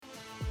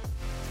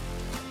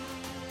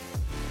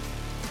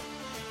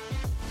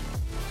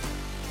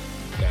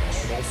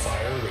National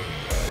Fire Radio.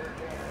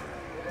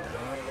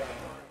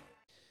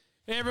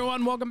 Hey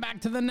everyone, welcome back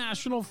to the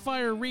National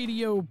Fire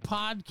Radio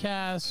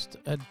podcast,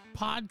 a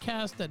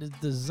podcast that is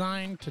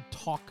designed to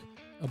talk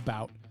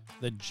about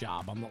the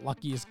job. I'm the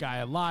luckiest guy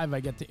alive.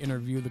 I get to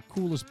interview the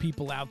coolest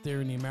people out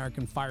there in the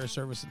American Fire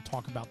Service and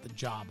talk about the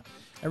job.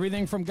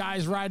 Everything from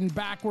guys riding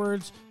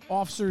backwards,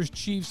 officers,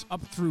 chiefs,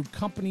 up through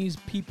companies,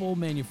 people,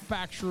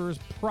 manufacturers,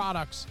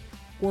 products,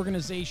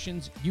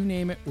 organizations, you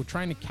name it. We're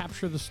trying to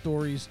capture the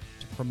stories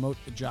to promote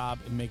the job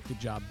and make the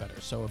job better.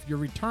 So if you're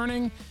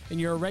returning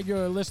and you're a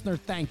regular listener,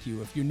 thank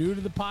you. If you're new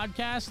to the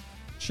podcast,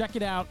 check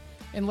it out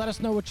and let us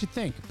know what you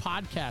think.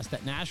 Podcast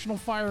at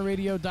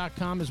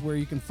nationalfireradio.com is where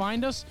you can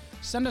find us.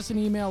 Send us an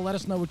email. Let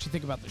us know what you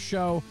think about the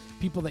show,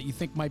 people that you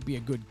think might be a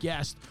good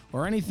guest,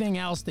 or anything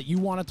else that you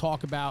want to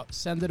talk about.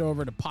 Send it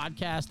over to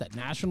podcast at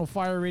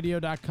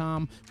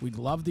nationalfireradio.com. We'd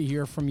love to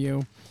hear from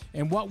you.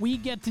 And what we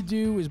get to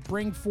do is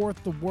bring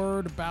forth the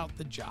word about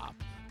the job.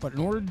 But in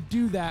order to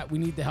do that, we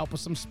need the help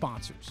of some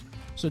sponsors.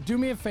 So do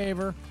me a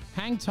favor,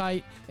 hang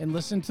tight, and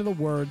listen to the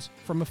words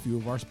from a few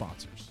of our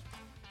sponsors.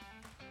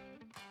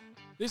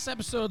 This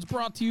episode's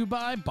brought to you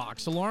by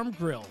Box Alarm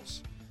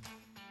Grills.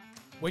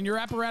 When your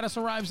apparatus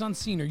arrives on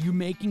scene, are you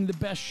making the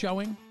best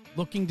showing?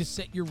 Looking to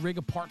set your rig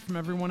apart from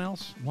everyone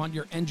else? Want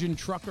your engine,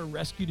 truck, or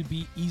rescue to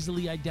be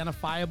easily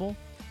identifiable?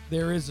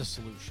 There is a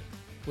solution.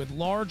 With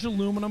large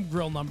aluminum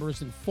grill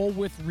numbers and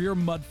full-width rear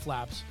mud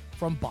flaps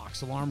from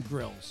Box Alarm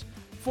Grills.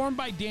 Formed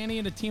by Danny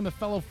and a team of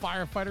fellow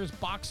firefighters,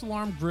 Box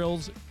Alarm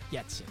Grills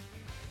gets it.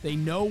 They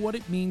know what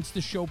it means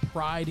to show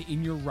pride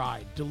in your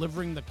ride,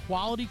 delivering the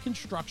quality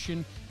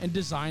construction and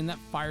design that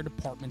fire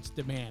departments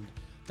demand.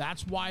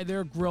 That's why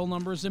their grill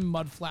numbers and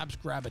mud flaps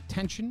grab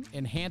attention,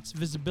 enhance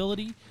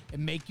visibility,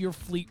 and make your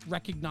fleet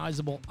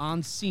recognizable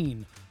on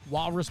scene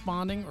while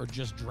responding or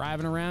just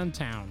driving around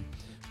town.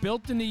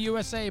 Built in the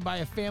USA by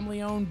a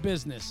family-owned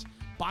business,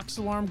 Box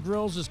Alarm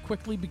Grills is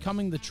quickly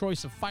becoming the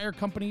choice of fire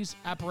companies,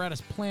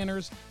 apparatus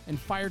planners, and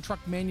fire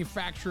truck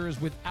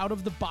manufacturers with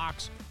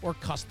out-of-the-box or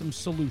custom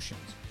solutions.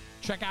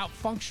 Check out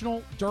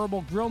functional,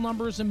 durable grill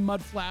numbers and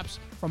mud flaps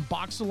from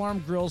Box Alarm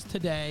Grills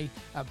today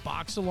at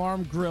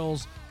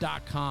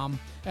boxalarmgrills.com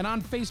and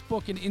on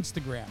Facebook and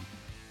Instagram.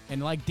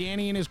 And like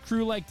Danny and his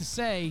crew like to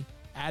say,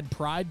 add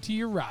pride to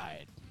your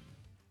ride.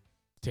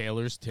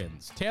 Taylor's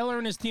Tins. Taylor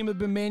and his team have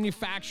been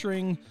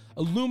manufacturing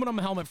aluminum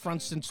helmet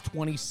fronts since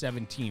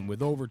 2017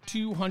 with over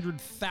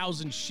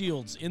 200,000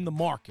 shields in the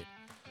market.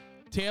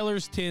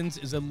 Taylor's Tins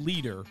is a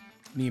leader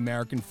in the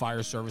American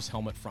Fire Service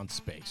helmet front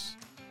space.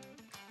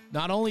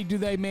 Not only do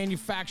they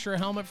manufacture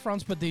helmet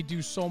fronts, but they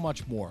do so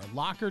much more.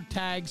 Locker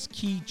tags,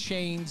 key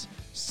chains,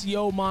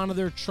 CO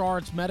monitor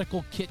charts,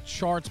 medical kit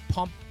charts,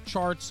 pump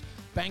charts,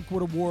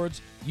 banquet awards,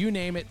 you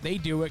name it, they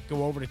do it.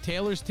 Go over to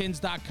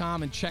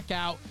taylorstins.com and check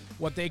out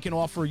what they can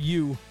offer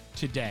you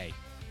today.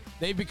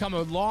 They've become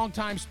a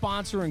longtime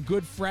sponsor and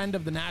good friend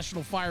of the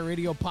National Fire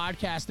Radio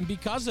podcast, and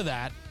because of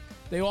that,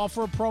 they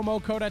offer a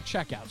promo code at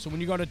checkout. So when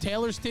you go to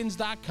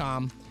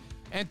taylorstins.com,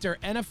 enter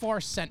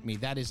NFR Sent Me.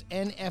 That is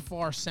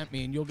NFR Sent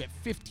Me, and you'll get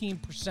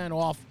 15%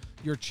 off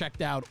your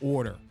checked out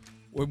order.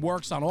 It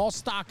works on all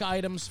stock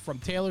items from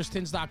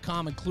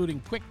taylorstins.com, including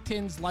quick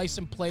tins,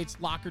 license plates,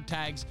 locker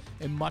tags,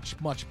 and much,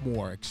 much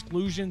more.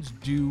 Exclusions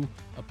do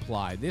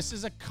apply. This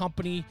is a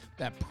company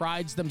that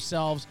prides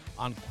themselves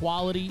on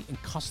quality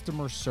and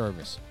customer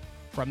service.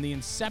 From the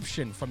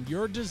inception, from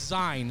your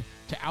design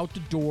to out the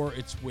door,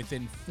 it's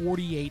within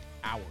 48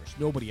 hours.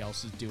 Nobody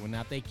else is doing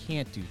that. They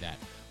can't do that.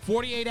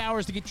 48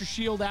 hours to get your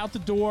shield out the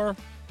door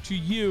to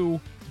you,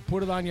 to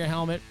put it on your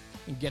helmet,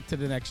 and get to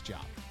the next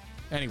job.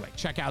 Anyway,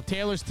 check out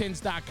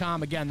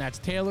taylorstins.com. Again, that's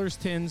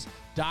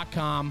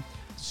taylorstins.com.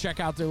 Check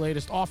out their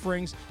latest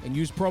offerings and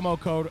use promo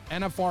code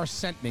NFR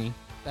Sent Me.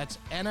 That's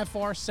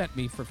NFR Sent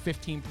Me for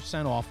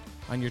 15% off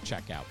on your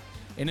checkout.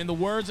 And in the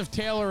words of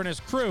Taylor and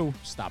his crew,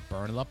 stop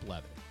burning up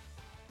leather.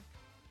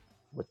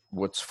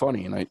 What's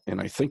funny,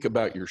 and I think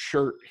about your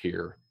shirt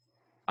here,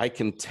 I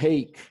can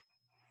take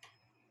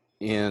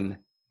in,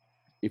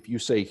 if you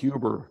say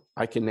Huber,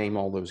 I can name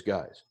all those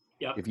guys.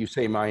 Yep. If you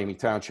say Miami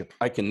Township,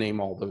 I can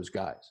name all those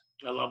guys.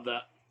 I love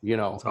that. You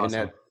know, That's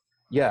awesome.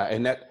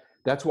 and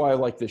that's why I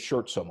like this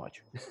shirt so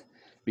much,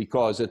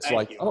 because it's Thank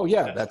like, you. oh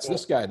yeah, That's that's cool.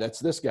 this guy, that's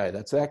this guy,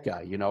 that's that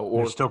guy, you know.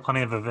 Or There's still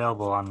plenty of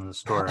available on the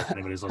store if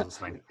anybody's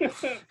listening.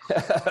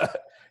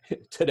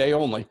 today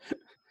only.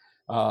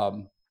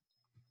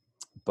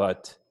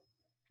 But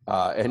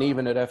and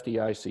even at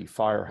FDIC,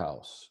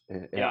 Firehouse,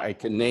 and Yeah. I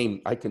can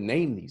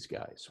name these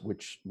guys,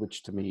 which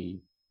to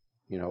me,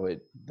 you know,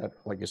 that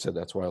like I said,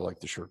 that's why I like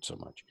the shirt so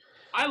much.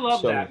 I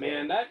love So- that,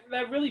 man.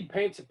 That really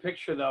paints a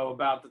picture, though,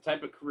 about the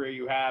type of career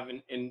you have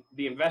and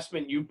the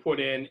investment you put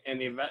in and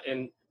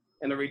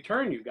the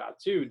return you got,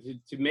 too,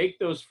 to make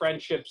those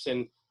friendships.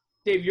 And,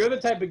 Dave, you're the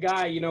type of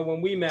guy, you know,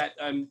 when we met,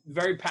 I'm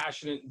very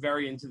passionate,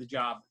 very into the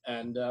job.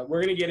 And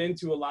we're going to get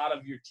into a lot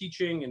of your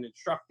teaching and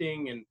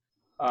instructing and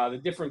the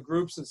different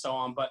groups and so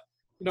on. But,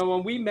 you know,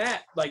 when we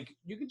met, like,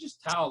 you could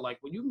just tell, like,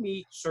 when you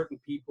meet certain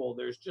people,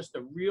 there's just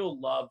a real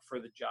love for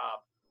the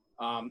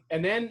job.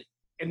 And then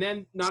And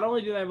then not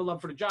only do they have a love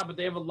for the job, but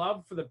they have a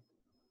love for the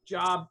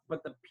job,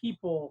 but the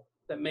people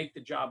that make the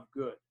job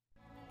good.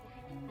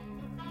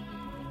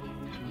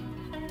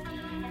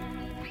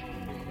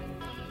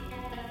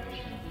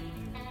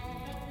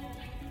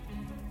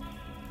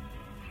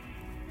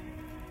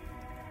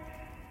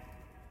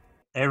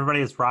 Hey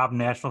everybody, it's Rob,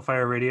 National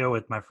Fire Radio,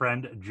 with my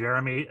friend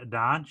Jeremy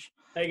Donch.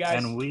 Hey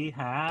guys. And we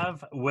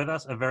have with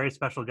us a very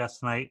special guest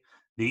tonight,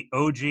 the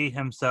OG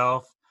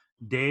himself,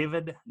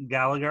 David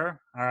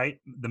Gallagher. All right,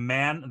 the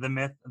man, the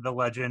myth, the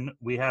legend.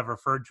 We have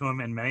referred to him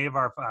in many of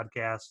our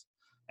podcasts,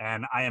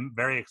 and I am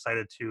very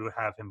excited to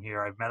have him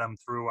here. I've met him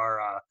through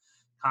our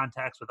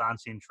contacts with On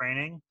Scene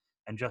Training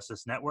and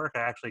Justice Network. I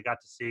actually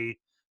got to see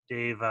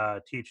Dave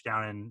teach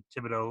down in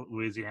Thibodaux,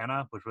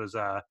 Louisiana, which was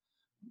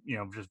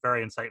just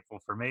very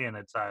insightful for me. And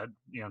it's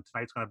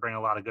tonight's going to bring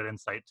a lot of good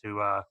insight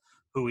to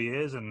who he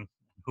is and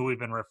who we've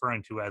been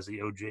referring to as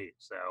the OG.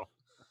 So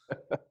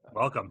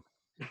welcome.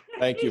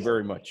 Thank you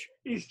very much.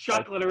 He's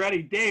chuckling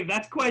already. Dave,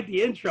 that's quite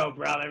the intro,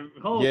 brother.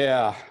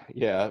 Yeah.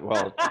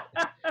 Well,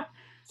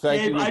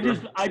 thank Dave,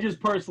 you. I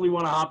just personally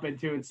want to hop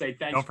into and say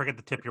thanks. Don't forget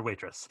to tip your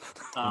waitress.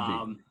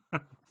 I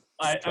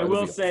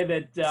will say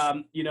that,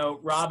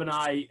 Rob and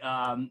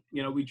I,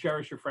 we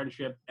cherish your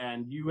friendship,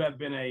 and you have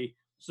been a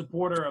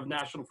supporter of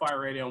National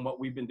Fire Radio and what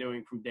we've been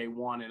doing from day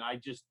one. And I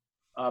just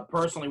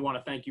personally want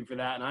to thank you for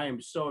that. And I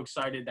am so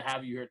excited to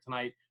have you here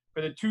tonight for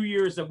the 2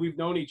 years that we've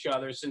known each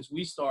other since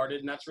we started.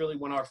 And that's really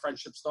when our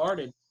friendship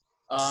started.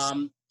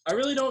 I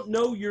really don't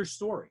know your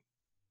story.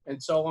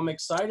 And so I'm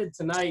excited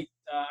tonight.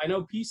 I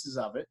know pieces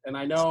of it, and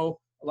I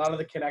know a lot of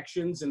the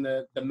connections and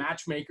the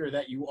matchmaker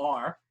that you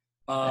are.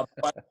 But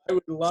I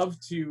would love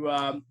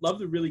to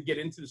really get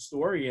into the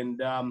story and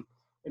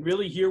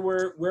really hear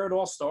where it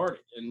all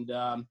started.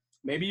 And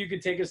maybe you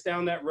could take us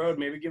down that road.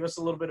 Maybe give us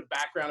a little bit of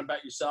background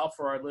about yourself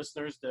for our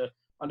listeners to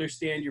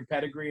understand your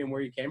pedigree and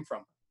where you came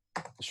from.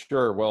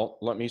 Sure. Well,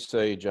 let me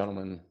say,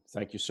 gentlemen,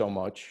 thank you so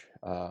much.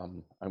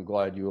 I'm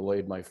glad you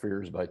allayed my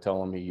fears by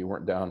telling me you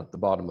weren't down at the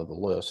bottom of the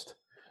list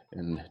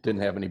and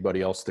didn't have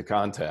anybody else to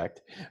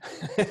contact.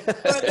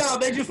 But no,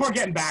 they just weren't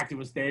getting back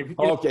to us, Dave.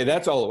 Okay,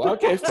 that's all.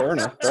 Okay, fair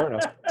enough.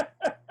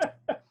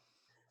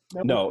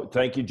 No,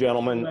 thank you,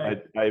 gentlemen.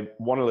 I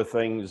one of the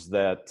things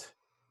that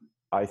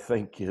I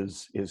think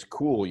is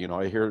cool,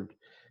 I hear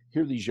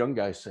these young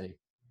guys say,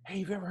 "Hey,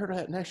 you've ever heard of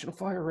that National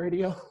Fire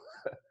Radio?"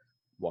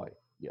 Why?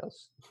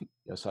 Yes,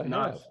 I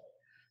have.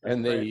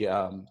 And they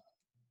and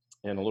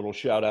a little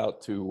shout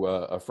out to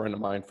a friend of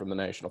mine from the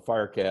National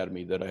Fire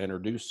Academy that I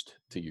introduced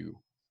to you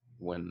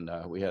when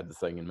we had the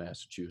thing in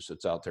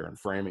Massachusetts out there in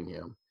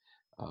Framingham.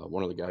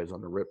 One of the guys on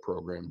the RIP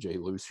program, Jay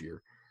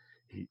Lucier,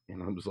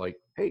 and I was like,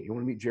 "Hey, you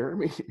want to meet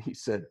Jeremy?" He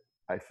said,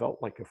 "I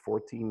felt like a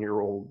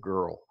 14-year-old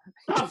girl."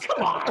 Oh,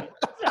 come on.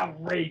 That's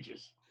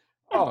outrageous.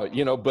 Oh,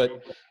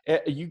 but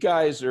you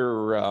guys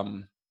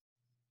are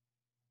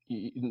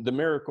the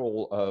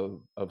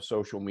miracle of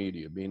social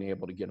media, being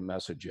able to get a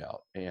message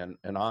out, and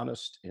an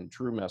honest and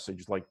true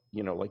message, like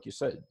you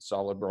said,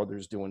 solid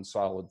brothers doing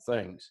solid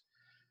things,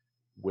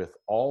 with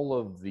all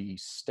of the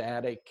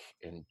static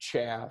and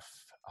chaff,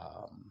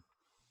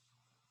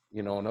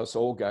 and us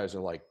old guys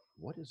are like,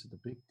 what is the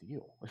big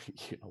deal?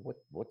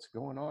 What's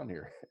going on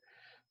here?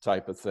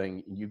 Type of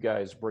thing. You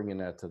guys bringing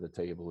that to the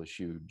table is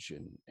huge.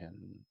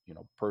 And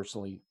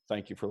personally,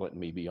 thank you for letting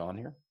me be on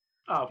here.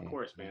 Oh, of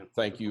course, man.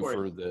 Thank you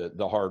for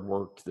the hard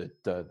work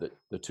that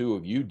the two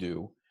of you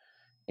do.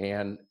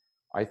 And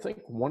I think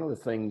one of the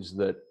things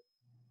that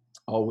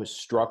always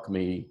struck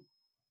me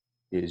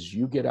is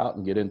you get out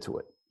and get into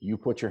it. You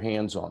put your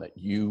hands on it.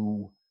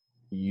 You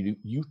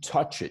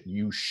touch it.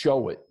 You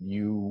show it.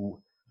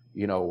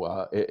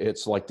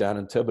 It's like down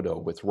in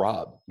Thibodaux with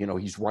Rob.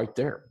 He's right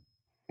there,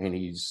 and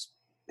he's,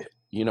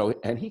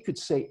 and he could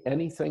say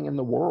anything in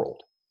the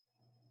world,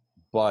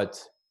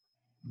 but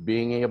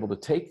being able to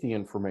take the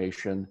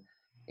information,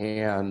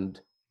 and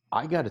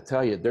I got to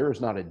tell you, there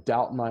is not a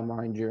doubt in my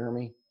mind,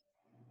 Jeremy,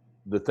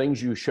 the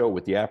things you show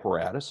with the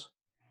apparatus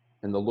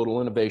and the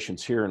little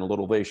innovations here and the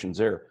little innovations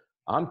there.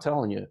 I'm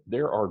telling you,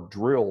 there are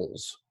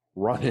drills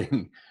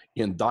running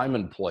in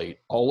diamond plate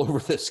all over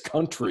this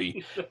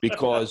country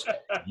because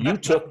you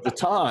took the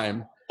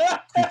time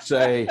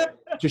to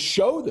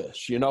show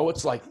this.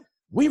 It's like,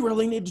 we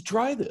really need to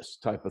try this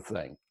type of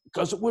thing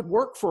because it would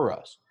work for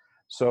us.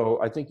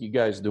 So I think you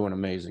guys do an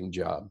amazing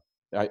job.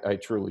 I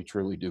truly,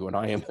 truly do. And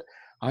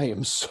I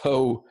am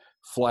so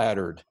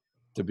flattered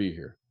to be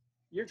here.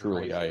 You're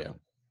truly, crazy. I am.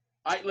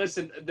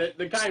 Listen,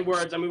 the kind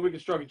words, I mean, we can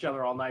stroke each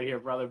other all night here,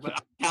 brother, but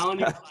I'm telling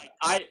you,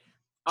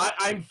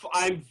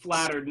 I'm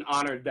flattered and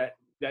honored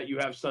that you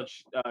have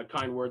such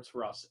kind words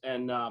for us.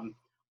 And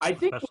I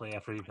think, especially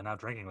after you've been out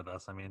drinking with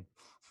us. I mean,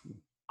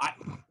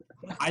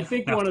 I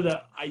think one of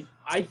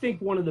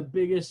the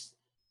biggest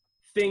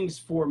things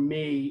for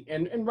me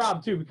and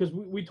Rob too, because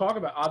we talk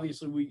about,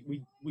 obviously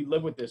we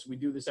live with this, we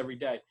do this every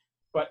day,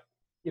 but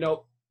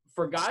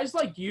for guys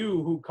like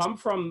you who come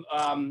from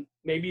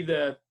maybe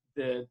the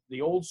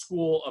old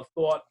school of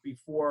thought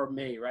before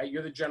me, right?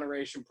 You're the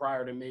generation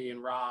prior to me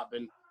and Rob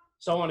and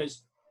so on,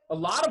 is a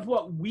lot of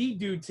what we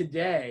do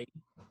today,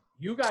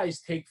 you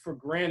guys take for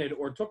granted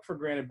or took for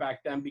granted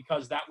back then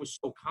because that was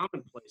so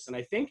commonplace. And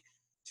I think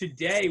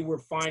today we're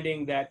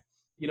finding that,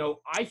 you know,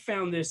 I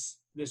found this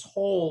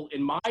hole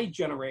in my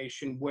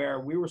generation where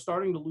we were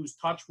starting to lose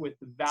touch with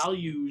the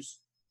values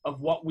of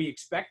what we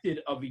expected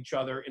of each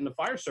other in the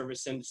fire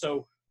service. And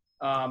so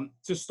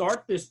to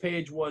start this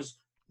page was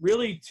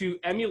really to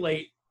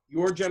emulate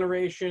your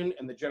generation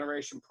and the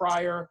generation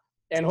prior.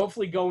 And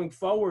hopefully going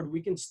forward,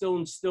 we can still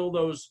instill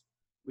those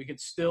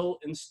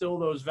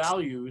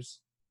values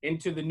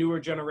into the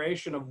newer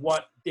generation of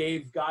what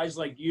Dave, guys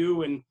like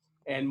you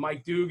and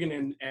Mike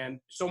Dugan and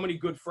so many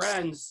good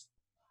friends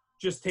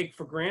just take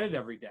for granted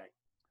every day.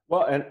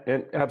 Well,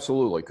 and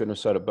absolutely, couldn't have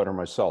said it better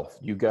myself.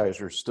 You guys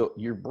are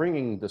you're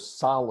bringing the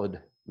solid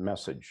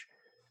message.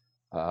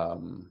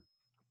 And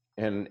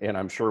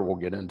I'm sure we'll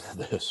get into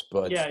this,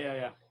 but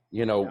yeah.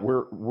 You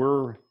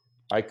know,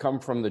 I come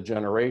from the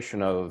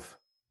generation of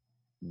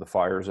the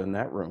fire's in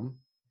that room.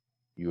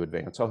 You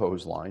advance a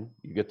hose line,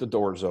 you get the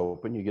doors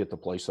open, you get the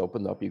place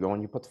opened up, you go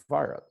and you put the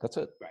fire out. That's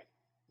it. Right.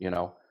 You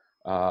know,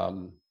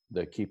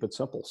 the keep it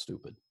simple,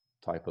 stupid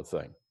type of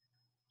thing.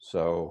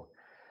 So,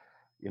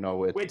 you know,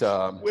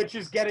 which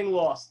is getting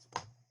lost.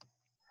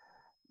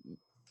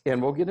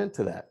 And we'll get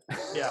into that.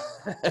 Yeah.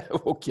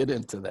 We'll get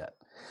into that.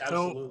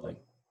 Absolutely.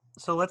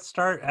 So let's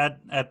start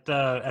at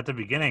the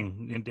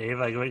beginning, Dave.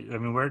 Like, I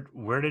mean,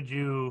 where did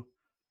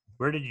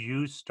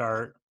you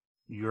start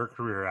your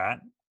career at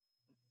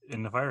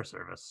in the fire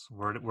service?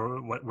 Where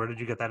did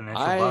you get that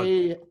initial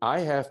bug? I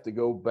have to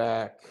go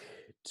back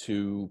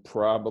to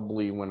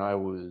probably when I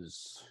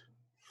was,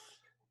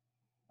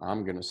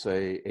 I'm going to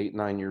say 8,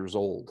 9 years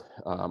old.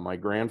 My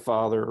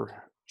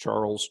grandfather,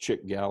 Charles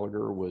Chick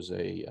Gallagher, was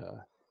a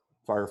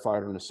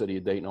firefighter in the city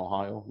of Dayton,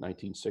 Ohio,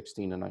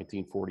 1916 to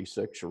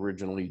 1946.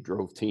 Originally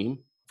drove team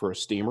for a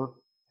steamer,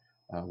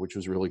 which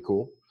was really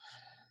cool.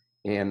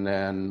 And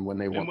then when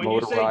they went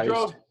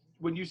motorized.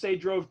 When you say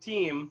drove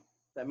team,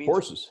 that means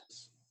horses.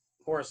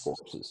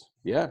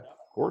 Yeah, Yep.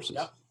 horses.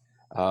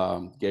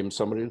 Yep. Gave them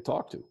somebody to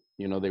talk to.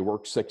 You know, they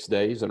worked 6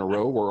 days in a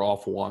row. We're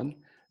off one.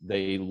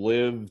 They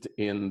lived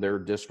in their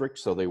district,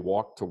 so they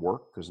walked to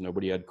work because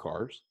nobody had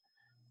cars.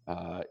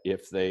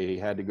 If they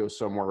had to go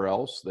somewhere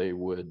else, they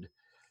would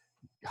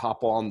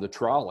hop on the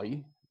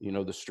trolley, you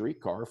know, the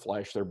streetcar,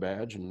 flash their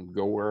badge, and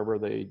go wherever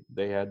they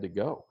had to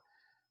go.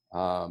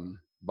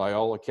 By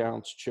all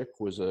accounts, Chick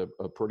was a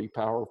pretty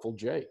powerful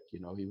Jake. You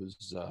know, he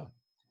was,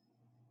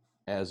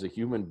 as a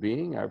human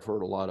being, I've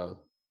heard a lot of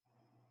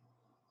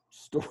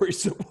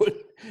stories of what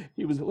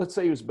he was. Let's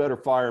say he was a better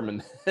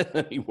fireman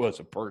than he was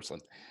a person.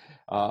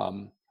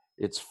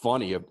 It's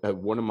funny.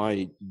 One of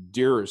my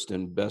dearest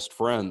and best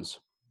friends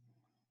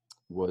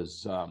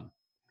was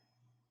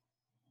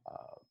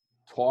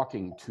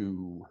talking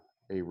to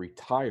a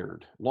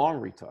long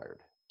retired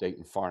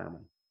Dayton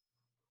fireman.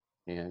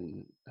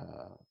 And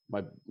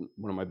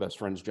one of my best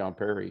friends, John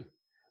Perry,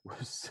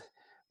 was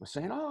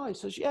saying, "Oh," he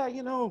says, "yeah,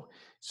 you know,"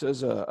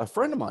 says a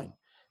friend of mine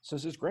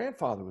says his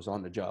grandfather was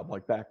on the job,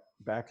 like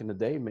back in the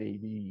day,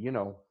 maybe, you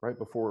know, right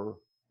before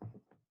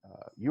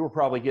you were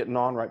probably getting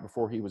on, right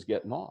before he was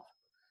getting off.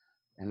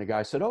 And the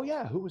guy said, "Oh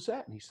yeah, who was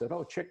that?" And he said,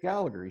 "Oh, Chick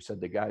Gallagher." He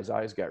said the guy's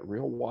eyes got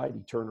real wide.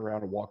 He turned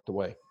around and walked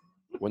away.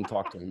 Wouldn't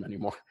talk to him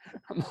anymore.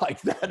 I'm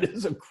like, that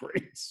is a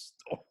great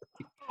story.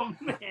 Oh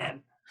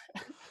man.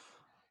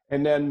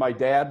 And then my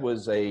dad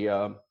was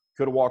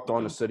could have walked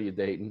on the city of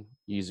Dayton,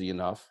 easy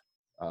enough,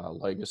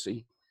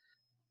 legacy.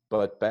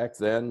 But back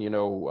then, you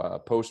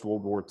know, post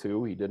World War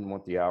II, he didn't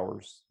want the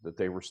hours that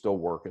they were still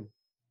working.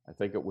 I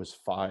think it was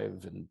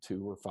 5 and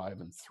 2 or 5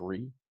 and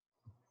 3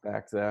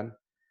 back then.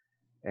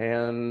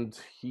 And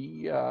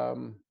he,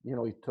 you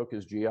know, he took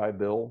his GI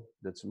Bill,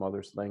 did some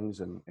other things,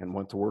 and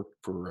went to work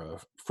for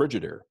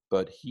Frigidaire.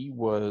 But he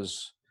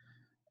was,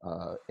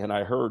 and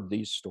I heard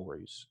these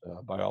stories,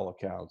 by all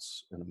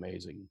accounts, an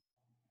amazing,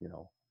 you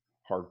know,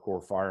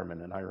 hardcore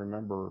fireman. And I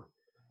remember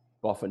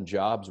buffing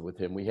jobs with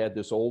him. We had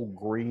this old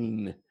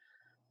green,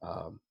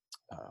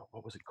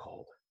 what was it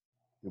called?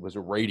 It was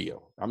a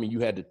radio. I mean, you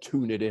had to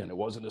tune it in. It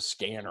wasn't a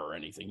scanner or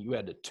anything. You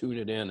had to tune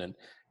it in. And,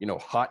 you know,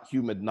 hot,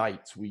 humid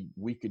nights,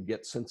 we could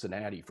get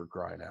Cincinnati, for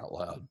crying out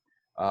loud.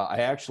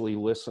 I actually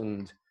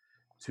listened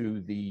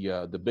to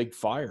the big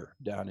fire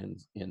down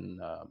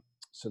in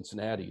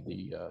Cincinnati,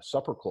 the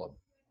Supper Club.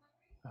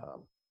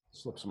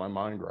 Slips my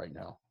mind right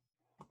now,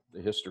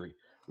 the history.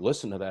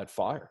 Listen to that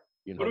fire.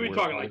 You know, what are we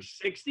talking, like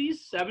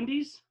 60s,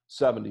 70s?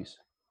 70s.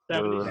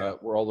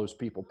 70s. Where all those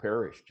people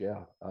perished,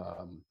 yeah.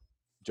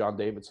 John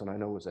Davidson, I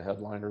know, was a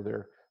headliner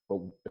there,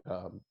 but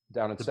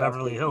down in the Southgate,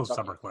 Beverly Hills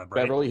Kentucky. Supper Club,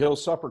 right? Beverly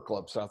Hills Supper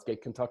Club,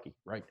 Southgate, Kentucky,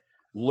 right?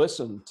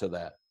 Listen to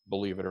that,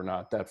 believe it or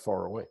not, that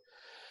far away.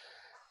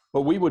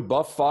 But we would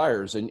buff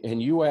fires,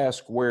 and you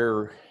ask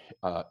where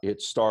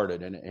it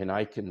started, and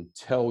I can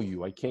tell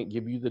you, I can't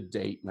give you the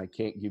date, and I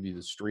can't give you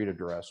the street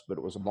address, but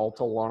it was a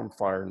multi-alarm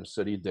fire in the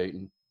city of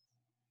Dayton.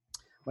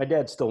 My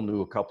dad still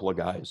knew a couple of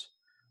guys,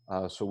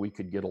 so we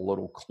could get a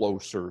little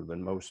closer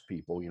than most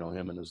people, you know,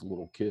 him and his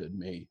little kid,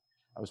 me.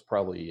 I was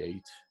probably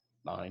 8,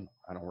 9,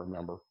 I don't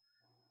remember.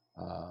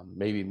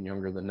 maybe even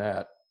younger than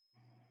that.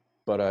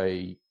 But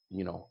I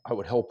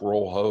would help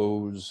roll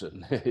hose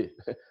and a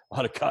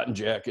lot of cotton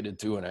jacketed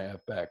 2.5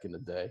 back in the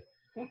day.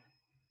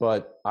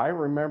 But I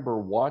remember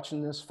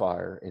watching this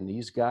fire and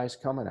these guys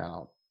coming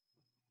out,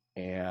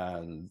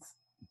 and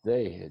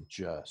they had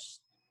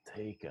just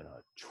taken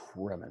a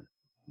trimming.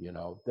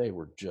 They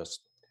were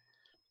just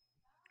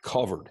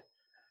covered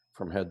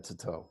from head to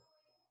toe.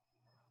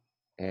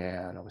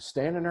 And I was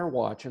standing there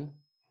watching,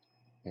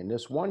 and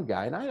this one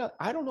guy, and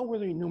I don't know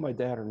whether he knew my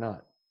dad or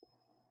not,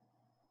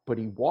 but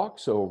he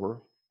walks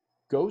over,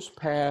 goes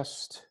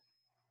past,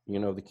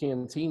 the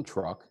canteen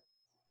truck,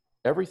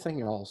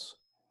 everything else,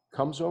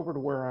 comes over to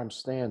where I'm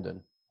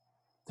standing,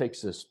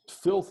 takes this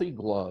filthy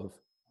glove,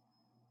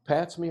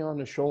 pats me on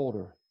the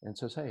shoulder, and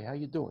says, "Hey, how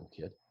you doing,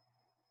 kid?"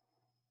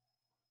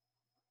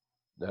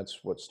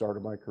 That's what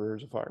started my career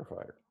as a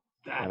firefighter.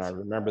 And I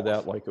remember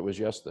that like it was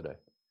yesterday.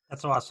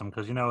 That's awesome,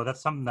 because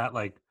that's something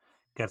that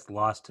gets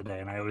lost today.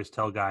 And I always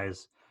tell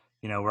guys,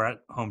 we're at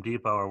Home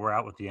Depot or we're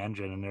out with the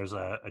engine, and there's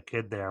a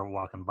kid there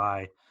walking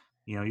by.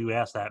 You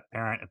ask that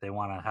parent if they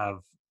want to have,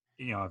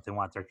 if they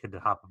want their kid to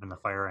hop up in the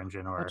fire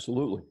engine or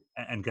Absolutely,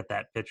 and get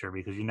that picture,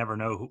 because you never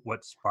know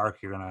what spark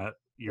you're gonna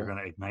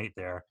ignite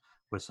there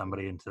with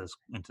somebody into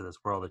this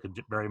world. It could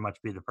very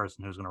much be the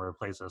person who's going to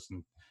replace us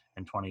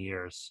in 20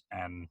 years,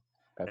 and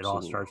absolutely. It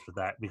all starts with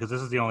that, because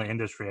this is the only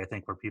industry I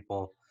think where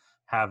people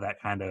have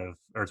that kind of,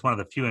 or it's one of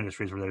the few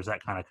industries where there's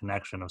that kind of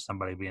connection of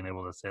somebody being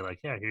able to say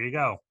yeah, here you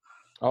go.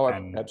 Oh,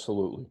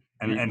 absolutely.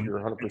 And you're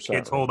 100%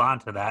 kids hold on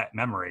to that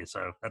memory,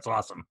 so that's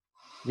awesome.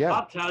 Yeah,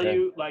 I'll tell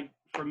you,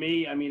 for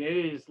me, I mean, it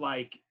is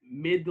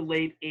mid to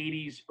late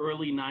 80s,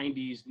 early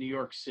 90s, New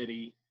York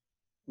City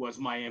was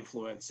my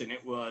influence. And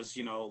it was,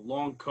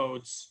 long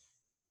coats,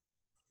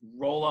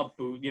 roll up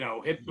boot,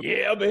 hip boots,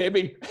 yeah,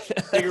 baby,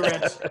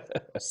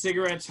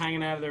 cigarettes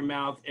hanging out of their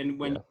mouth. And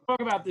when you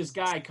talk about this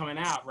guy coming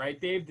out, right,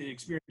 Dave, the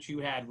experience you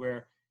had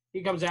where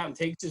he comes out and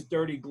takes his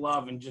dirty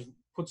glove and just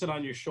puts it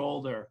on your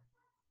shoulder.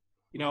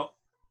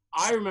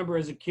 I remember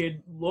as a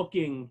kid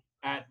looking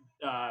at,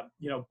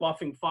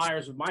 buffing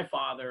fires with my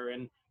father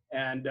and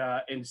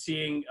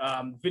seeing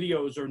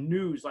videos or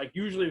news.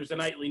 Usually it was the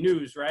nightly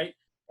news, right?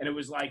 And it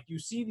was you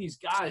see these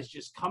guys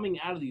just coming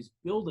out of these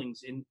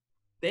buildings, and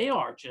they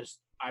are just,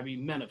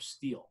 men of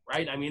steel,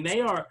 right?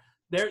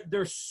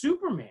 They're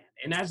Superman.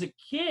 And as a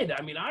kid,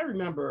 I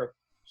remember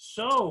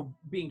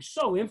being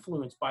so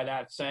influenced by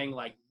that, saying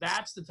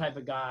that's the type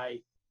of guy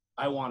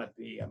I want to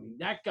be.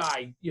 That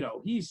guy,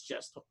 he's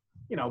just,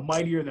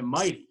 mightier than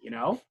mighty,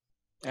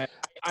 And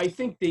I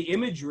think the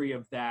imagery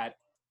of that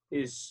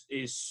is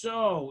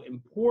so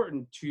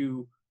important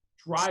to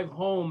drive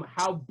home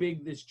how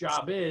big this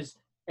job is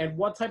and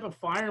what type of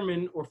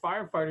fireman or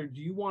firefighter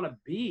do you want to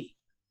be.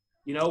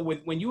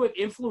 When you have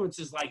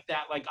influences like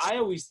that, I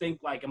always think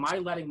am I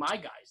letting my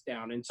guys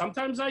down? And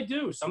sometimes I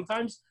do.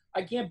 Sometimes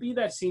I can't be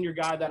that senior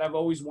guy that I've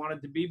always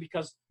wanted to be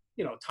because,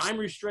 time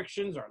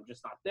restrictions, or I'm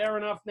just not there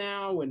enough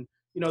now. And,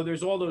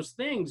 there's all those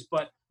things.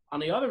 But on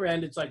the other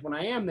end, it's when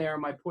I am there,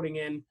 am I putting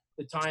in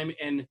the time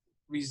and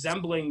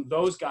resembling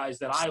those guys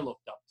that I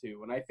looked up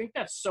to? And I think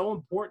that's so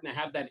important to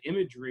have that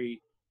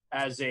imagery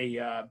as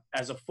a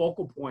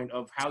focal point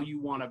of how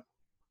you want to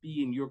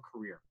be in your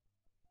career.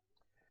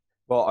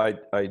 Well,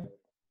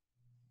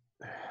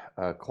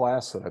 a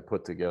class that I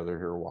put together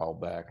here a while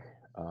back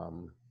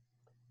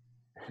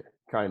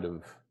kind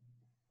of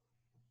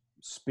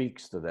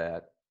speaks to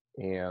that.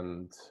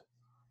 And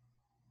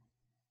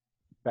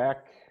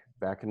back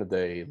in the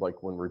day,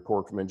 when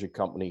Report from Engine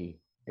Company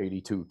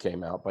 82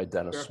 came out by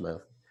Dennis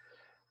Smith,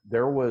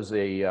 there was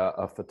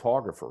a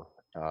photographer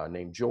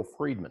named Jill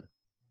Friedman.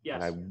 Yes.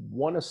 And I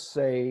want to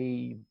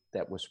say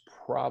that was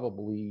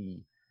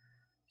probably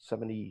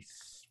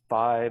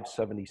 75,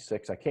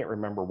 76. I can't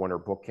remember when her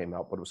book came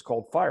out, but it was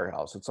called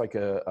Firehouse. It's like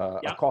a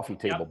coffee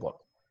table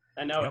book.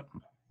 I know it.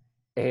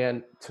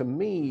 And to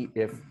me,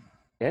 if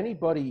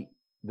anybody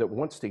that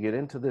wants to get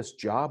into this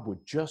job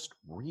would just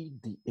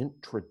read the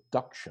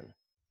introduction,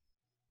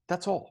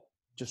 that's all.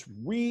 Just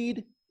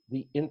read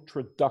the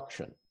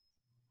introduction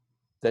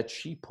that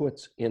she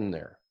puts in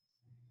there.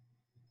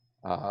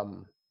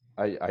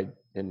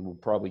 And we'll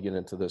probably get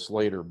into this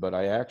later, but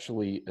I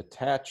actually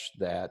attached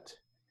that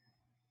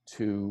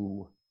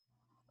to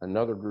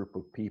another group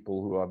of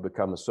people who I've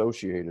become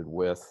associated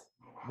with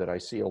that I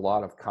see a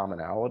lot of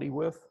commonality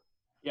with.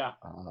 Yeah.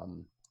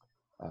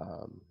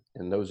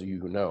 And those of you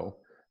who know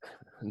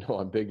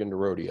I'm big into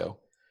rodeo,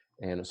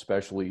 and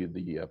especially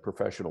the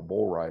professional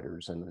bull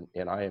riders. And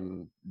I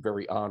am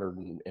very honored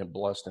and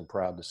blessed and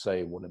proud to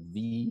say one of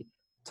the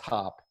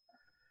top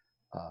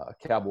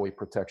cowboy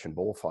protection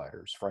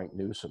bullfighters, Frank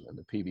Newsom, and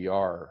the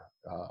PBR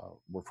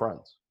were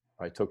friends.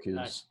 I took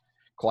his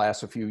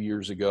class a few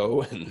years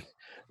ago and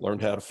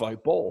learned how to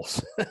fight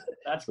bulls.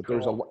 That's but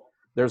cool.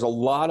 There's a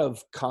lot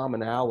of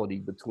commonality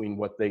between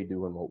what they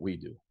do and what we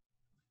do.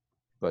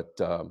 But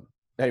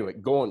anyway,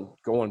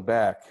 going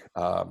back,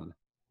 after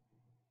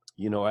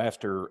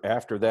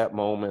that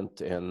moment,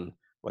 and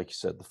like you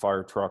said, the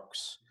fire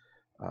trucks,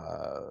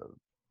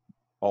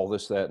 all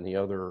this, that, and the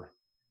other,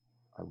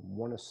 I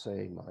want to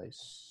say my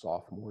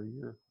sophomore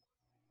year.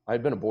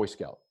 I'd been a Boy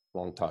Scout a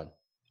long time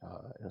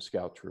in a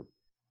scout troop,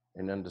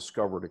 and then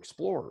discovered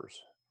Explorers.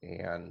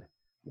 And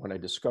when I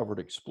discovered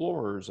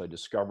Explorers, I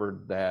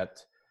discovered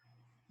that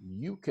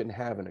you can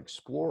have an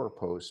Explorer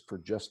post for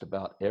just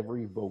about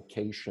every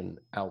vocation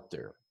out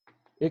there.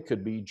 It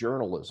could be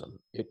journalism.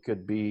 It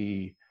could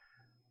be,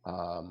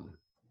 I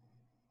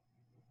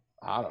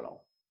don't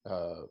know,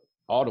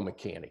 auto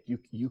mechanic.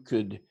 You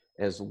could,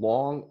 as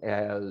long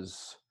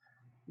as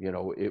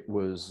it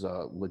was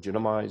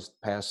legitimized,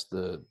 past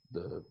the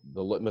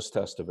litmus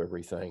test of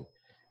everything.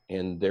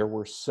 And there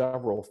were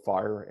several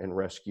fire and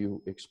rescue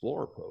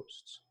Explorer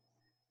posts.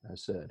 I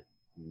said,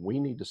 we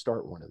need to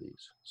start one of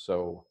these.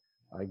 So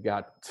I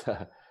got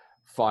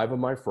 5 of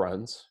my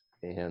friends,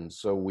 and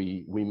so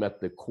we met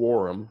the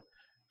quorum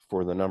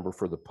for the number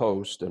for the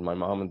post, and my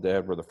mom and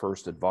dad were the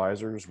first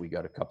advisors. We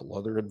got a couple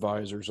other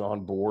advisors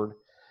on board.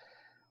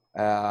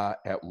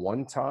 At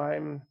one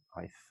time,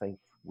 I think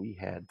we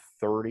had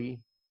 30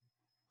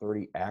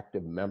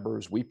 active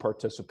members. We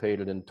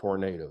participated in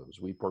tornadoes.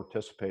 We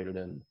participated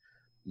in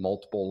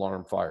multiple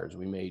alarm fires.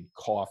 We made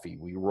coffee.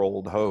 We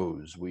rolled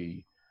hose.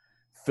 We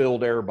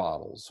filled air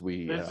bottles.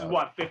 This is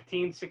what,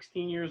 15,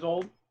 16 years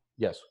old?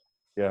 Yes.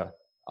 Yeah.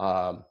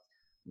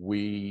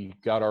 We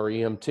got our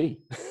EMT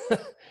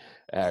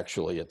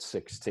actually at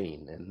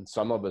 16. And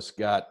some of us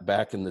got,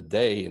 back in the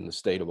day in the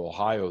state of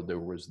Ohio, there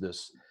was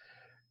this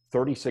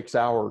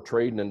 36-hour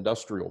trade and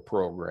industrial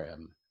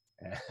program.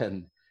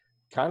 And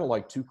kind of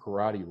like 2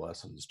 karate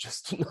lessons,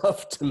 just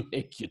enough to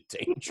make you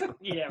dangerous.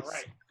 Yeah,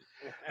 right.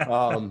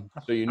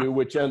 So you knew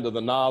which end of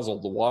the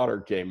nozzle the water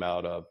came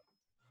out of,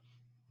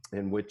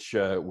 and which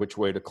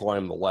way to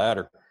climb the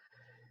ladder.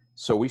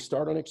 So we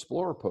start on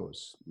Explorer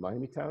Post,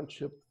 Miami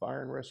Township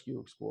Fire and Rescue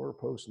Explorer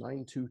Post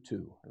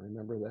 922. I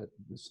remember that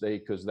this day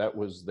because that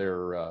was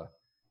their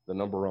the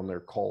number on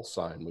their call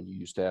sign when you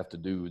used to have to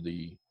do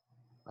the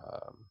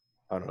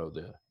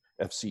the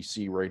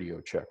FCC radio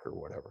check or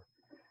whatever.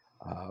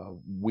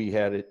 We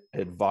had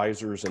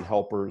advisors and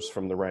helpers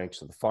from the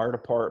ranks of the fire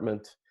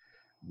department.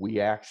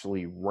 We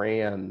actually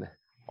ran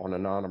on a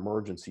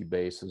non-emergency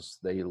basis.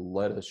 They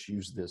let us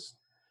use this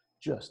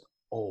just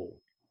old,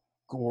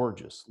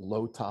 gorgeous,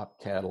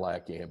 low-top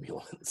Cadillac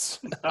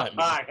ambulance.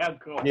 How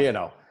cool.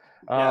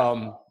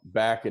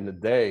 Back in the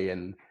day.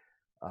 And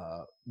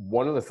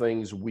one of the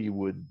things we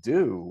would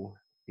do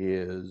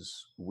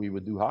is we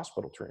would do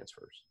hospital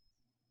transfers.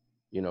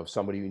 If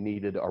somebody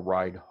needed a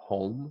ride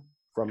home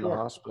from the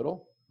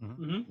hospital,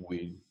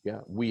 we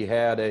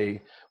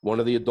had one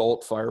of the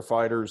adult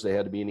firefighters. They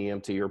had to be an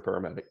EMT or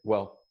paramedic.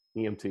 Well,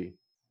 EMT,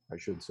 I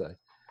should say,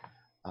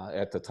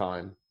 at the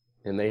time,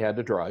 and they had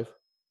to drive,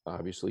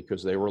 obviously,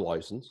 because they were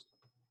licensed.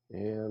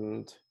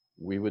 And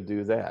we would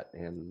do that,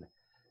 and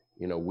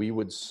we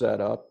would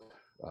set up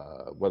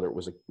whether it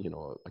was a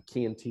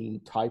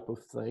canteen type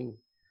of thing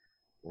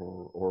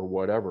or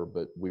whatever.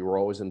 But we were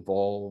always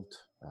involved.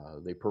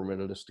 They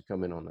permitted us to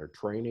come in on their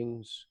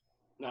trainings.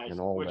 Nice. And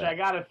all Which that. I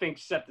gotta think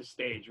set the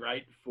stage,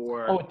 right?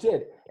 Oh, it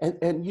did.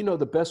 And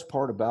the best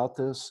part about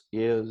this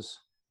is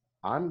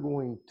I'm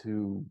going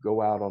to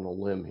go out on a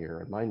limb here,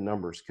 and my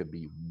numbers could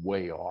be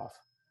way off.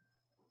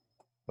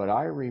 But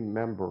I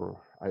remember,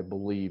 I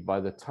believe, by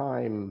the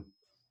time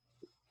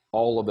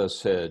all of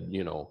us had,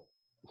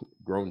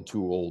 grown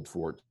too old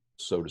for it,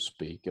 so to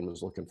speak, and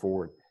was looking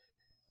forward,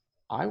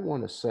 I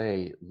want to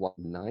say like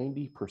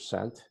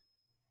 90%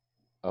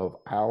 of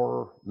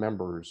our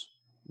members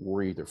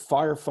were either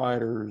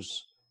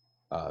firefighters,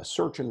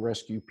 search and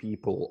rescue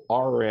people,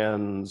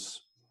 RNs,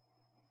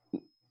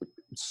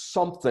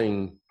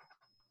 something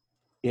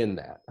in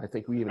that. I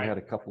think we even had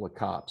a couple of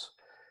cops,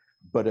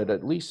 but it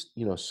at least,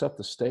 set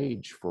the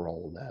stage for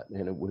all of that.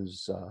 And it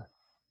was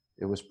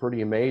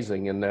pretty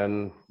amazing. And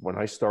then when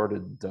I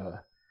started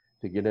to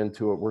get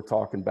into it, we're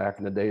talking back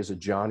in the days of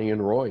Johnny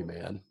and Roy,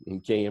 man, in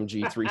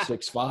KMG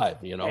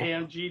 365,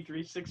 KMG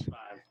 365.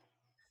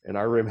 And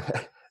I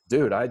remember,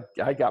 dude, I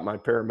got my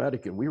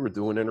paramedic and we were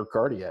doing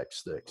intercardiac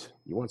sticks.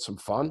 You want some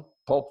fun?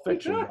 Pulp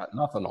Fiction got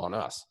nothing on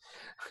us.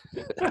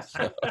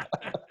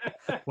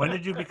 When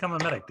did you become a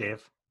medic,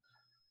 Dave?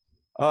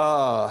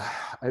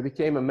 I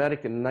became a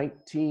medic in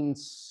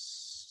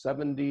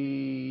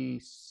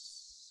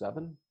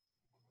 1977.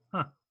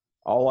 Huh.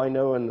 All I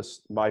know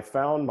I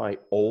found my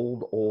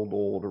old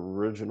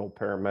original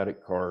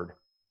paramedic card,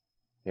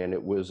 and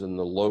it was in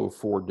the low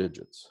 4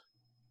 digits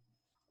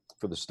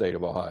for the state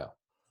of Ohio,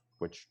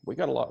 which we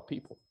got a lot of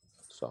people.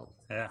 So,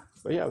 yeah.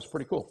 But yeah, it was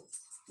pretty cool.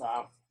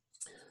 Wow.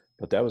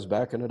 But that was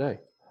back in the day.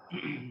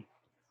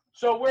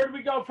 So where do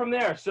we go from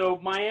there? So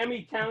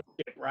Miami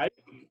Township, right?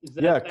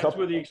 That's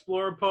where the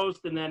Explorer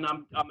Post, and then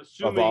I'm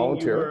assuming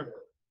you were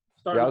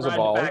starting to ride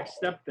the back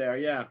step there.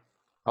 Yeah.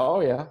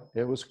 Oh yeah,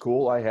 it was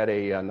cool. I had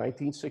a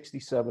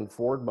 1967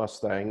 Ford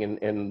Mustang,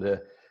 and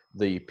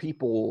the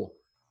people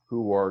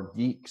who are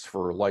geeks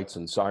for lights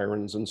and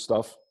sirens and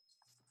stuff,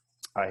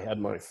 I had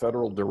my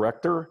federal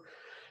director,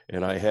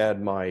 and I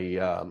had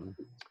my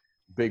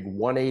big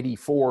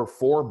 184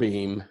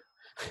 4-beam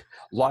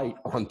light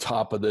on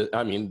top of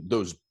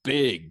those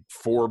big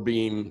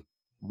 4-beam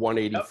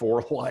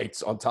 184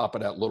 lights on top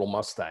of that little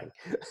Mustang.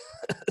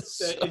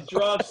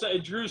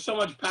 It drew so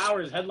much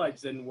power his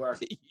headlights didn't work.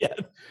 Yeah,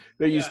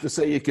 they used to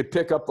say you could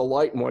pick up the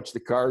light and watch the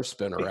car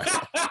spin around.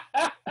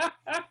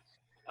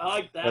 I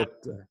like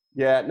that.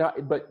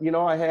 But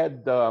I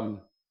had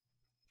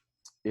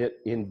it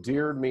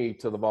endeared me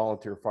to the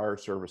volunteer fire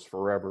service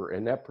forever.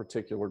 And that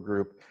particular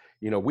group,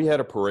 we had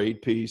a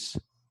parade piece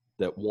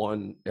that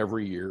won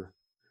every year.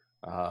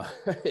 The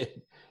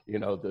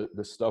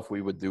stuff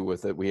we would do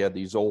with it. We had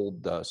these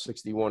old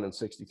 61 and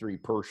 63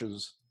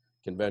 Porsches,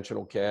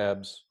 conventional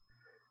cabs,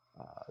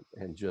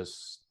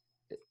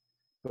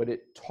 but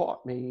it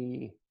taught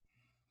me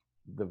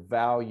the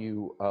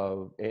value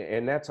of,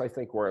 and that's, I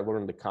think, where I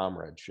learned the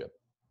comradeship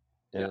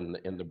and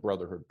the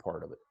brotherhood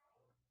part of it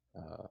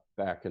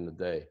back in the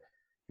day,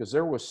 because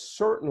there was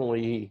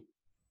certainly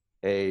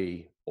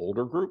a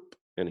older group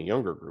and a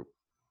younger group,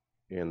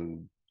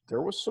 and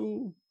there was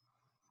some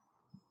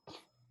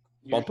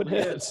bumping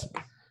heads.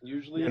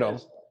 Usually it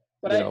is.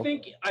 But I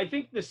think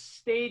the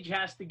stage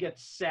has to get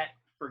set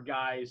for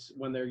guys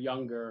when they're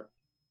younger,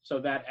 so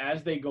that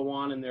as they go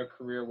on in their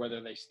career,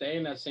 whether they stay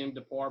in that same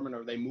department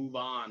or they move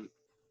on,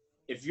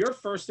 if your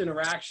first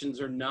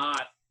interactions are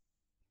not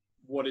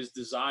what is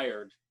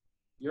desired,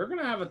 you're going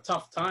to have a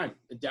tough time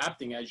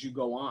adapting as you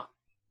go on.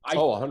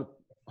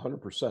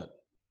 100%.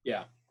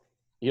 Yeah.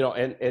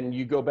 And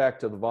you go back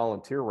to the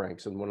volunteer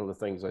ranks, and one of the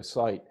things I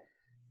cite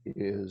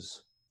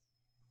is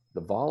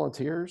the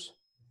volunteers,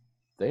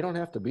 they don't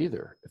have to be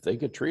there. If they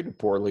get treated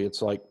poorly,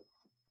 it's like,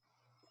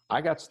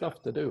 I got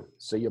stuff to do.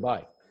 See you,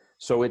 bye.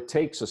 So it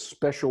takes a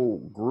special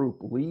group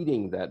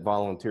leading that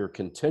volunteer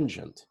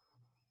contingent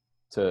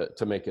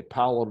to make it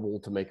palatable,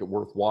 to make it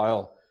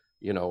worthwhile,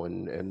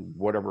 and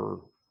whatever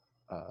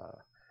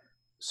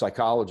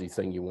psychology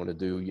thing you want to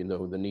do,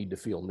 the need to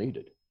feel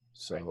needed.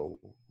 So,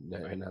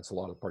 and that's a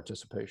lot of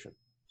participation.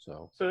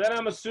 So then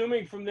I'm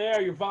assuming from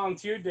there, your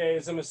volunteer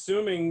days, I'm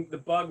assuming the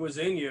bug was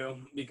in you,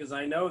 because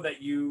I know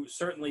that you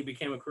certainly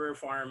became a career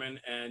fireman,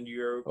 and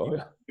your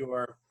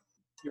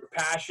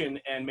passion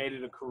and made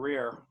it a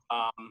career,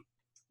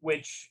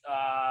 which,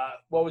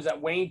 what was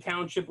that, Wayne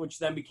Township, which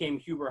then became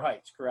Huber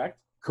Heights, correct?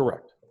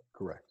 Correct.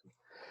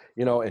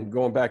 And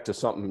going back to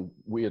something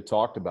we had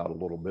talked about a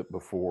little bit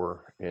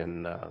before,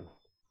 in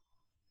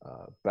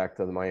back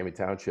to the Miami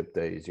Township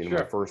days, Sure.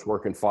 My first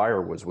work in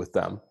fire was with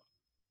them.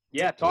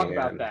 Yeah, talk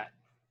about that.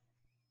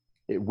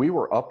 We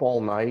were up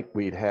all night.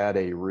 We'd had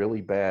a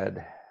really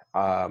bad,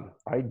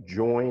 I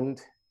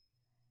joined,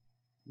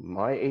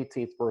 my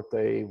 18th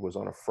birthday was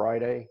on a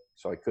Friday,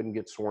 so I couldn't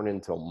get sworn in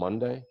until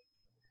Monday.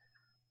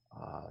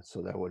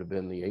 So that would have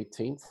been the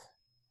 18th.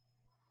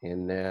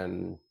 And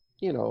then,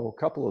 a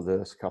couple of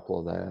this, couple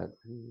of that,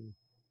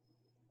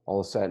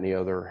 all this, that, and the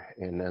other.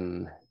 And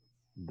then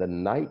the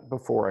night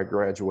before I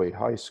graduate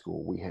high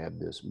school, we had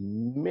this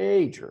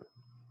major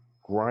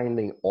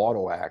grinding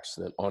auto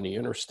accident on the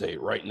interstate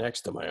right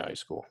next to my high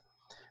school.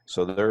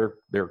 So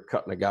they're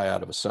cutting a guy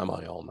out of a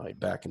semi all night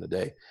back in the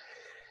day.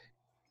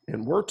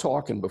 And we're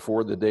talking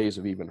before the days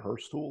of even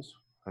Hearst tools.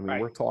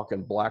 Right. We're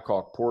talking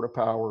Blackhawk Porta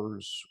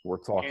Powers. We're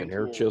talking Hand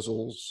air tools.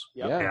 chisels.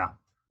 Yep.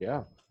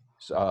 Yeah.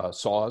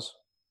 Saws,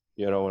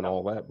 and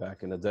all that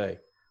back in the day.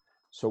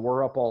 So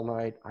we're up all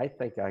night. I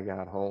think I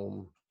got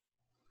home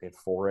at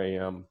 4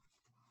 a.m.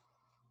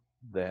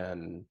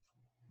 Then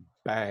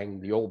bang,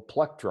 the old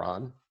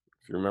Plectron.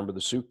 If you remember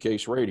the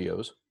suitcase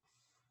radios,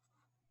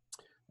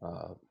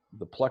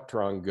 the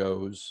Plectron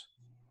goes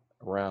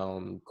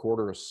around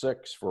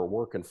 5:45 for a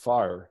work and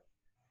fire.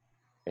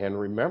 And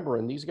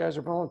remembering these guys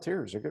are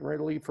volunteers, they're getting ready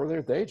to leave for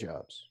their day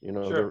jobs,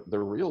 Sure.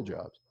 their real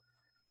jobs.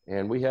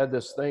 And we had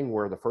this thing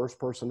where the first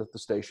person at the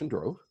station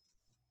drove,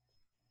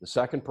 the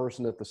second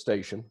person at the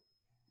station,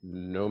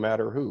 no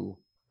matter who,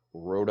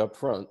 rode up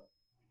front.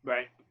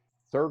 Right.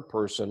 Third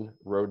person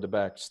rode the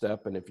back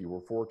step, and if you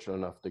were fortunate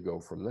enough to go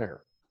from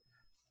there.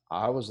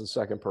 I was the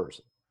second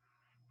person.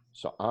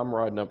 So I'm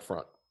riding up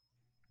front.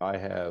 I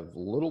have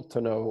little to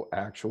no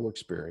actual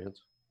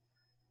experience.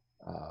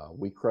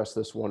 We crest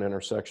this one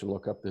intersection,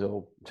 look up the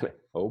hill.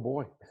 Oh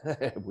boy,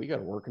 we got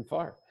to work and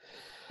fire.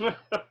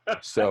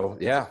 So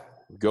yeah,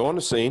 go on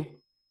the scene.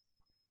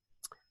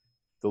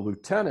 The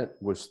lieutenant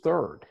was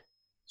third,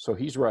 so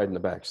he's riding the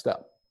back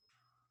step.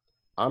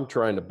 I'm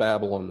trying to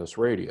babble on this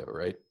radio,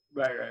 right?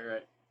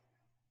 Right.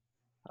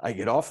 I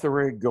get off the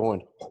rig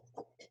going,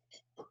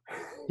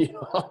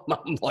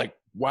 I'm like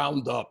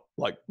wound up,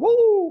 like,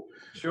 woo!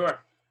 Sure.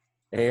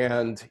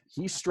 And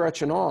he's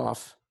stretching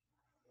off.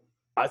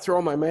 I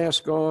throw my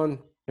mask on,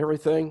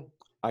 everything.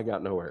 I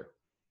got no air.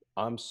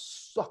 I'm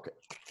sucking,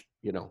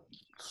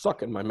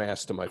 sucking my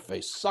mask to my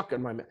face,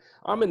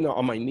 I'm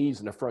on my knees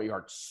in the front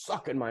yard,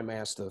 sucking my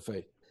mask to the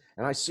face.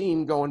 And I see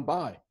him going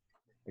by,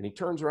 and he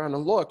turns around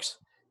and looks,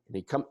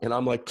 and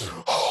I'm like,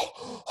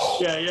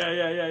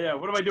 Yeah.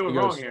 What am I doing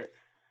wrong here?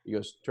 He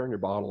goes, turn your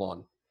bottle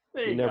on.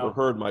 There He you never go.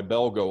 heard my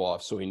bell go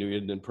off, so he knew he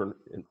didn't.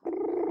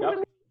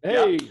 Yep.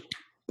 Hey,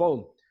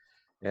 boom.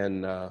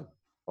 And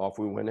off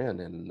we went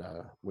in, and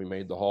we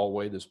made the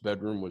hallway. This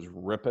bedroom was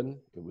ripping.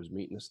 It was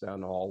meeting us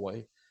down the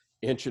hallway,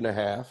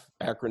 1.5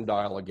 Akron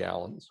dial of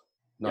gallons,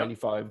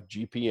 95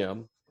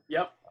 GPM.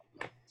 Yep.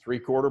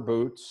 3/4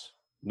 boots,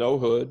 no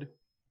hood,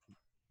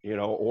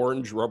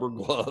 orange rubber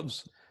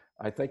gloves.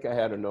 I think I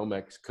had a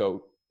Nomex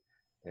coat,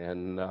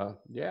 and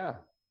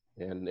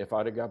and if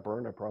I'd have got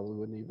burned, I probably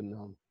wouldn't even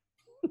known.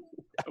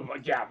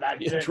 Yeah, that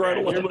The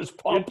adrenaline was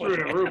pumping. You're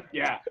through the roof.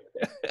 Yeah,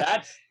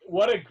 that's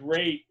what a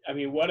great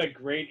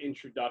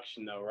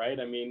introduction, though, right?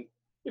 I mean,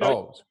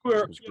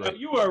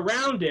 you were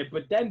around it,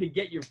 but then to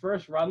get your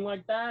first run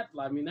like that,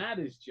 I mean, that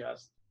is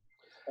just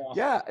awesome.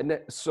 Yeah,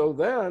 and so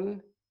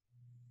then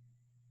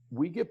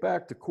we get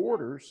back to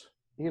quarters,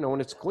 and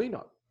it's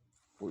cleanup.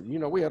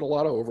 We had a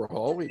lot of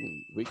overhaul.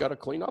 We got to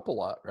clean up a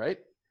lot, right?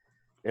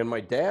 And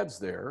my dad's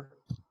there,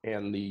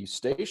 and the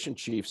station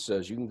chief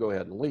says, "You can go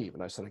ahead and leave."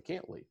 And I said, "I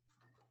can't leave."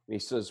 And he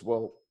says,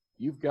 "Well,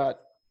 you've got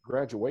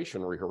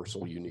graduation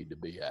rehearsal you need to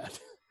be at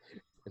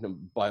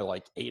and by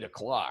like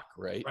 8:00,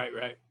 right?"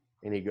 Right.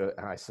 And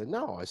I said,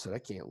 "No." I said, "I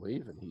can't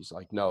leave." And he's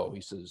like, "No."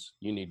 He says,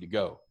 "You need to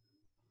go."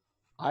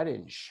 I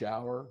didn't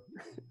shower.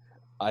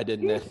 I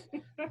didn't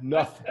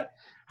nothing.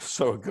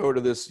 So go to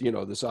this,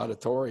 this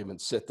auditorium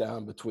and sit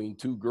down between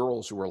two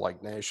girls who were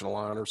like National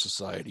Honor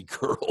Society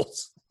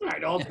girls.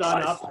 Right, all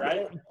done up,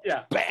 right?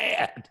 Yeah.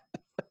 Bad.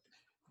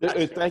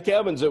 Thank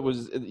heavens it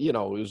was, it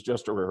was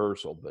just a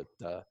rehearsal, but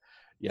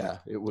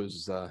it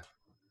was that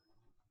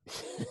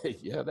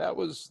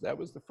was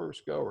the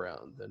first go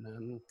round, and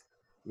then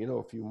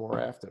a few more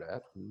after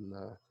that, and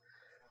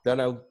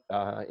then I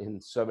in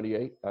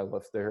 '78 I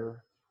left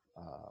there,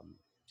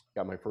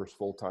 got my first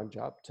full-time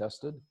job,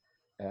 tested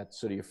at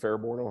City of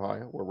Fairborn,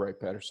 Ohio, where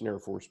Wright-Patterson Air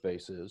Force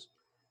Base is.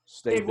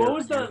 Hey, what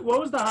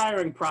was the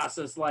hiring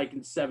process like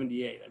in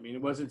 '78? I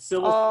mean, was it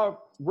civil?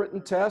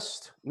 Written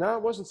test? No,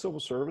 it wasn't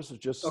civil service.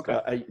 It's just,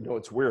 okay.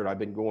 It's weird. I've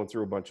been going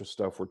through a bunch of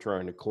stuff we're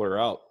trying to clear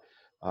out.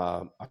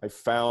 I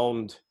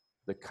found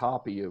the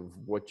copy of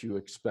what you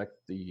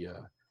expect the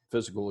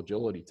physical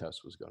agility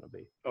test was going to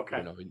be.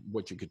 Okay.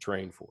 What you could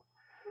train for.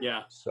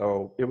 Yeah.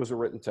 So it was a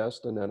written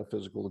test and then a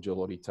physical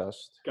agility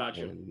test.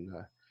 Gotcha.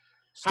 And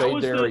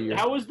stayed there a year.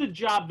 How was the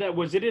job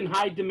was it in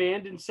high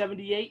demand in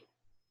 '78?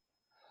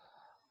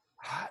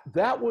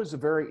 That was a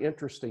very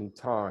interesting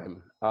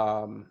time.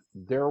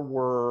 There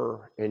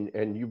were,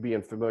 and you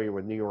being familiar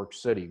with New York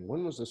City,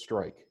 when was the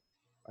strike?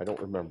 I don't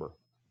remember.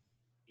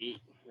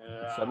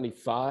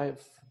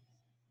 75?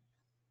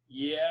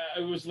 Yeah,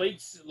 it was late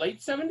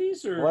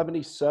 '70s or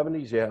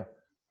 70s, yeah.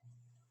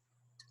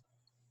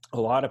 A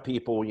lot of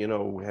people,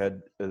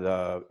 had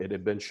it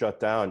had been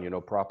shut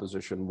down,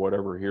 Proposition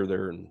whatever here,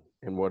 there,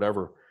 and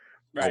whatever.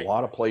 Right. A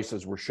lot of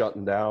places were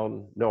shutting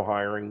down, no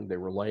hiring. They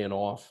were laying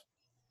off.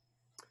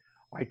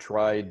 I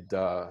tried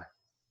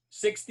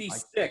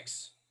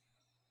 66.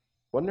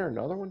 Wasn't there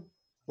another one?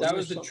 That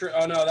was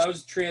that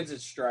was transit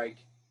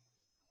strike.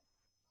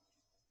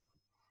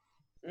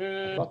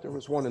 I thought there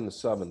was one in the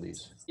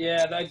 70s.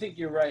 Yeah, I think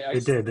you're right.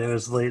 It did. It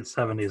was late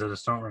 70s. I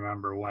just don't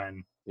remember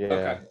when. Yeah.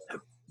 Okay.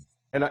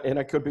 And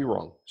I could be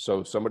wrong.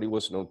 So somebody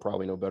listening will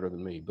probably know better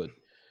than me. But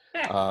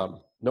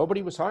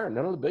nobody was hiring.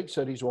 None of the big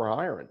cities were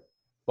hiring.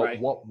 But right.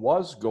 What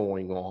was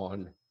going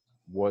on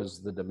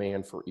was the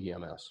demand for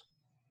EMS.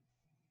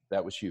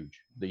 That was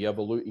huge. The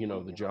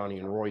the Johnny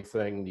and Roy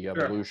thing, the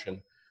evolution.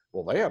 Sure.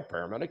 Well, they have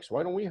paramedics.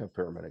 Why don't we have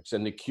paramedics?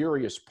 And the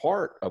curious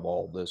part of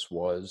all this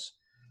was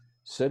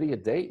City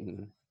of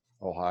Dayton,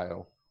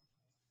 Ohio,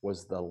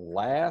 was the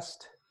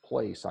last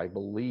place, I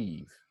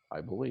believe,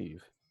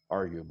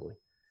 arguably,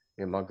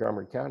 in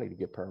Montgomery County to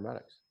get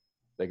paramedics.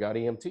 They got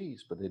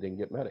EMTs, but they didn't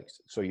get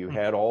medics. So you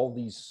had all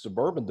these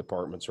suburban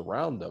departments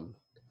around them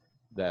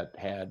that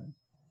had,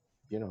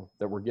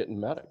 that were getting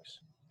medics.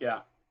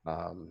 Yeah.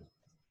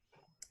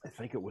 I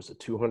think it was a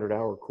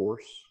 200-hour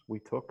course we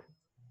took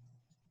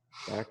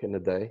back in the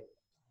day.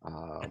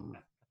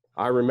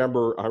 I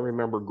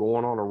remember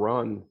going on a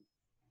run,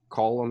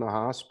 calling the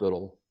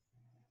hospital,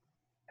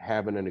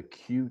 having an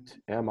acute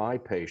MI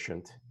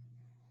patient,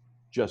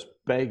 just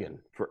begging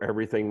for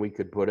everything we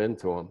could put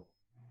into him.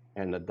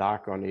 And the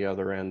doc on the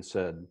other end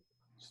said,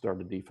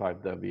 start a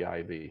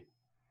D5WIV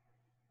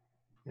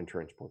and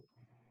transport.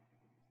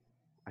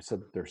 I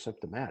said, they're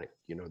symptomatic,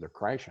 they're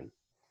crashing.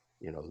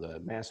 The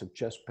massive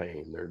chest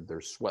pain,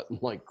 they're sweating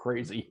like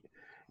crazy.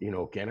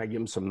 Can I give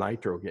them some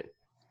nitro?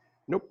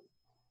 Nope.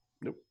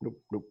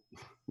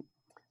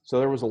 So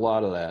there was a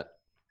lot of that.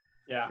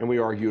 Yeah. And we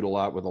argued a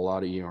lot with a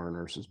lot of ER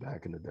nurses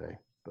back in the day.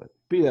 But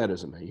be that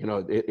as it may,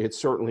 it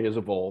certainly has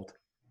evolved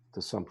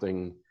to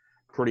something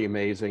pretty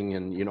amazing.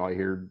 And, I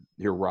hear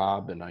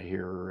Rob and I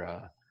hear,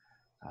 a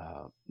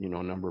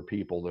number of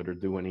people that are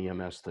doing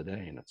EMS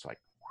today. And it's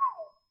like,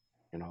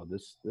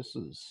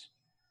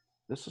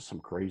 this is some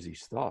crazy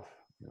stuff,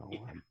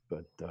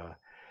 but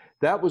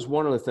that was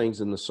one of the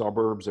things in the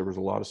suburbs. There was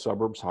a lot of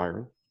suburbs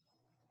hiring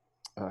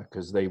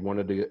because they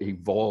wanted to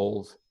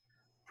evolve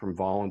from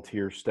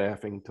volunteer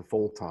staffing to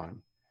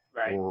full-time.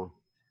 Right.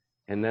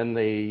 And then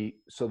they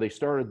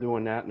started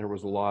doing that, and there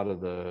was a lot of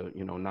the,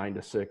 9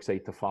 to 6,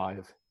 8 to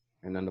 5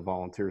 and then the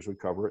volunteers would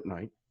cover at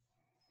night.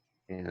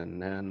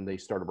 And then they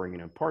started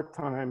bringing in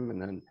part-time,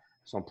 and then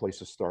some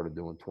places started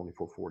doing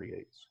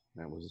 24/48s.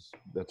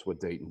 That's what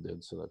Dayton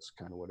did, so that's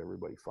kind of what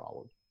everybody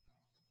followed.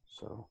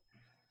 So,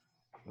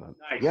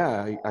 Nice.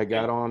 yeah, I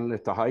got on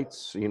at the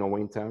Heights,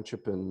 Wayne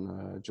Township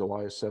in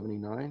July of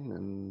 '79,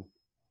 and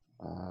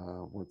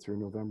went through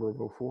November of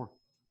 '04.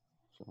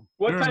 So,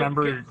 What Do you type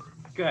remember?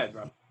 Go ahead,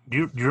 bro. Do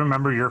you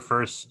remember your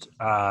first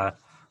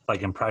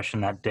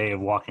impression that day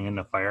of walking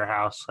into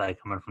Firehouse,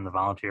 coming from the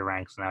volunteer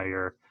ranks? Now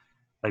you're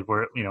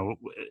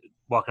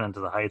walking into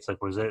the Heights.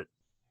 Was it?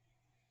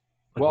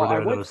 Well, I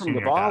went those from the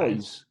senior guys?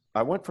 volleys.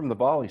 I went from the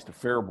volleys to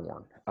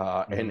Fairborn,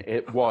 and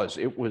it was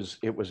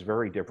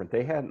very different.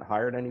 They hadn't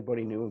hired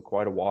anybody new in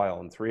quite a while,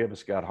 and 3 of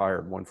us got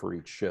hired, 1 for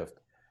each shift.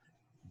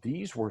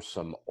 These were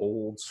some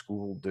old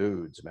school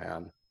dudes,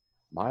 man.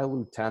 My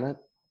lieutenant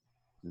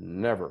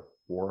never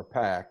wore a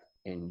pack,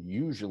 and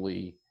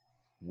usually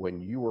when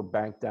you were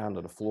banked down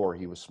to the floor,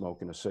 he was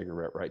smoking a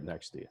cigarette right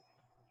next to you.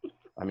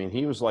 I mean,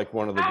 he was like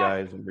one of the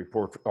guys in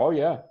report. Oh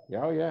yeah.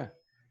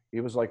 He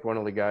was like one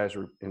of the guys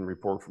in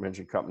report from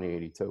Engine Company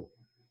 82.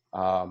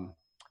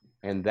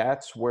 And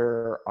that's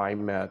where I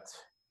met,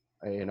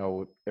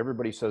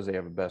 everybody says they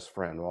have a best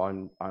friend.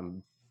 Well,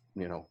 I'm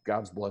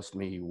God's blessed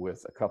me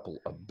with a couple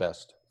of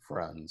best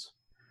friends.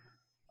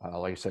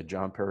 Like I said,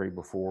 John Perry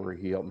before,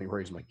 he helped me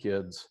raise my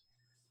kids.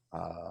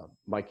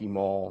 Mikey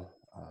Mall,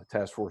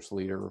 task force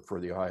leader for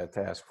the Ohio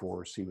Task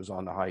Force. He was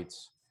on the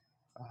Heights.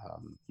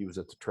 He was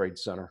at the Trade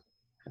Center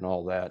and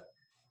all that.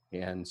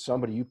 And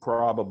somebody you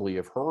probably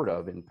have heard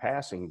of in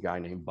passing, a guy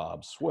named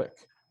Bob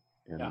Swick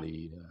in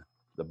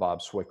the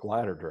Bob Swick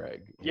ladder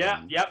drag.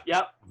 Yeah, And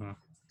yep.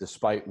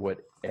 despite what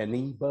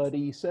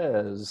anybody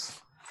says,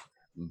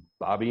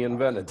 Bobby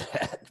invented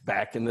that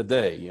back in the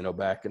day,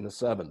 back in the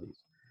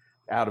 70s,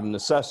 out of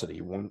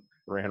necessity.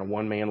 Ran a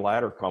one-man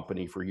ladder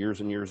company for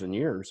years and years and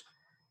years,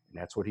 and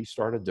that's what he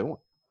started doing,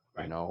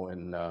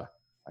 and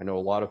I know a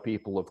lot of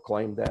people have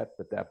claimed that,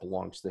 but that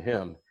belongs to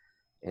him.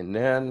 And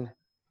then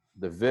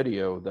the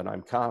video that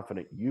I'm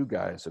confident you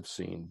guys have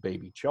seen,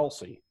 Baby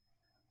Chelsea,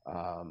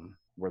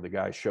 where the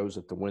guy shows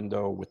at the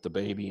window with the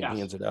baby and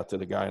hands it out to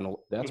the guy, and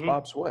that's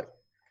Bob Swick.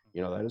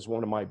 That is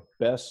one of my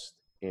best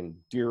and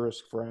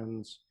dearest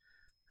friends.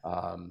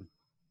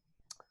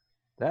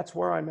 That's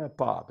where I met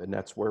Bob, and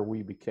that's where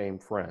we became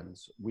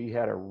friends. We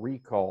had a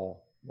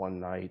recall one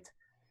night,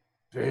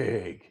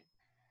 big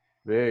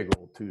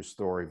old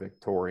 2-story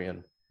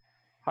Victorian,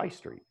 High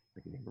Street.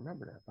 I can even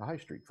remember that, the High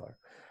Street fire.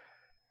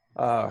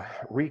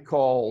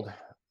 Recalled,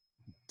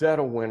 dead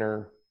of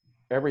winter,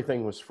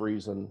 everything was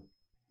freezing.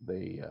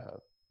 We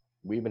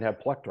even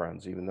had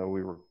plectrons, even though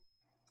we were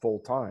full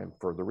time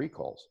for the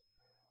recalls.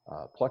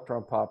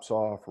 Plectron pops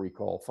off,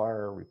 recall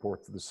fire,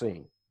 report to the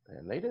scene.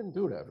 And they didn't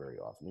do that very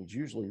often. He'd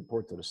usually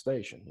report to the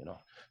station,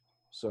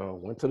 So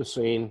went to the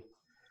scene,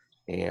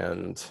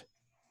 and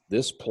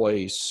this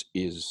place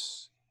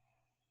is,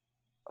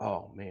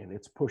 oh man,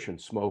 it's pushing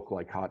smoke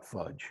like hot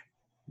fudge.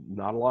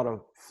 Not a lot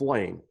of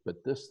flame,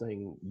 but this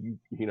thing,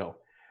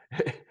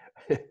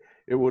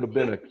 it would have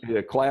been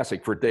a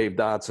classic for Dave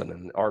Dodson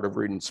and Art of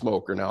Reading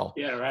Smoke, or now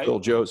Phil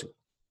Josie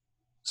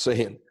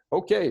saying,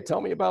 okay,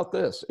 tell me about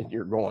this. And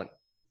you're going,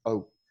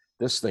 oh,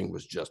 this thing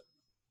was just,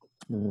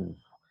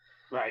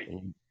 right.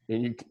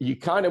 And you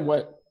kind of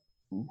went,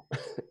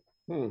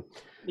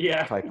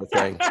 type of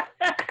thing.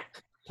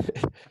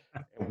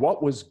 And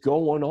what was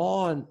going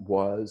on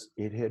was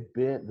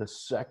the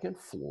second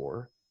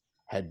floor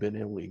had been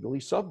illegally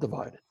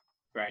subdivided.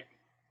 Right.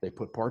 They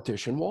put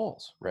partition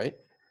walls, right?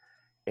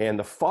 And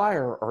the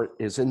fire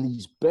is in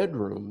these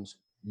bedrooms.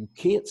 You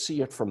can't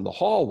see it from the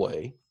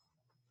hallway,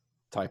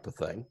 type of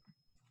thing.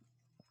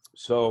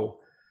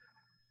 So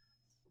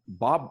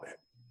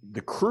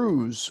the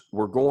crews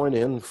were going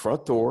in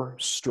front door,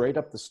 straight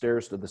up the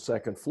stairs to the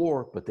second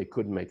floor, but they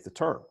couldn't make the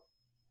turn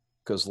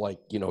because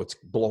it's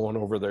blowing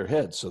over their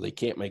heads. So they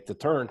can't make the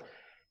turn.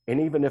 And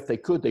even if they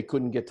could, they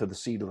couldn't get to the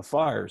seat of the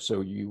fire.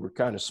 So you were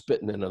kind of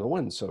spitting into the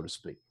wind, so to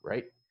speak,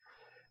 right?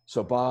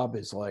 So Bob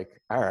is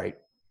like, all right,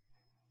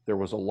 there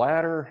was a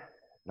ladder,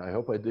 and I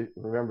hope I do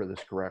remember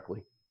this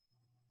correctly,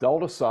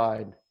 Delta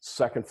side,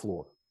 second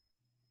floor.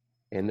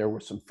 And there were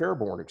some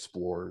Fairborn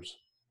explorers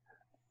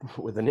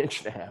with 1.5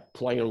 inches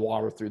playing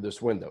water through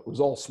this window. It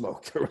was all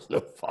smoke. There was no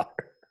fire.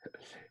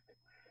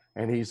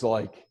 And he's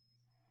like,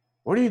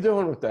 what are you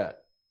doing with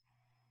that?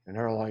 And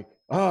they're like,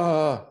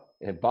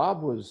 and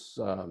Bob was,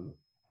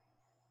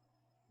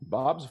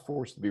 Bob's a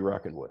force to be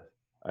reckoned with.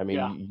 I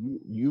mean,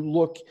 you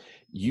look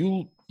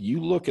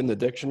in the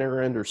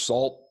dictionary under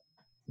salt.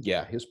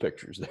 Yeah, his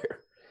picture's there.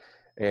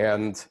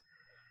 And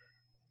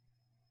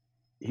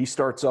he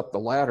starts up the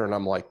ladder, and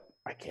I'm like,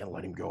 I can't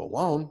let him go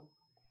alone.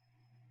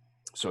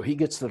 So he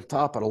gets to the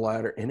top of the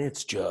ladder, and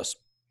it's just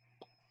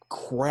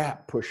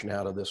crap pushing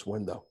out of this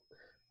window.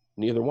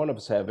 Neither one of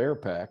us have air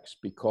packs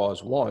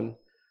because, one,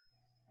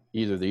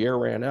 either the air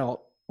ran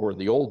out, or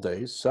the old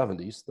days,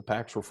 70s, the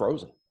packs were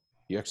frozen.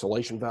 The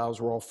exhalation valves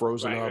were all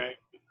frozen up.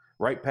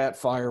 Right Pat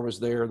Fire was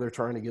there. They're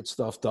trying to get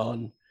stuff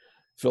done,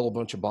 fill a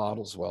bunch of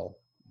bottles. Well,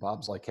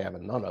 Bob's like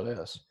having none of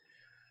this.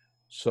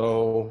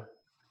 So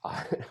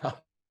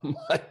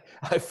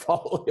I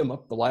follow him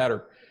up the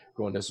ladder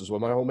going, this is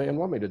what my old man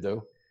want me to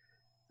do.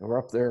 And we're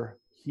up there.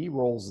 He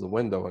rolls the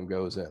window and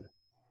goes in.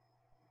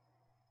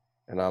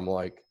 And I'm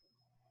like,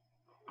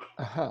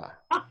 aha.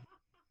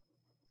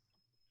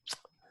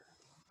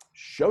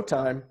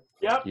 Showtime.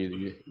 Yep. Either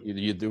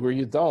you do or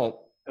you don't.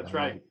 That's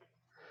right.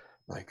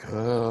 Like,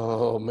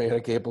 oh man, I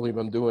can't believe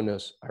I'm doing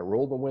this. I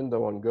roll the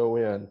window and go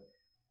in,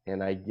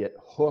 and I get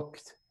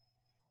hooked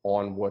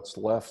on what's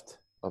left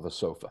of a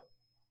sofa,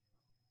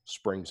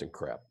 springs and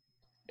crap.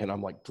 And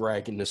I'm like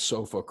dragging this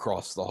sofa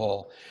across the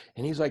hall.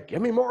 And he's like,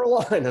 give me more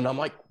line. And I'm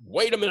like,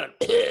 wait a minute.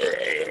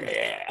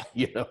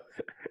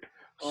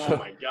 Oh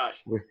my gosh.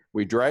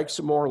 We drag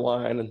some more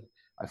line, and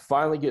I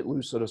finally get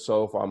loose of the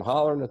sofa. I'm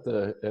hollering at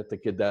the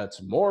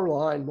cadets, more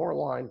line, more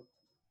line.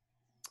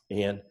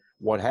 And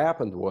what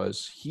happened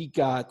was he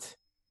got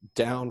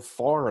down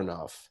far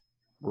enough,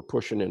 we're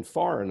pushing in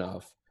far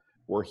enough,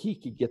 where he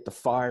could get the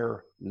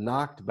fire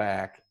knocked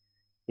back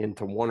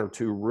into one or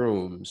two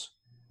rooms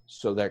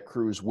so that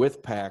crews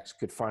with packs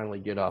could finally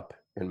get up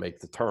and make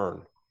the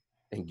turn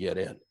and get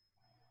in.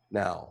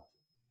 Now,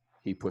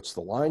 he puts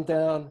the line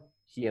down.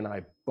 He and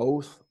I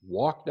both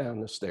walk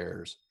down the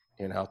stairs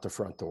and out the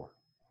front door.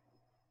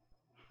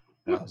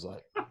 And I was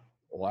like,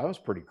 well, that was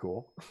pretty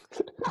cool.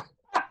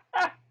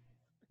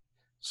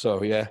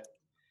 So, yeah.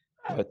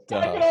 But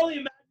I can only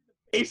imagine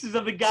the faces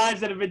of the guys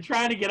that have been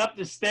trying to get up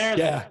the stairs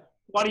yeah.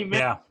 for 20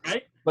 minutes,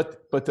 right?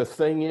 But the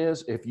thing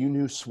is, if you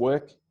knew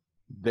Swick,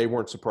 they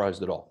weren't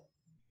surprised at all.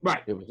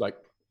 Right. It was like,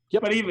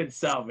 yep. But even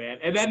so, man.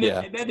 And then,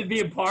 and then to be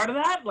a part of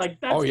that, like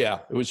that's. Oh, yeah.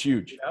 It was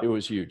huge. It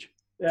was huge.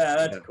 Yeah,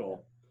 that's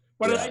cool.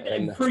 But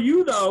and for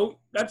you, though,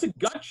 that's a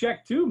gut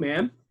check, too,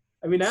 man.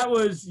 I mean, that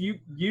was you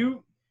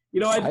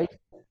know,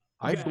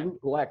 I blew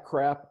black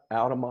crap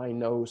out of my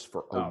nose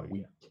for a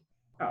week.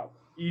 Yeah. Oh,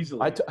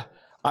 easily.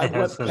 I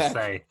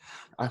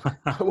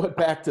went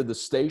back to the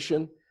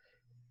station,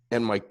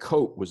 and my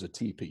coat was a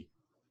teepee.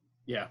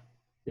 Yeah.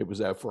 It was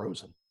that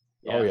frozen.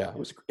 Yeah. Oh, yeah.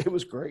 It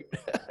was great.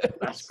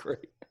 That's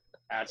great.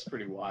 That's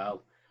pretty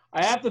wild.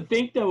 I have to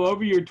think, though,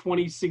 over your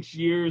 26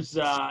 years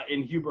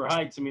in Huber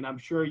Heights, I mean, I'm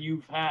sure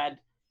you've had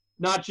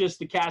not just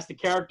the cast of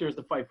characters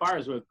to fight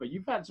fires with, but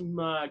you've had some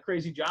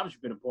crazy jobs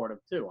you've been a part of,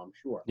 too, I'm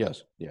sure.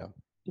 Yes. Yeah.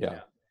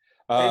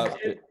 Go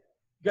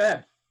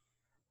ahead.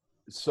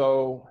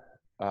 So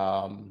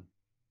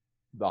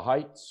the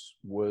Heights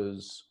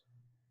was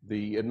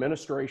the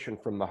administration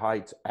from the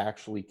Heights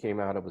actually came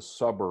out of a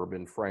suburb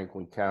in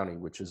Franklin County,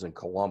 which is in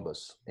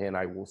Columbus. And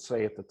I will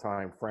say at the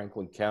time,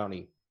 Franklin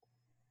County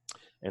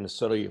and the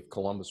city of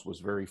Columbus was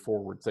very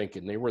forward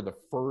thinking. They were the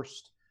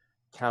first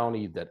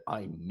county that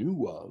I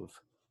knew of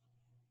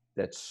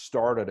that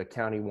started a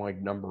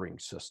countywide numbering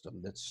system,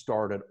 that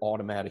started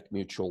automatic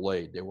mutual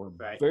aid. They were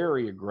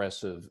very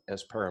aggressive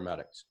as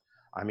paramedics.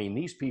 I mean,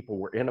 these people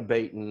were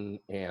innovating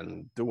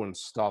and doing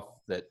stuff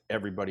that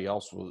everybody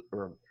else was,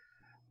 or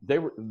they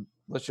were,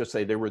 let's just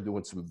say they were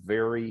doing some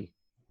very,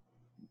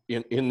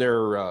 in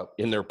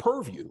their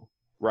purview,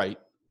 right,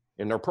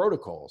 in their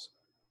protocols,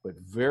 but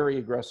very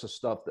aggressive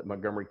stuff that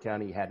Montgomery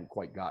County hadn't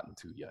quite gotten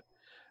to yet.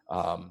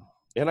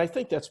 And I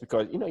think that's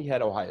because, you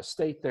had Ohio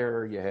State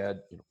there, you had,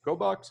 Go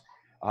Bucks,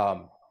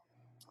 for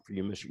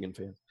you Michigan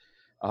fans.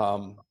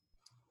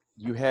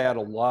 You had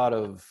a lot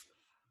of,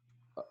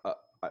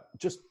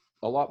 just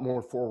a lot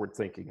more forward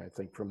thinking, I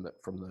think, from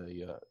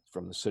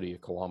the city of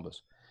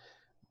Columbus.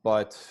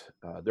 But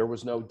there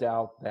was no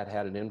doubt that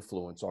had an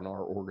influence on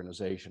our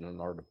organization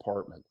and our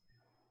department.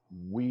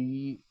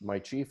 My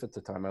chief at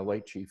the time, my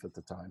late chief at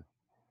the time,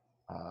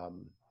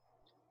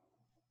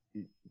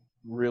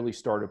 really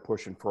started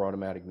pushing for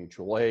automatic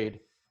mutual aid.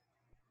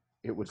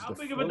 It was how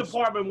big of a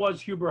department was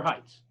Huber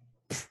Heights?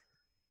 At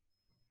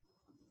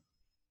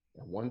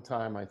one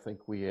time, I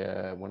think we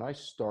had, when I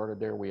started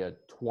there, we had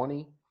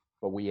 20,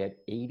 but we had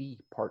 80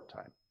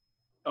 part-time.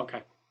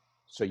 Okay.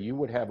 So you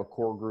would have a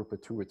core group of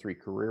 2 or 3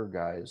 career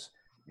guys,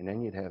 and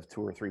then you'd have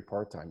 2 or 3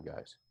 part-time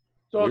guys.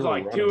 So it was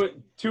like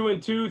two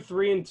and two,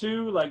 3 and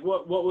 2. Like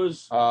what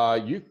was?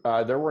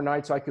 There were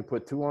nights I could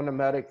put 2 on the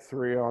medic,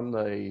 3 on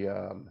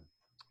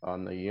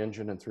the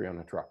engine, and 3 on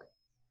the truck.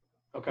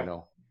 Okay.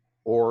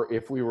 Or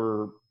if we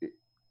were,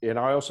 and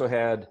I also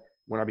had,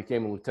 when I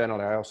became a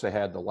lieutenant, I also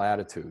had the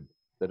latitude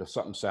that if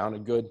something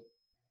sounded good,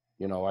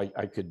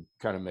 I could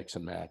kind of mix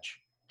and match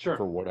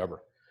for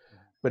whatever.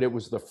 But it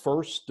was the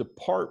first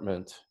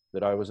department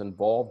that I was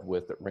involved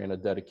with that ran a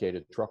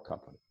dedicated truck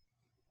company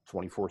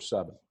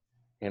 24/7.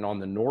 And on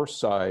the north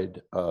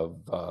side of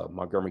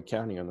Montgomery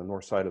County, on the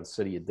north side of the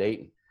city of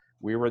Dayton,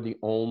 we were the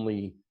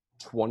only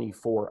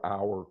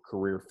 24-hour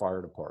career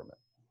fire department.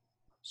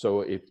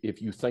 So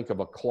if you think of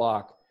a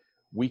clock,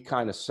 we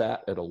kind of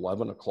sat at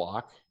 11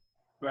 o'clock.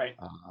 Right.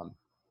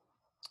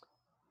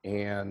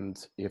 And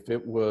if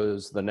it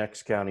was the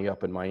next county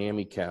up in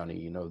Miami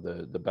County,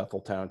 the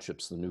Bethel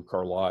Townships, the New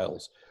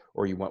Carlisles,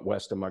 or you went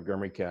west of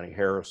Montgomery County,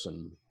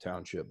 Harrison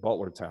Township,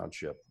 Butler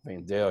Township,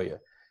 Vandalia,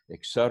 et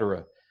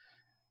cetera,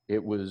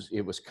 it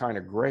was kind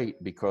of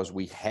great because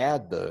we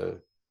had the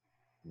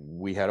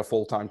we had a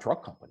full-time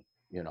truck company,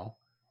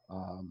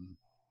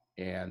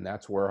 and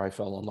that's where I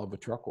fell in love with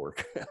truck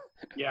work.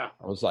 Yeah.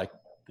 I was like,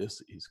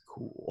 this is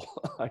cool.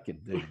 I can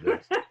dig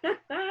this.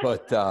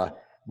 But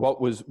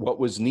what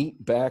was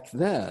neat back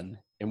then,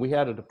 and we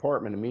had a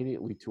department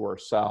immediately to our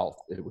south.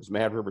 It was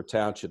Mad River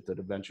Township that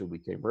eventually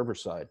became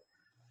Riverside.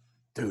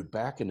 Dude,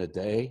 back in the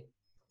day,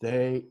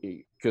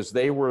 because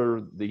they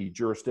were the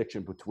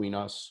jurisdiction between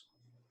us,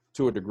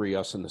 to a degree,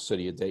 us and the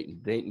city of Dayton.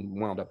 Dayton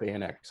wound up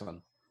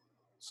annexing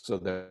so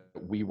that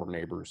we were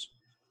neighbors.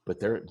 But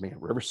there, man,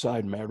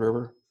 Riverside, Mad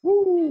River,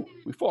 woo,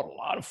 we fought a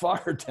lot of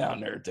fire down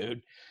there,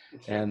 dude.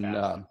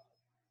 And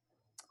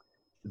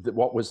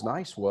what was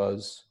nice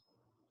was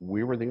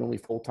we were the only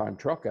full-time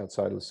truck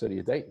outside of the city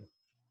of Dayton.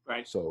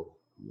 Right. So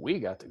we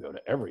got to go to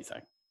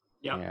everything.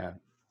 Yeah. And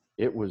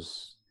it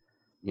was,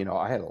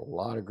 I had a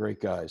lot of great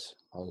guys.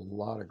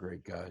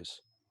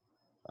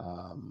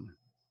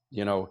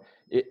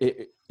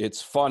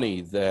 It's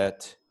funny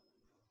that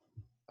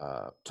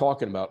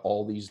talking about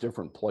all these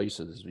different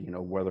places,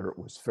 whether it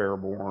was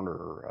Fairborn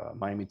or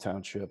Miami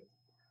Township,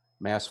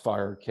 Mass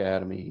Fire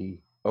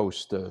Academy,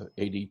 OSTA,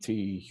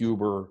 ADT,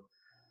 Huber,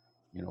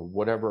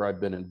 whatever I've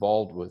been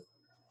involved with.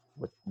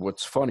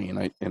 What's funny,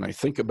 and I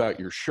think about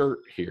your shirt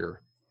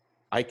here,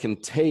 I can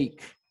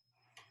take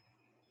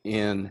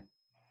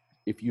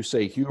if you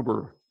say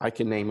Huber, I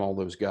can name all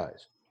those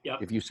guys. Yeah.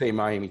 If you say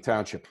Miami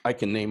Township, I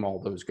can name all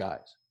those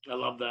guys. I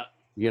love that.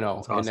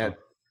 That's awesome.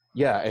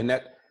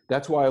 And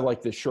that's why I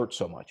like this shirt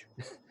so much.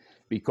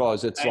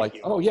 Because it's Thank like,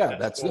 you. oh yeah,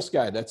 that's cool. this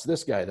guy, that's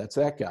this guy, that's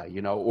that guy,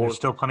 or There's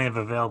still plenty of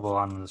available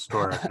on the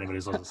store if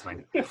anybody's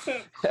listening.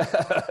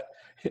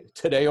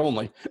 today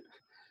only.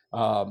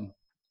 And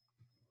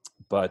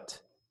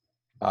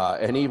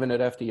even at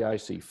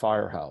FDIC,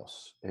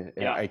 Firehouse, and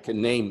Yeah. I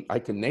can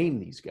name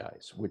these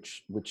guys,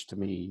 which to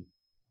me,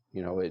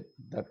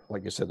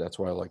 like I said, that's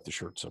why I like the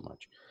shirt so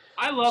much.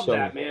 I love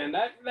that, man.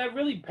 That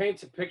really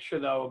paints a picture,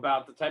 though,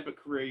 about the type of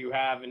career you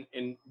have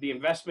and the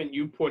investment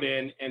you put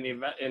in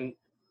and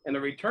the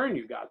return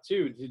you got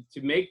too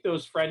to make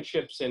those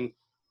friendships. And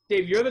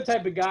Dave, you're the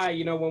type of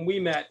guy, when we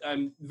met,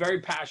 I'm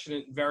very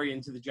passionate, very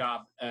into the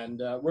job, and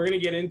we're going to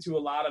get into a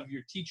lot of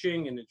your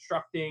teaching and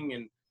instructing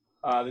and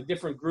the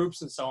different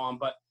groups and so on.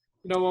 But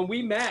when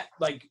we met,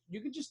 like, you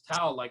could just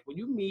tell, like, when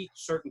you meet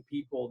certain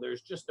people,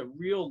 there's just a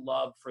real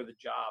love for the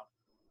job.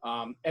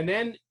 And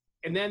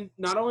then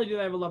not only do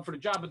they have a love for the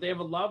job, but they have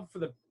a love for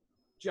the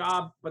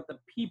job, but the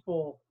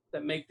people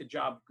that make the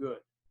job good.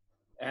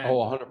 And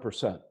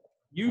 100%.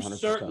 You 100%.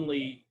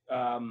 certainly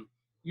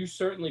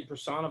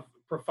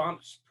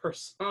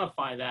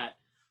personify that.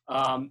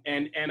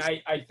 And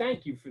I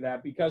thank you for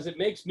that, because it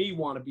makes me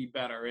want to be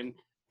better. And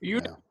for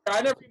you,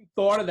 I never even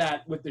thought of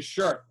that with the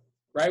shirt,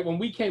 right? When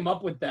we came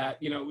up with that,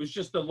 it was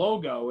just the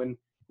logo. And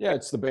yeah,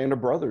 it's the Band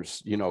of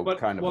Brothers,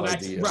 kind of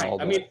idea. Right. And all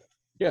that. I mean,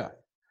 yeah.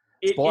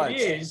 It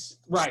is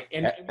right.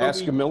 And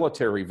ask a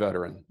military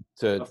veteran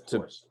to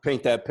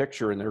paint that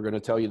picture, and they're going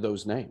to tell you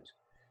those names.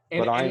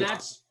 And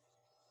that's,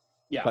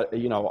 yeah. But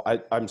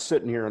I'm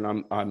sitting here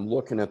and I'm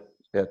looking at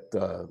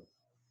I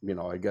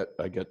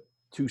get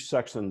two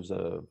sections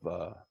of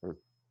or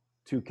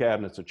two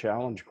cabinets of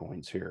challenge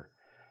coins here,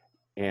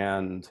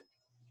 and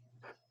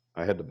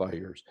I had to buy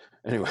yours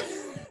anyway.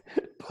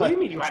 What do you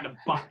mean you had to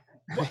buy?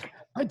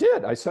 I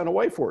did. I sent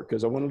away for it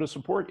because I wanted to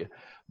support you.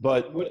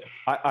 But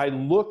I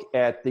look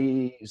at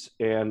these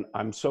and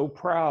I'm so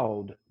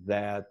proud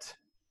that,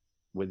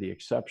 with the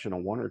exception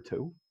of one or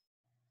two,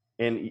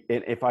 and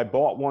if I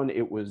bought one,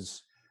 it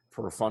was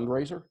for a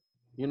fundraiser,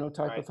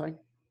 type of thing,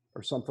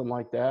 or something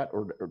like that,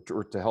 or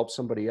to help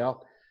somebody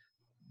out.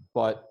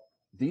 But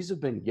these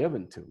have been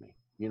given to me.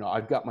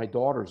 I've got my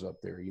daughters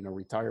up there,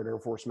 retired Air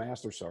Force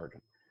Master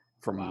Sergeant,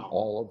 from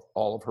all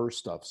of her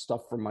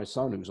stuff from my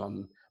son, who's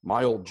on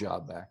my old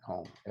job back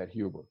home at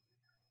Huber,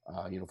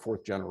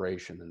 fourth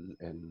generation,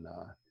 and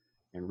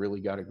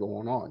really got it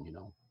going on,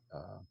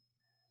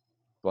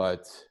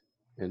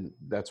 and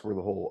that's where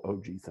the whole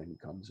OG thing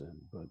comes in.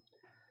 But,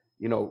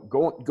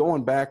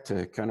 going back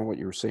to kind of what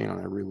you were saying, and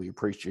I really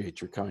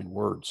appreciate your kind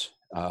words.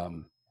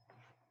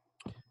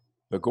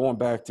 But going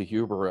back to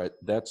Huber,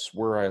 that's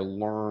where I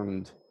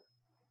learned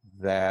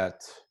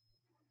that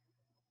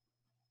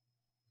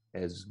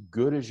as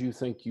good as you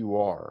think you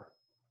are,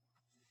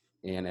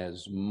 and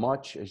as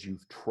much as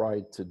you've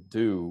tried to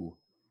do,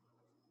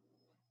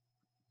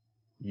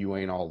 you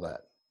ain't all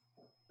that.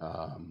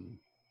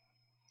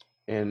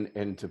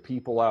 And to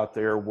people out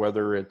there,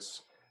 whether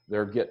it's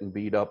they're getting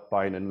beat up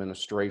by an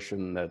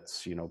administration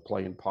that's,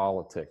 playing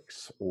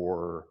politics,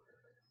 or,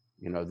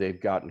 they've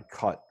gotten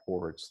cut,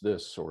 or it's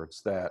this, or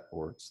it's that,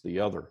 or it's the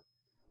other.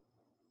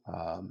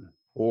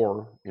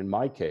 Or in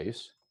my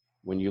case,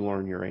 when you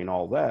learn you ain't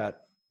all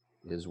that,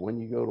 is when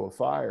you go to a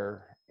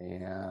fire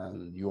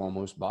and you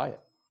almost buy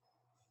it.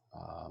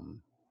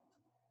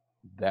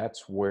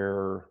 That's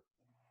where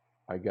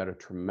I got a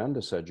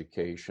tremendous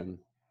education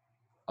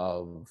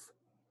of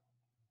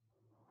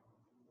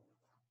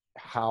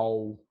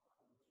how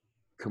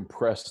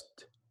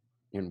compressed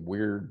and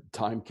weird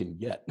time can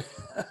get.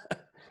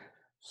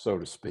 so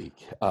to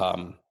speak.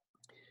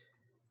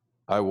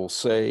 I will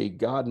say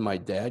God and my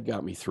dad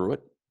got me through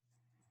it,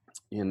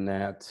 in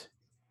that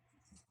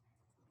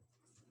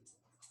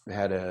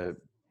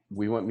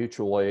we went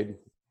mutual aid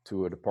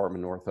to a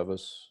department north of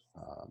us.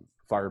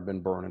 Fire had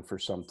been burning for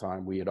some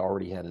time. We had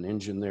already had an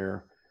engine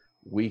there.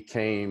 We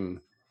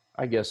came,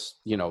 I guess,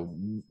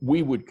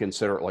 we would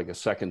consider it like a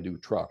second due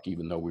truck,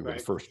 even though we were the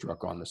first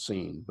truck on the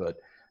scene, but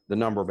the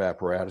number of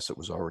apparatus that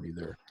was already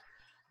there.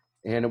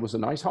 And it was a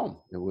nice home.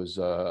 It was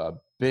a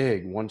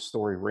big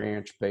 1-story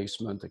ranch,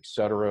 basement,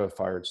 etc.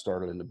 Fire had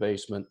started in the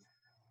basement.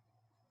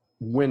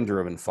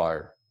 Wind-driven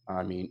fire.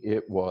 I mean,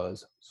 it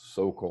was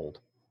so cold.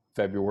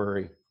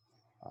 February,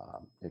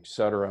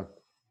 etc.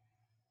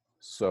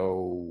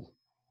 So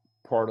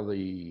part of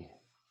I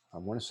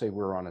want to say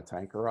we were on a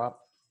tanker op.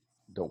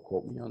 Don't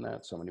quote me on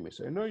that. Somebody may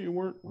say, no, you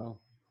weren't. Well,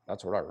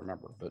 that's what I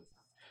remember. But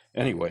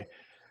anyway,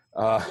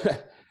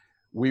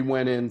 we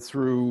went in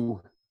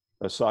through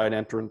a side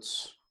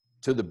entrance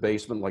to the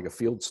basement, like a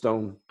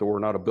Fieldstone door,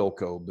 not a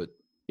Bilco, but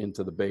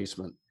into the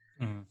basement.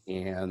 Mm-hmm.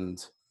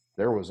 And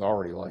there was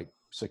already like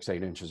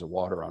 6-8 inches of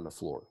water on the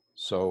floor.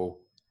 So,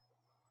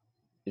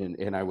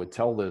 and I would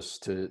tell this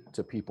to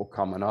people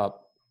coming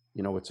up,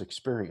 it's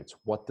experience.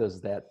 What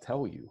does that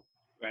tell you?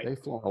 Right. They've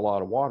flown a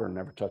lot of water and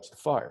never touched the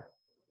fire.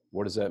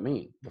 What does that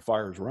mean? The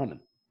fire's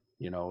running.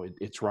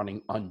 It's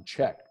running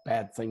unchecked.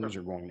 Bad things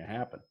are going to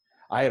happen.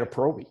 I had a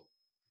Proby,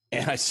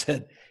 and I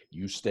said,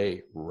 you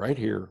stay right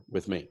here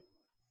with me.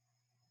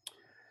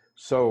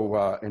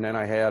 So, and then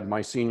I had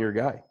my senior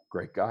guy,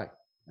 great guy.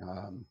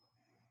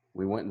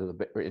 We went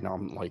into and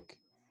I'm like,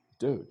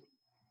 dude,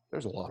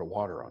 there's a lot of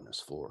water on this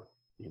floor.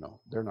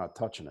 They're not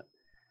touching it.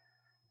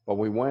 But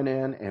we went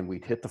in and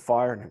we'd hit the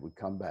fire and it would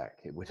come back.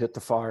 It would hit the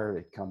fire,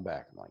 it'd come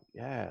back. I'm like,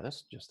 yeah,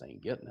 this just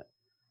ain't getting it.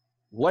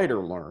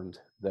 Later learned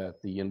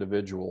that the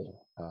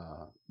individual,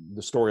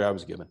 the story I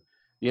was given,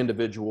 the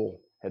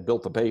individual had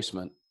built a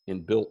basement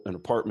and built an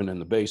apartment in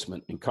the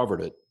basement and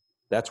covered it.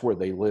 That's where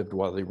they lived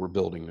while they were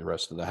building the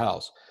rest of the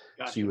house.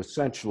 Gotcha. So you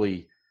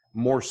essentially,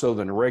 more so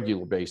than a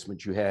regular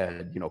basement, you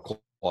had,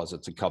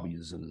 closets and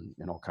cubbies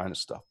and all kind of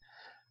stuff.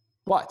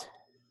 But,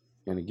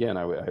 and again,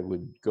 I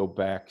would go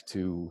back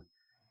to,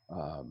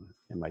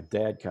 and my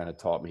dad kind of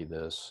taught me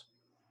this.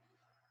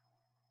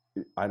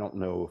 I don't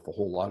know if a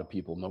whole lot of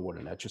people know what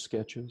an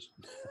Etch-a-Sketch is,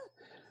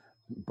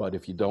 but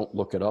if you don't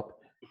look it up,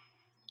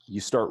 you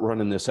start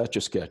running this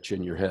Etch-a-Sketch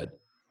in your head.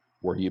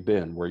 Where you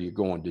been? Where you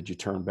going? Did you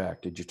turn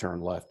back? Did you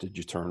turn left? Did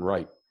you turn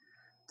right?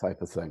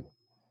 Type of thing.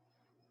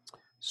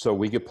 So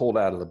we get pulled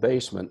out of the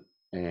basement,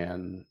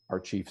 and our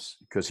chiefs,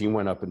 because he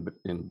went up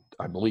and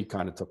I believe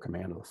kind of took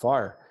command of the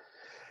fire,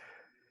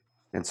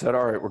 and said,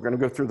 all right, we're going to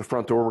go through the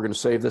front door. We're going to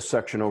save this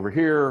section over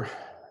here,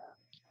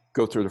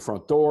 go through the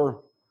front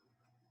door.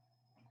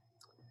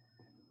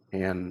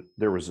 And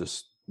there was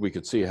this, we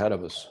could see ahead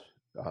of us,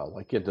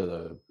 like into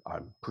the,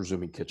 I'm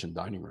presuming, kitchen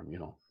dining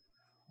room,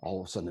 all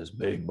of a sudden this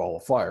big ball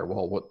of fire.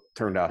 Well, what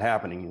turned out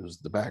happening was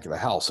the back of the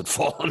house had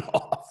fallen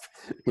off.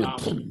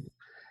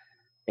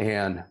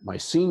 And my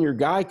senior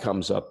guy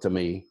comes up to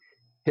me,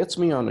 hits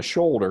me on the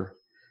shoulder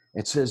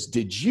and says,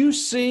 did you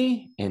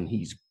see? And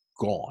he's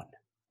gone.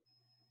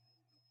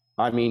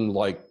 I mean,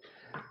 like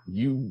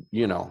you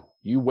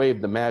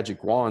wave the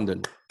magic wand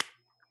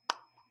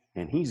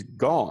and he's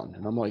gone.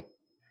 And I'm like,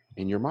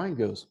 and your mind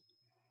goes,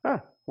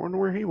 wonder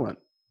where he went.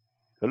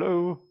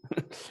 Hello.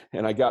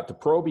 And I got the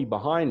Proby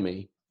behind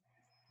me,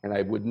 and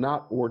I would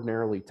not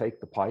ordinarily take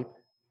the pipe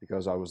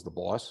because I was the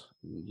boss.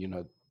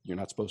 You're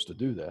not supposed to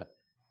do that.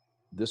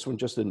 This one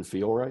just didn't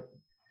feel right.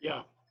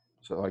 Yeah.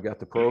 So I got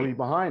the Proby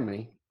behind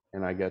me,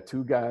 and I got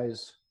two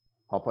guys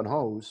pumping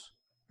hose,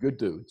 good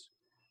dudes.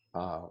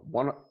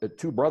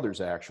 Two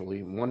brothers,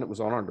 actually. One that was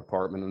on our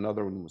department,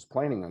 another one was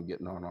planning on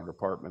getting on our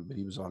department, but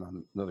he was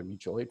on another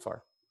mutual aid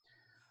fire.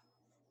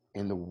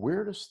 And the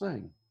weirdest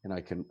thing, and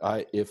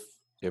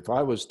if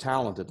I was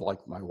talented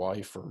like my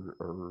wife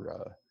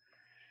or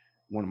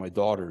one of my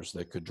daughters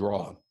that could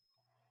draw,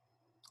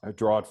 I'd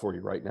draw it for you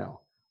right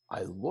now.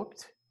 I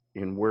looked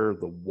in where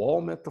the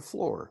wall met the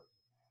floor,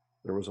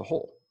 there was a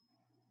hole,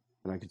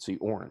 and I could see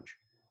orange.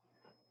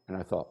 And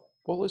I thought,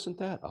 well, isn't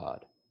that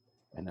odd?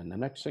 And then the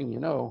next thing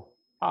you know,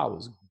 I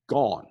was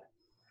gone.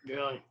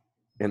 Really?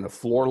 And the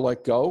floor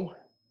let go,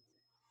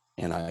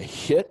 and I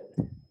hit.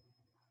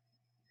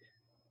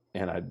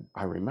 And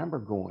I remember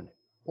going,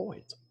 boy,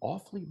 it's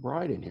awfully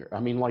bright in here. I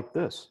mean, like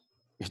this.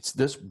 It's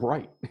this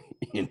bright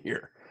in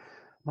here.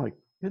 I'm like,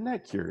 isn't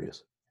that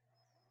curious?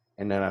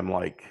 And then I'm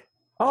like,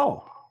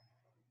 oh,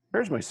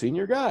 there's my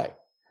senior guy.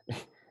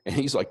 And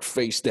he's like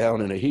face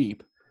down in a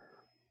heap.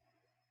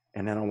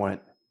 And then I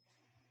went,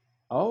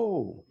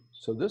 oh,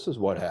 so this is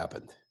what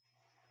happened.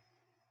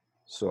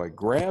 So I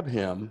grab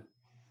him,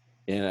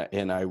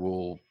 and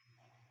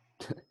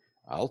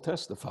I'll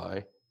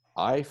testify,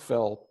 I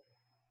felt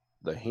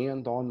the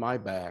hand on my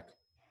back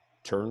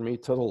turned me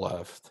to the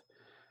left,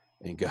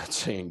 and God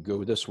saying,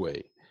 go this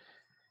way.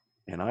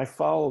 And I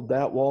followed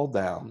that wall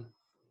down,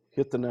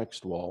 hit the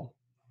next wall,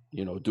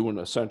 doing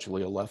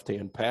essentially a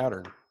left-hand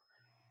pattern,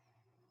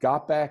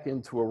 got back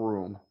into a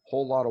room,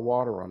 whole lot of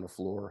water on the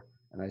floor,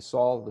 and I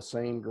saw the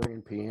same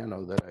grand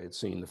piano that I had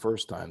seen the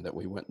first time that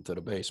we went into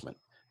the basement.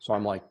 So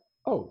I'm like,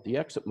 oh, the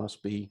exit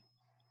must be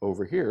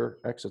over here,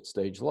 exit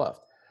stage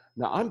left.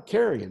 Now I'm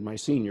carrying my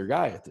senior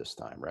guy at this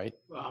time, right?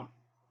 Wow.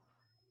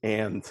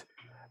 And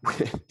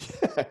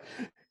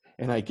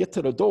and I get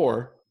to the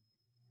door,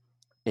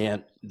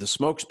 and the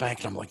smoke's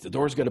banking. I'm like, the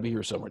door's got to be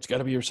here somewhere. It's got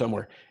to be here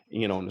somewhere,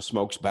 you know, and the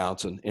smoke's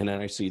bouncing. And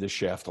then I see the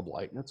shaft of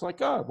light, and it's like,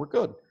 oh, we're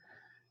good.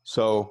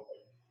 So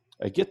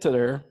I get to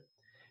there.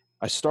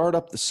 I start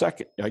up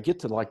I get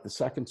to like the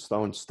second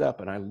stone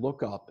step, and I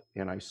look up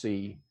and I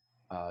see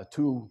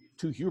two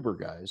Huber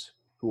guys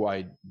who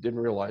I didn't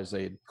realize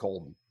they had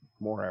called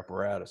more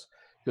apparatus.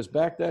 Because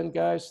back then,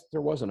 guys,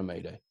 there wasn't a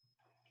Mayday.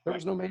 There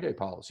was no Mayday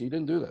policy. You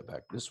didn't do that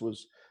back. This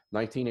was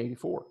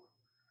 1984.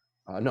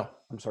 No,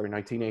 I'm sorry,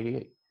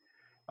 1988.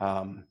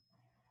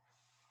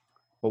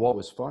 But what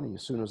was funny,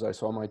 as soon as I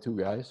saw my two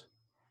guys,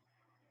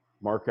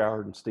 Mark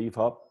Howard and Steve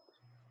Hupp,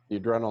 the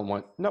adrenaline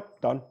went,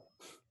 nope, done.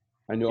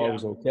 I knew I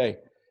was okay.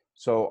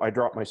 So I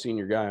dropped my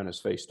senior guy on his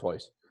face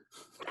twice.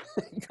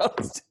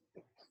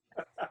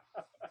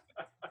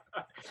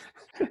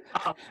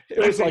 It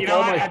was like,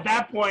 at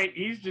that point,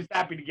 he's just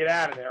happy to get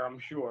out of there, I'm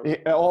sure.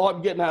 All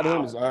I'm getting out of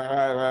him is, all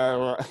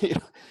right.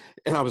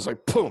 And I was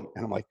like, boom.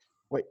 And I'm like,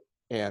 wait.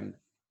 And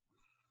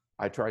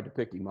I tried to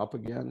pick him up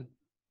again.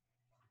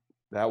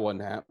 That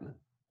wasn't happening.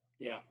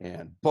 Yeah.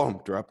 And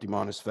boom, dropped him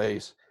on his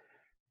face.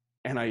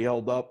 And I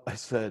yelled up, I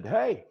said,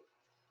 hey,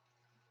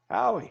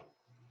 Howie,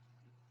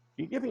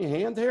 can you give me a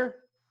hand here?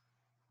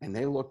 And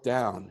they looked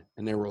down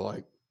and they were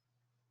like,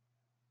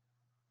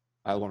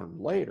 I learned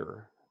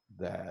later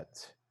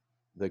that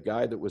the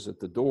guy that was at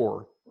the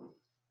door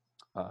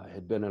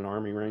had been an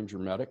Army Ranger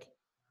medic.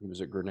 He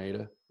was at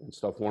Grenada and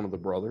stuff, one of the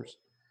brothers.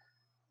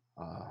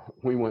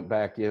 We went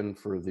back in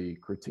for the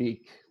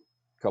critique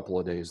a couple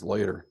of days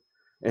later.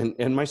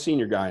 And my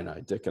senior guy and I,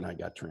 Dick and I,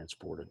 got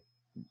transported.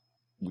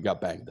 We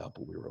got banged up,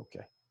 but we were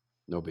okay.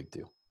 No big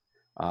deal.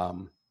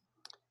 Man,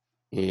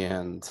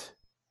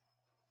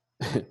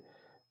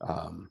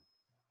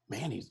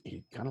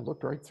 he kind of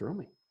looked right through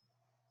me.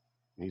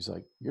 He's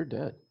like, you're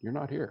dead. You're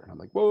not here. And I'm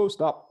like, whoa,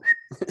 stop.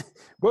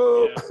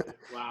 Whoa. Yeah.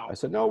 Wow. I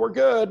said, no, we're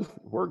good.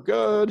 We're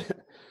good.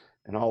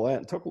 And all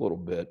that. It took a little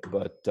bit.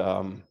 But,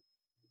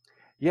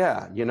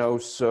 yeah, you know,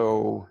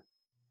 so,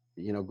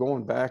 you know,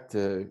 going back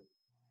to,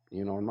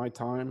 you know, in my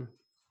time,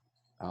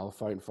 I'll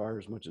fight and fire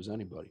as much as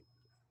anybody.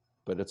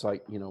 But it's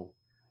like, you know,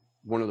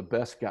 one of the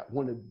best guys,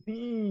 one of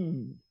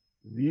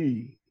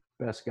the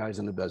best guys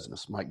in the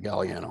business, Mike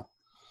Galliano,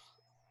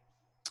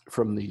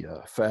 from the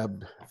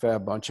Fab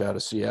bunch out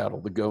of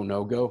Seattle, the Go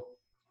No Go.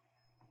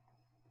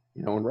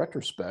 You know, in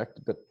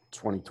retrospect, but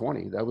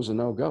 2020, that was a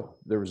no-go.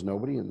 There was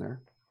nobody in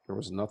there. There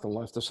was nothing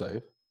left to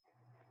save.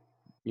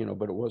 You know,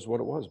 but it was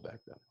what it was back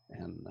then.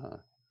 And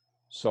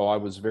so I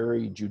was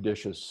very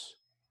judicious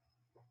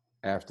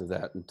after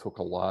that and took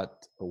a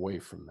lot away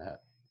from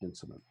that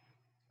incident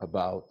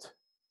about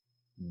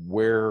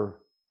where,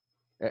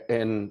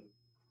 and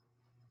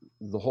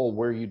the whole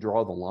where you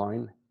draw the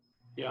line.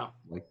 Yeah.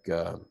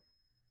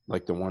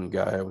 Like the one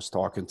guy I was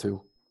talking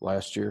to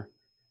last year,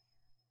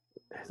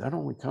 that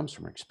only comes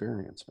from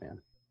experience, man.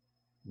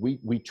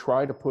 We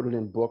try to put it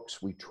in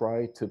books. We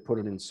try to put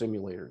it in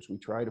simulators. We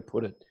try to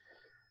put it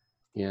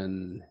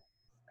in,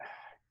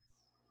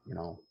 you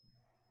know,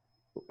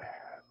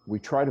 we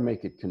try to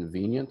make it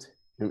convenient.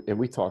 And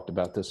we talked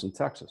about this in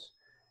Texas.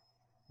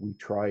 We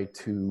try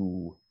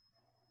to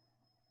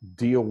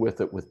deal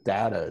with it with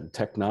data and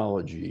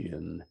technology,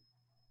 and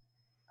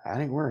that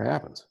ain't where it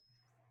happens.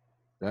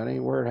 That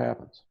ain't where it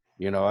happens.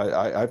 You know,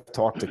 I've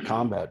talked to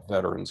combat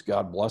veterans,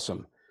 God bless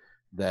them,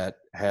 that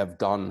have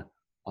done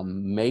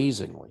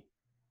amazingly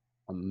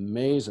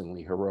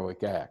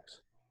heroic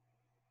acts.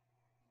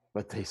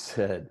 But they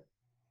said,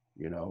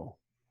 you know,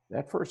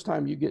 that first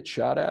time you get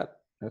shot at,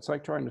 that's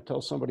like trying to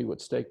tell somebody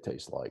what steak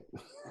tastes like.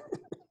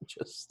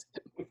 Just.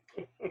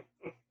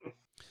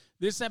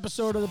 This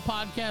episode of the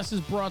podcast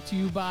is brought to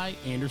you by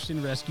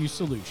Anderson Rescue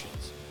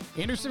Solutions.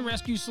 Anderson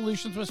Rescue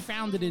Solutions was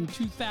founded in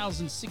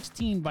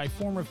 2016 by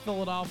former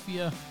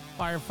Philadelphia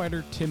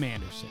firefighter Tim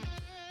Anderson.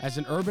 As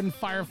an urban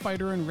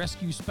firefighter and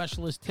rescue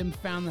specialist, Tim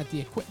found that the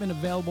equipment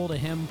available to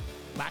him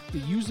lacked the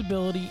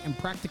usability and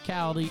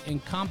practicality in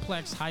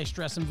complex,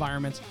 high-stress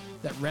environments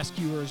that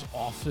rescuers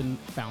often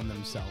found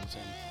themselves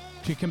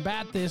in. To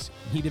combat this,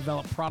 he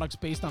developed products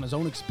based on his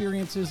own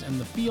experiences in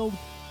the field,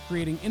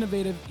 creating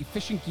innovative,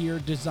 efficient gear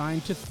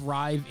designed to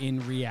thrive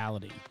in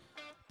reality.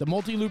 The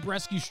Multi-Loop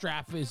Rescue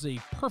Strap is a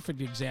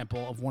perfect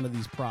example of one of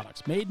these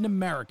products. Made in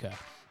America,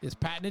 this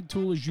patented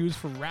tool is used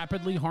for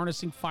rapidly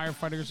harnessing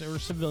firefighters or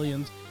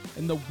civilians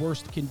in the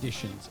worst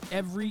conditions.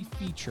 Every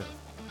feature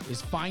is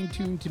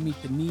fine-tuned to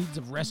meet the needs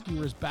of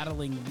rescuers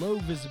battling low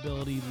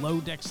visibility, low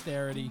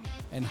dexterity,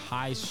 and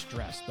high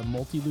stress. The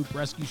Multi-Loop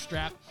Rescue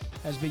Strap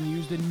has been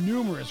used in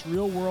numerous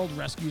real-world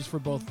rescues for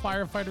both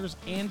firefighters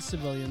and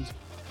civilians,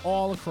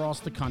 all across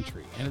the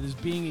country, and it is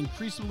being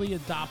increasingly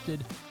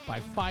adopted by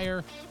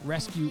fire,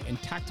 rescue,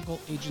 and tactical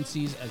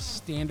agencies as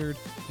standard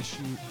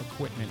issue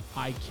equipment.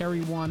 I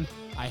carry one.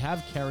 I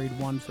have carried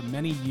one for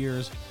many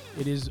years.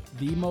 It is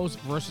the most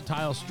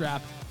versatile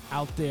strap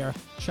out there.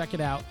 Check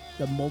it out,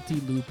 the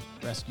Multi-Loop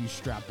Rescue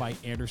Strap by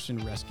Anderson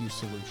Rescue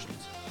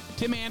Solutions.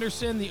 Tim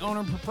Anderson, the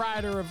owner and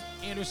proprietor of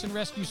Anderson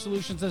Rescue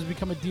Solutions, has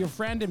become a dear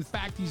friend. In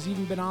fact, he's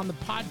even been on the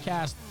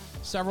podcast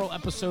several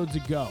episodes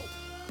ago.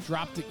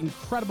 Dropped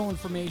incredible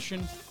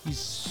information. He's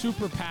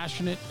super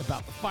passionate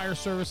about the fire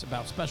service,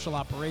 about special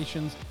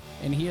operations,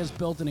 and he has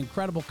built an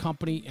incredible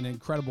company and an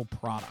incredible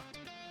product.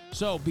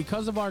 So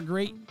because of our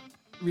great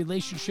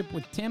relationship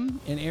with Tim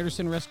and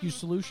Anderson Rescue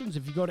Solutions,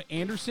 if you go to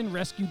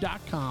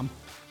andersonrescue.com,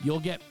 you'll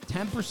get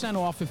 10%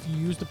 off if you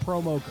use the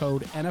promo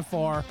code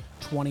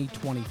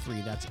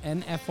NFR2023. That's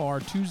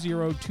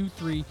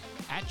NFR2023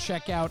 at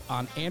checkout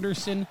on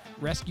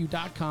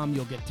andersonrescue.com.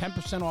 You'll get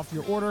 10% off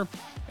your order.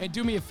 And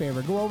do me a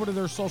favor, go over to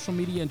their social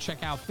media and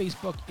check out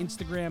Facebook,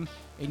 Instagram,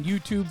 and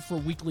YouTube for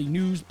weekly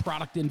news,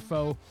 product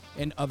info,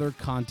 and other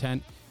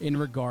content in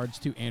regards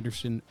to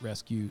Anderson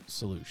Rescue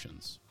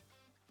Solutions.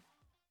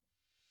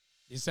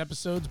 This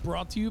episode's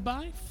brought to you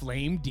by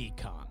Flame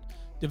Decon.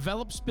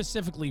 Developed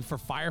specifically for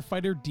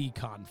firefighter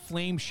decon,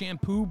 Flame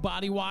shampoo,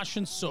 body wash,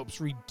 and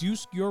soaps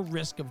reduce your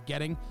risk of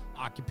getting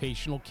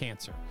occupational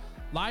cancer.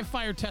 Live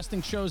fire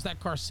testing shows that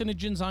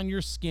carcinogens on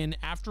your skin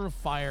after a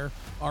fire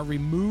are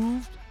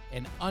removed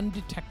and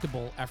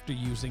undetectable after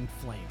using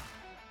Flame.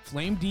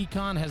 Flame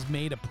Decon has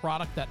made a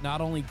product that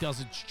not only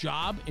does its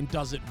job and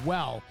does it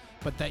well,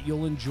 but that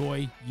you'll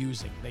enjoy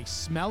using. They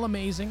smell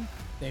amazing.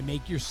 They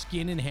make your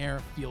skin and hair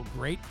feel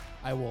great.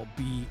 I will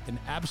be an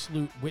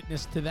absolute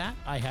witness to that.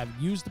 I have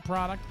used the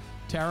product.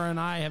 Tara and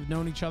I have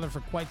known each other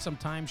for quite some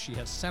time. She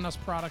has sent us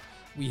product.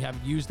 We have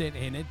used it,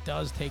 and it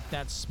does take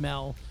that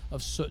smell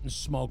of soot and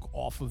smoke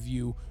off of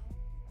you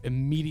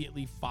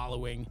immediately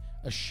following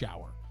a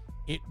shower.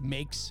 It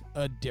makes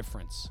a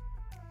difference.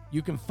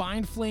 You can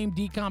find Flame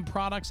Decon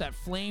products at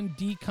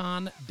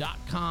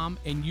flamedecon.com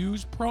and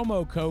use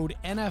promo code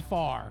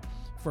NFR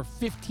for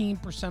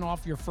 15%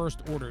 off your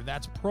first order.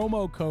 That's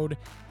promo code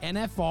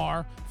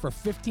NFR for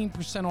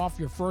 15% off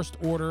your first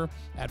order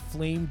at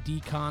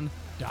flamedecon.com.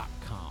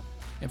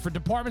 And for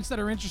departments that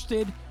are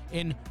interested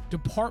in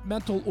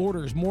departmental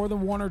orders, more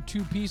than one or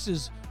two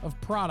pieces of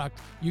product,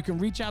 you can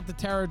reach out to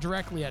Tara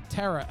directly at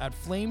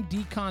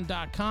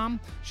tara@flamedecon.com.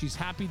 She's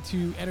happy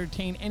to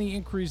entertain any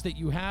inquiries that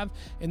you have.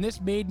 And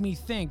this made me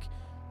think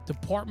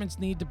departments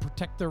need to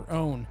protect their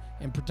own,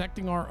 and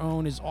protecting our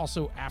own is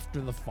also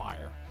after the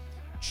fire.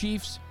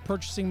 Chiefs,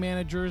 purchasing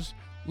managers,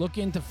 look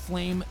into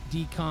Flame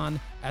Decon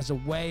as a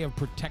way of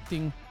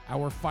protecting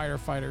our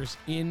firefighters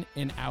in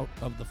and out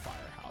of the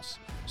firehouse.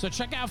 So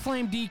check out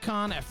Flame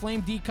Decon at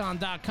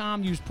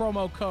flamedecon.com. Use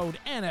promo code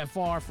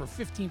NFR for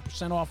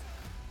 15% off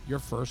your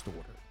first order.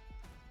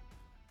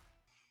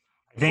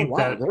 I think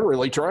that they're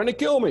really trying to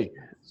kill me.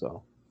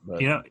 So,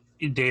 you know,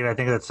 Dave, I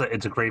think it's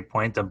a great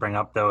point to bring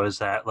up, though, is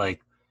that,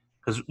 like,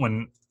 because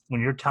when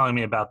you're telling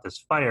me about this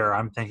fire,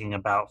 I'm thinking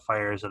about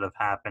fires that have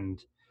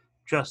happened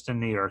just in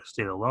New York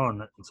State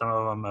alone, and some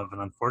of them have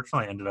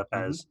unfortunately ended up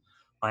as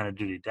line of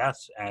duty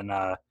deaths. And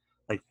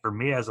like for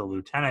me as a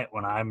lieutenant,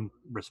 when I'm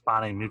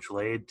responding mutual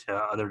aid to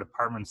other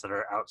departments that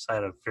are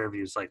outside of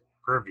Fairview's like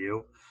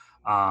purview,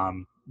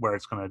 where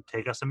it's going to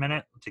take us a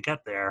minute to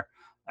get there,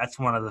 that's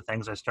one of the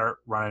things I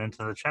start running into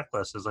the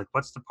checklist is like,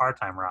 what's the part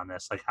timer on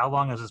this? Like, how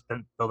long has this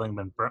building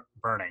been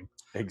burning?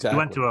 exactly. We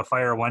went to a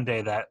fire one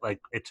day that like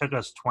it took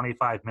us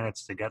 25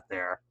 minutes to get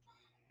there.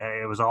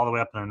 It was all the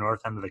way up in the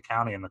north end of the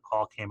county, and the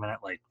call came in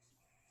at like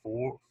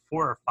 4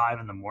 or 5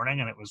 in the morning,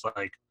 and it was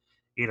like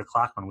 8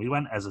 o'clock when we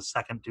went as a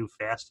second due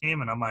fast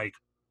team. And I'm like,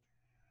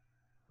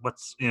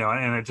 what's, you know,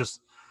 and it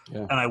just,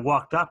 and I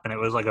walked up, and it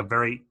was like a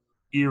very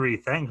eerie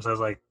thing, because I was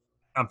like,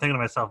 I'm thinking to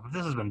myself, if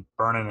this has been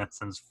burning it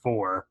since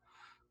 4,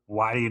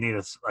 why do you need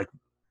us? Like,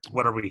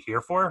 what are we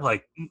here for?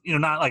 Like, you know,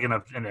 not like in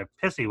a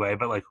pissy way,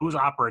 but like, who's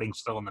operating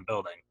still in the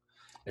building?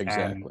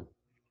 Exactly.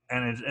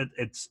 And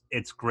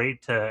it's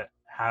great to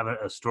have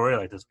a story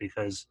like this,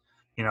 because,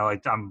 you know,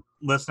 like I'm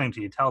listening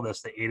to you tell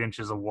this, the 8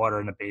 inches of water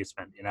in the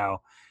basement, you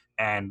know,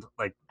 and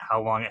like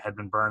how long it had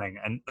been burning,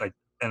 and like,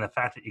 and the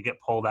fact that you get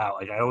pulled out.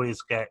 Like I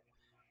always get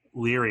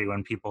leery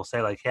when people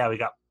say like, yeah,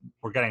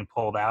 we're getting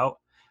pulled out.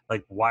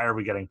 Like, why are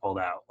we getting pulled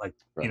out? Like,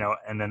 you know,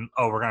 and then,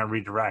 oh, we're going to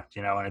redirect,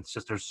 you know, and it's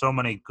just, there's so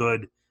many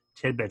good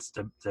tidbits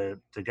to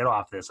get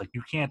off this. Like,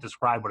 you can't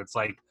describe what it's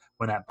like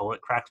when that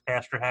bullet cracks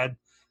past your head,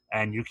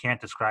 and you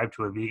can't describe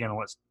to a vegan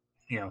what,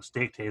 you know,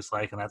 steak tastes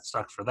like, and that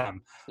sucks for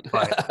them.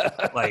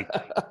 But like,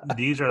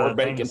 these are the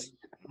bacon. things,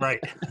 right?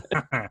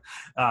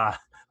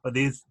 But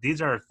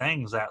these are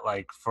things that,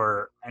 like,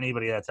 for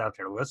anybody that's out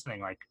there listening,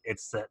 like,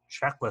 it's that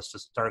checklist to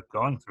start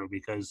going through,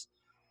 because,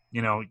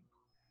 you know,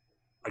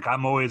 like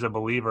I'm always a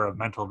believer of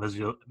mental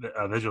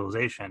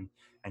visualization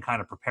and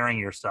kind of preparing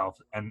yourself.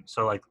 And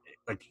so like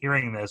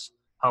hearing this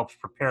helps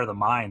prepare the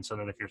mind, so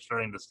that if you're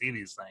starting to see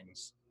these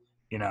things,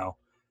 you know,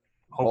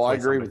 hopefully I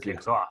agree something with you.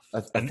 kicks off. A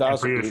And for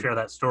thousand- you to share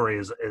that story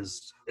is a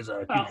huge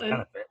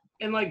benefit.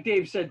 And like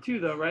Dave said too,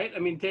 though, right? I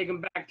mean, take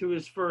him back to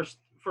his first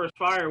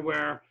fire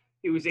where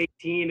he was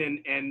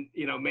 18 and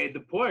made the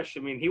push.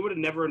 I mean, he would have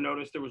never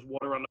noticed there was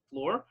water on the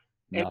floor.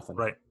 Nothing.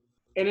 Right.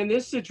 And in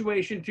this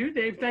situation too,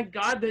 Dave, thank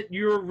God that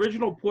your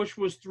original push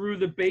was through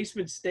the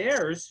basement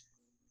stairs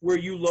where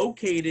you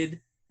located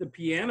the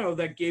piano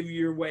that gave you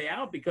your way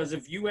out. Because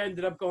if you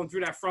ended up going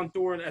through that front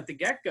door at the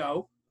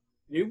get-go,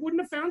 you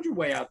wouldn't have found your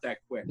way out that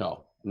quick.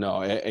 No.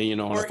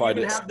 And Or if I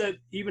did,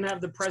 even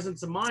have the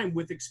presence of mind.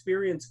 With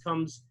experience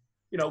comes,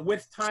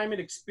 with time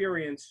and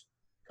experience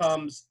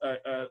comes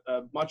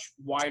a much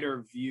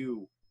wider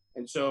view.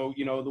 And so,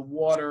 the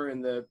water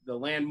and the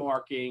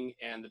landmarking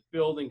and the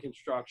building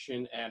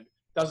construction and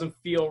doesn't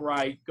feel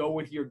right, go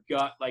with your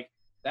gut. Like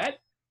that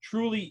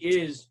truly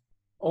is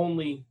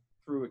only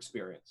through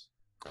experience.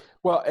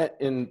 well,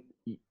 and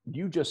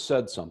you just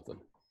said something,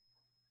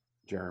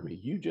 Jeremy.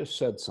 You just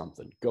said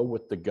something. Go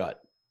with the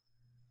gut.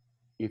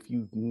 If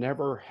you've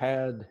never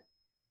had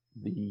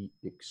the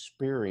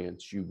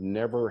experience, you've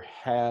never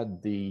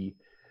had the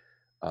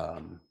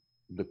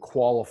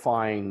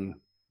qualifying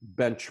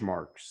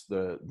benchmarks,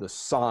 the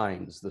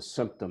signs, the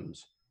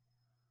symptoms,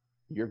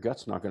 your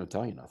gut's not going to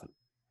tell you nothing.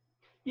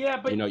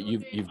 Yeah, but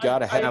you've got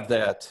to have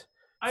that.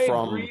 I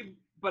from, agree,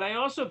 but I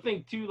also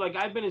think too, like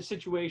I've been in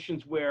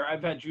situations where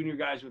I've had junior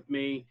guys with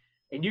me,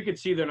 and you can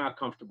see they're not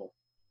comfortable,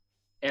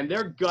 and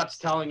their guts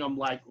telling them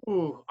like,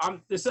 "Ooh,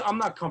 I'm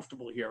not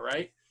comfortable here,"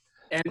 right?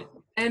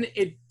 And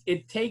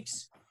it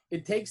takes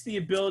the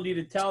ability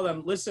to tell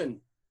them,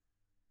 "Listen,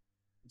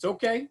 it's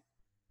okay,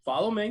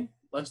 follow me,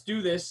 let's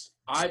do this.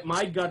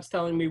 My gut's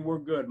telling me we're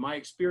good. My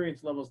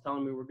experience level's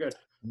telling me we're good."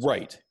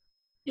 right.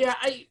 Yeah,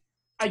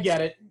 I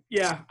get it.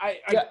 Yeah,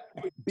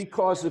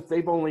 Because if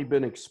they've only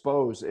been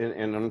exposed,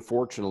 and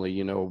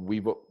unfortunately, I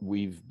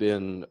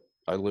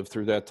lived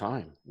through that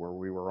time where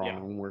we were our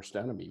own worst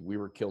enemy. We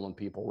were killing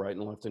people right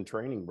and left in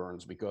training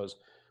burns because,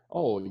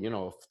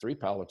 if 3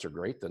 pallets are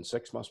great, then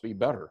 6 must be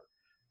better.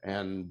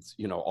 And,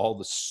 all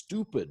the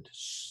stupid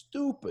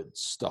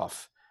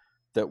stuff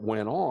that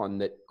went on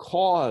that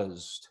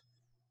caused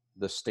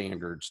the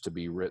standards to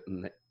be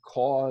written, that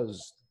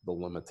caused the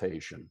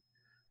limitation.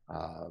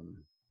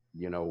 And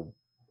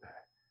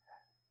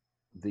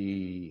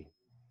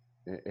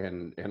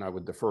I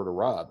would defer to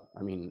Rob.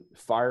 I mean,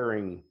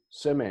 firing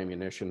sim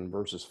ammunition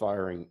versus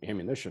firing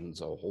ammunition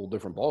is a whole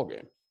different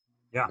ballgame.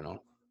 Yeah.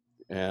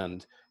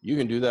 And you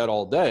can do that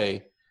all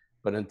day,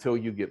 but until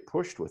you get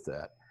pushed with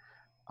that,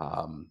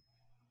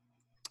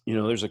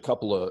 there's a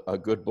couple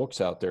of good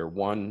books out there.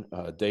 One,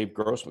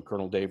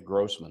 Colonel Dave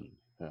Grossman,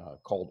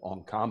 called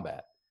On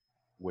Combat,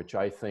 which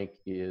I think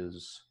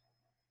is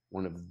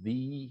one of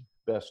the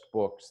best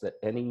books that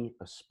any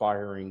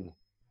aspiring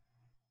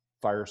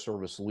fire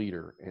service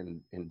leader,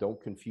 and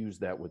don't confuse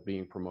that with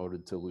being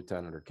promoted to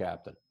lieutenant or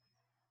captain,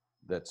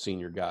 that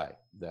senior guy,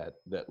 that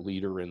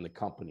leader in the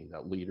company,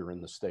 that leader in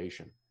the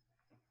station,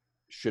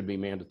 should be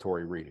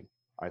mandatory reading.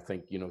 I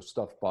think,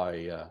 stuff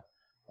by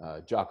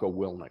Jocko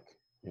Willink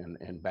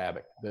and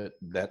Babbitt,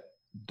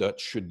 that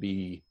should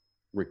be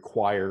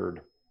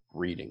required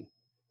reading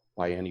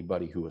by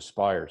anybody who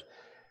aspires,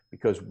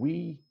 because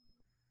we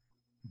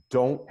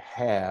don't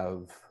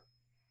have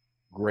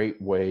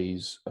great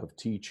ways of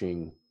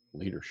teaching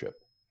leadership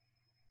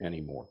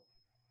anymore.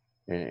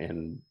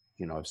 And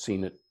I've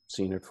seen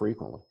it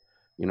frequently.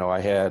 I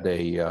had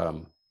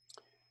a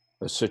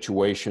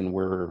situation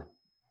where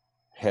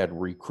had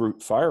recruit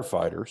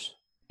firefighters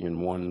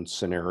in one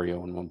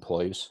scenario, in one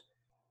place,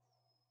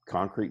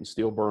 concrete and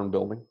steel burn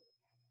building,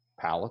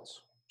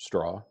 pallets,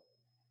 straw,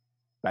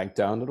 banked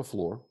down to the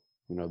floor.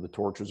 The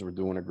torches were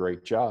doing a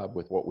great job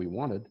with what we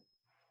wanted.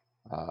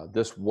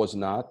 This was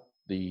not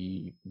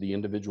the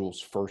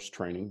individual's first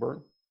training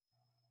burn,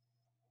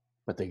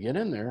 but they get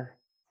in there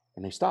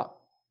and they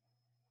stop.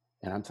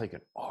 And I'm thinking,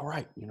 all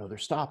right, they're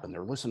stopping.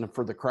 They're listening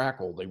for the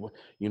crackle. They,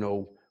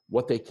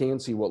 what they can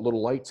see, what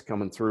little lights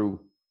coming through.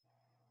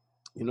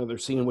 They're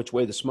seeing which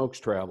way the smoke's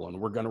traveling.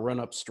 We're going to run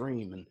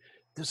upstream, and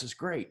this is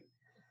great.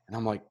 And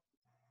I'm like,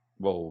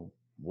 well,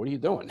 what are you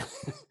doing?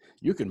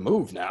 You can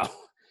move now.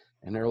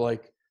 And they're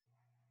like,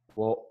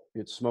 well,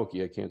 it's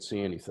smoky. I can't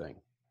see anything.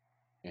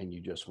 And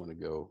you just want to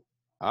go,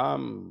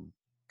 I'm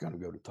going to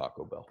go to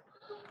Taco Bell.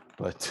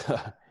 But,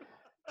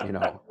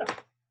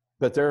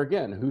 but there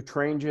again, who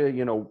trained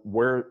you?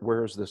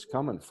 Where is this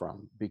coming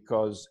from?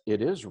 Because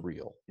it is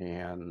real.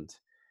 And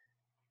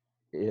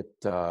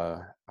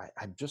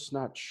I'm just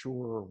not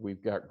sure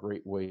we've got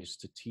great ways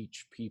to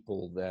teach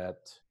people that,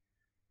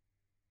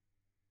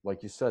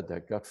 like you said,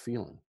 that gut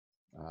feeling.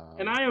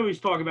 And I always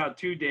talk about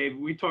too, Dave,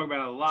 we talk about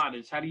it a lot,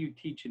 is how do you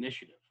teach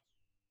initiative?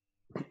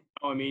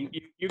 I mean,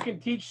 you can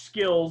teach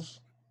skills,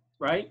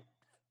 right?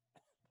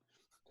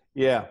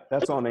 Yeah,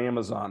 that's on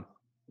Amazon,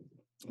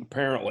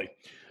 apparently.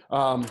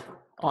 I'm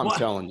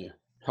telling you.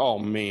 Oh,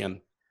 man.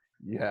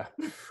 Yeah.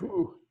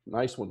 Whew,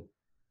 nice one.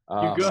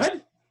 You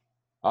good?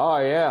 Oh,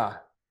 yeah.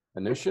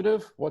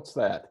 Initiative? What's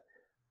that?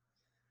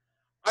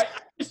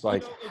 It's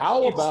like,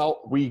 how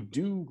about we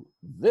do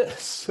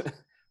this?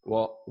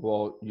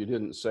 well, you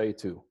didn't say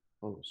to.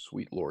 Oh,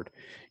 sweet Lord,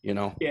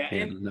 Yeah,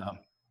 and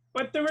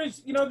but there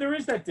is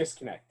that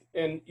disconnect,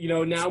 and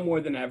now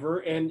more than ever,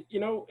 and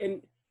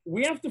and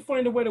we have to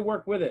find a way to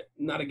work with it,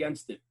 not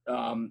against it.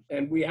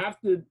 And we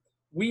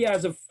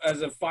as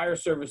a fire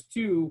service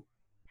too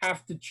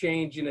have to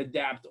change and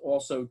adapt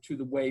also to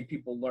the way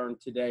people learn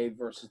today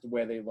versus the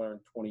way they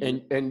learned 20 years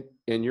ago.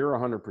 And you're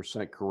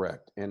 100%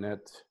 correct, and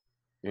that.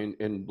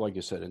 And like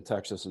you said, in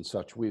Texas and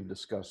such, we've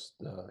discussed,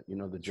 the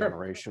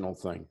generational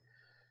thing.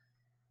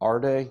 Our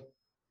day,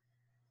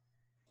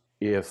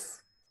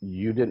 if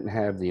you didn't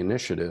have the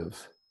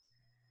initiative,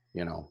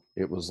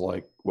 it was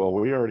like, well,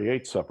 we already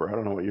ate supper. I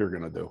don't know what you're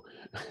going to do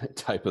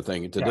type of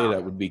thing. And today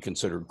that would be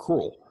considered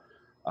cruel.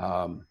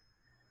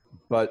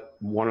 But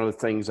one of the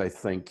things I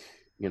think,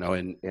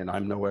 and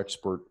I'm no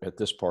expert at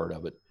this part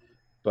of it,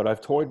 but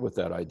I've toyed with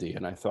that idea.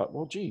 And I thought,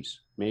 well, geez,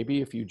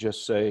 maybe if you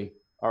just say,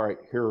 all right,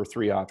 here are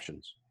 3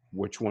 options.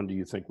 Which one do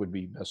you think would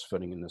be best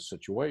fitting in this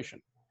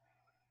situation?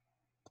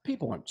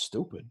 People aren't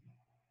stupid.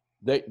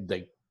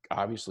 They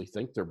obviously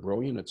think they're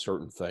brilliant at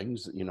certain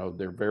things.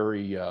 They're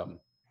very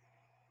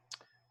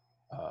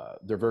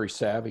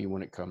savvy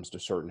when it comes to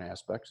certain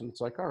aspects. And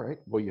it's like, all right,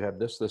 well, you have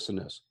this, this, and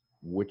this.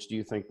 Which do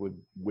you think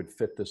would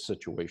fit this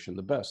situation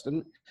the best?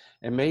 And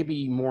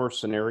maybe more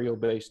scenario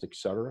based, et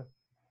cetera,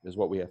 is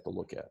what we have to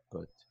look at.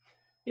 But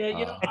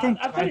yeah,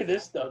 I'll tell you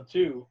this though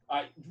too.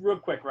 Real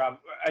quick, Rob.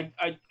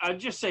 I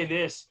just say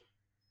this.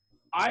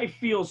 I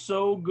feel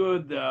so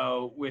good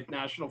though with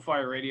National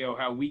Fire Radio,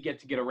 how we get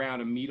to get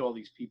around and meet all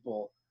these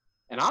people.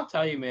 And I'll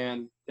tell you,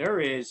 man, there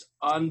is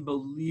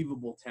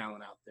unbelievable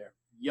talent out there.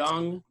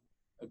 Young,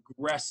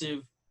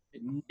 aggressive,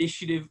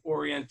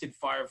 initiative-oriented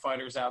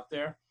firefighters out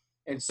there.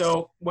 And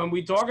so when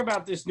we talk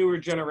about this newer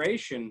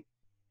generation,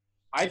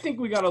 I think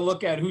we got to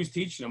look at who's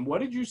teaching them.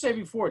 What did you say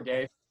before,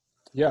 Dave?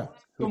 Yeah,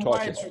 who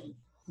taught you?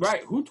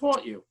 Right, who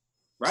taught you?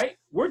 Right?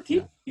 We're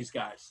teaching these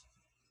guys.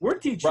 We're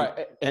teaching.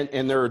 Right,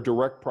 and they're a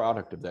direct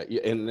product of that.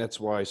 And that's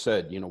why I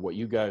said, what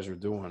you guys are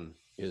doing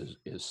is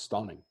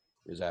stunning.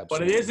 Is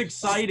absolutely. But it is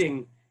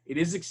exciting. It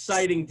is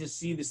exciting to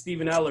see the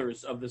Stephen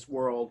Ellers of this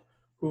world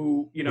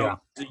who, is a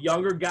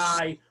younger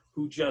guy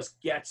who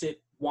just gets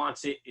it,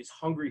 wants it, is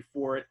hungry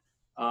for it.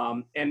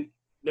 And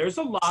there's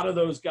a lot of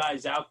those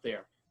guys out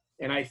there.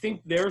 And I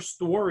think their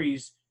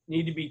stories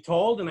need to be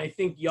told. And I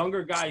think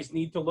younger guys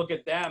need to look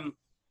at them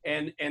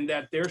and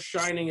that they're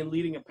shining and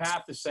leading a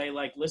path to say,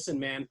 like, listen,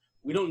 man,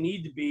 we don't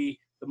need to be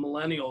the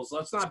millennials.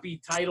 Let's not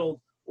be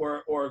titled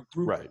or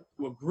group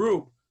to a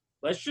group.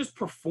 Let's just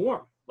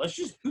perform. Let's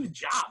just do the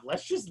job.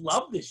 Let's just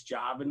love this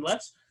job. And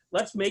let's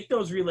make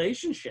those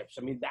relationships.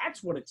 I mean,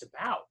 that's what it's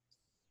about.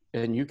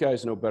 And you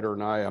guys know better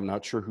than I. I'm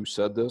not sure who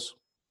said this,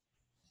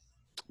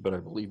 but I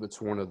believe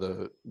it's one of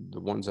the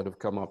ones that have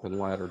come up in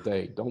latter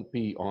day. Don't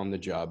be on the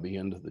job, be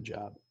into the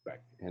job. Right.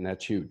 And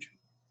that's huge.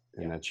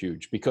 And that's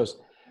huge, because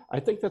I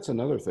think that's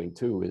another thing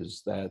too,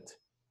 is that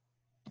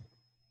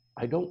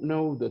I don't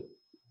know that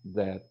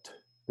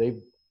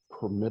they've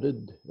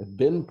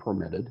been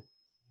permitted,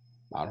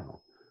 I don't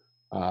know,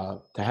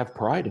 to have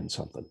pride in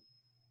something.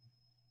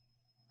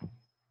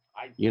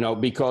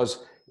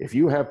 Because if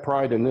you have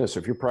pride in this,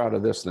 if you're proud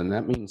of this, then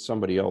that means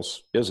somebody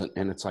else isn't.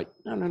 And it's like,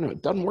 no,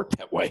 it doesn't work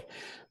that way.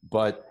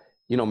 But,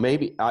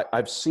 maybe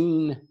I've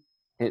seen,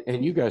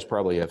 and you guys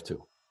probably have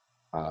too,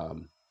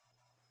 the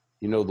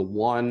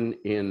one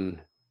in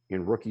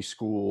rookie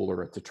school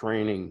or at the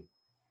training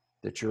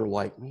that you're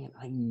like, man,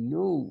 I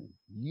know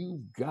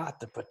you got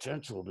the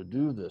potential to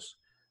do this.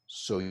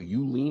 So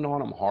you lean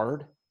on them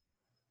hard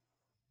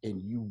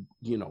and you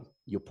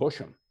push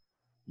them.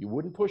 You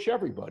wouldn't push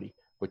everybody,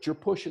 but you're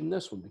pushing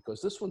this one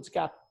because this one's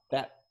got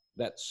that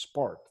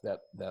spark, that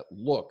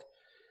look.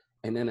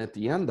 And then at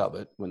the end of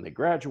it, when they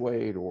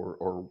graduate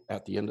or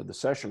at the end of the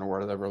session or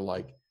whatever,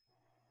 like,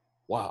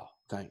 wow,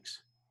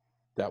 thanks.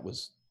 That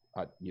was,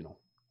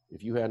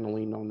 if you hadn't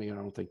leaned on me, I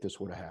don't think this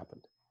would have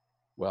happened.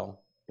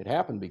 Well, it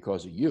happened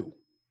because of you.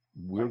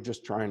 We're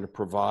just trying to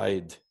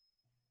provide,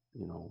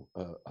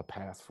 a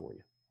path for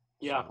you.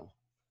 Yeah. So.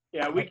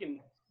 Yeah, we can.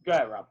 Go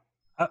ahead, Rob.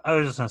 I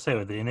was just going to say,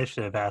 with the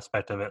initiative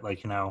aspect of it,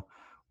 like,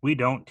 we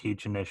don't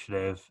teach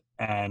initiative.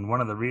 And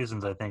one of the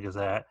reasons I think is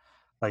that,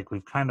 like,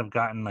 we've kind of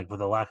gotten, like,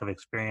 with a lack of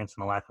experience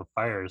and a lack of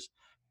fires,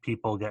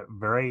 people get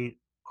very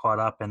caught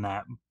up in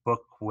that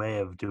book way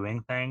of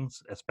doing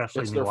things,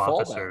 especially new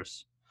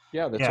officers.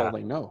 Yeah, that's all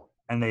they know.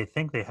 And they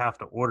think they have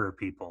to order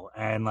people.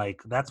 And,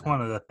 like, that's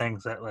one of the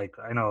things that, like,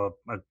 I know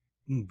a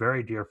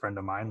very dear friend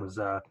of mine was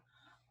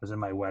in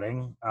my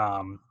wedding.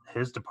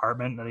 His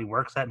department that he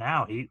works at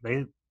now,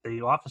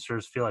 the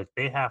officers feel like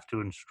they have to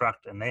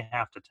instruct and they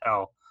have to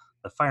tell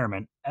the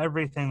firemen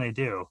everything they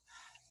do.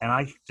 And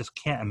I just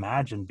can't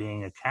imagine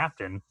being a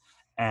captain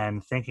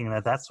and thinking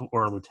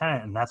or a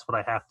lieutenant, and that's what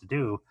I have to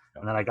do.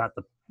 And then I got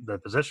the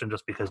position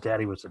just because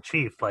Daddy was the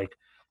chief. Like,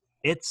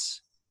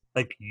 it's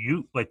like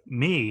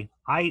me,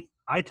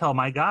 I tell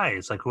my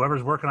guys, like,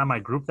 whoever's working on my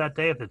group that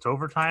day, if it's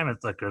overtime,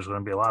 it's like, there's going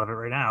to be a lot of it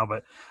right now,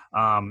 but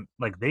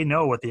like, they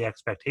know what the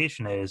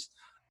expectation is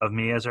of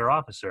me as our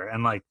officer.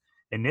 And like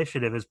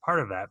initiative is part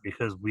of that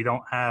because we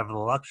don't have the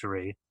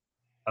luxury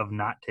of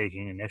not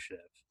taking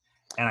initiative.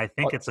 And I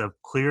think it's a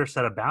clear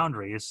set of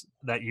boundaries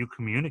that you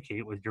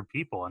communicate with your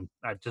people. And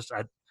I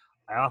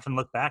often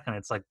look back and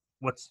it's like,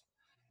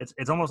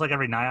 it's almost like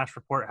every NIOSH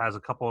report has a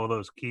couple of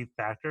those key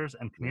factors,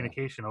 and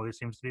communication always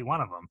seems to be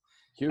one of them.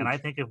 Huge. And I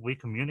think if we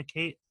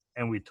communicate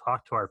and we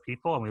talk to our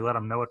people and we let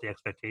them know what the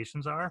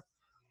expectations are,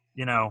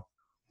 you know,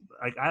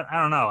 like, I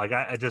don't know, like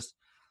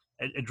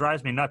it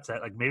drives me nuts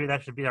that like maybe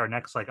that should be our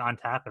next like on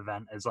tap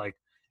event is like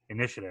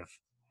initiative.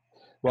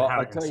 Well,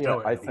 I tell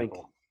you, I think,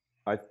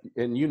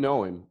 and you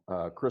know him,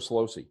 Chris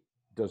Losi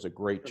does a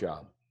great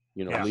job,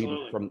 you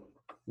know,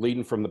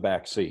 leading from the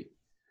back seat.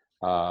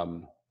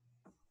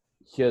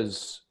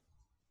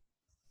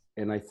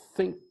 And I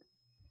think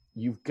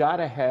you've got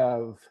to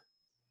have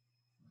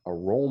a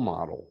role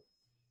model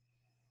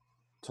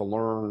to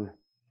learn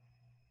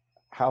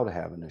how to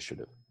have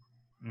initiative.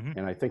 Mm-hmm.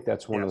 And I think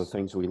that's one of the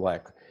things we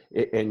lack.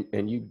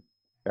 And you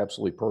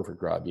absolutely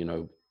perfect, Rob. You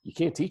know, you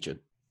can't teach it,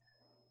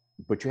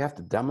 but you have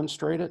to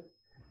demonstrate it.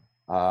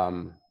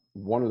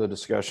 One of the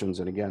discussions,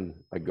 and again,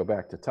 I go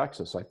back to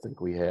Texas, I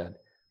think we had,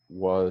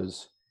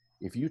 was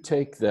if you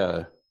take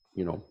the,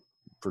 you know,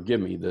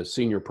 forgive me, the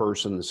senior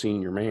person, the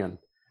senior man,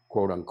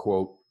 quote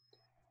unquote,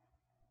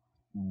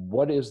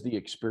 what is the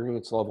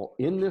experience level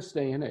in this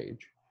day and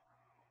age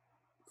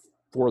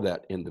for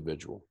that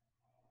individual?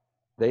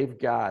 They've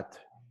got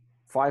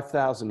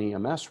 5,000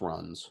 EMS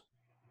runs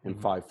and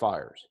 5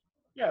 fires.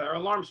 Yeah, they're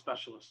alarm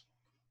specialists.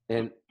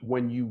 And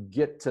when you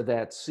get to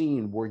that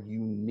scene where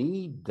you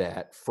need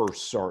that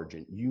first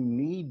sergeant, you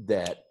need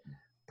that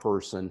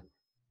person,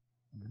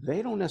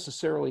 they don't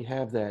necessarily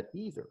have that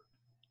either.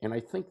 And I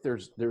think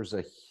there's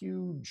a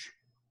huge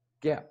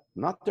gap.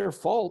 Not their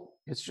fault.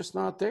 It's just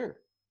not there.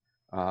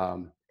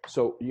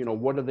 So, you know,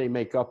 what do they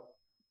make up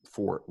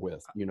for it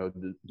with? You know,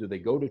 do they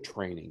go to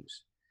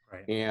trainings?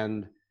 Right.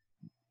 And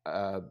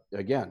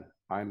again,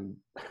 I'm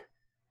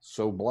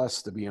so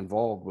blessed to be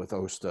involved with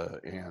OSTA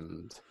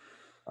and,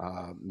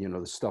 you know,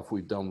 the stuff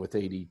we've done with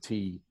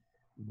ADT,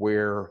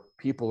 where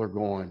people are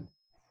going,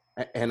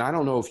 and I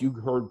don't know if you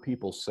heard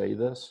people say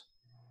this,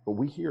 but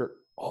we hear it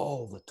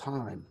all the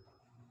time,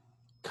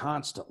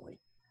 constantly,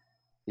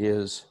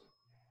 is,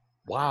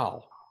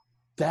 wow,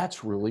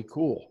 that's really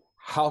cool.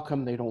 How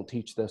come they don't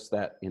teach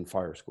that in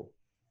fire school?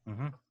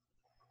 Mm-hmm.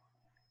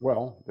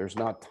 Well, there's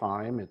not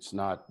time. It's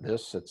not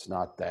this, it's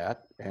not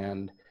that.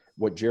 And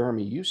what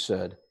Jeremy, you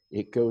said,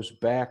 it goes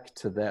back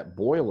to that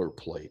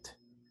boilerplate.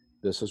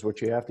 This is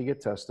what you have to get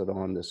tested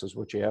on. This is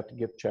what you have to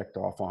get checked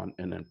off on,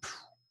 and then,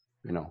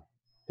 you know,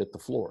 hit the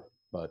floor.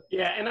 But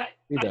yeah, and I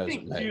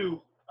think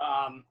too.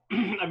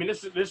 I mean,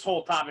 this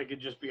whole topic could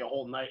just be a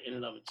whole night in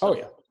and of itself.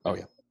 Oh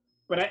yeah.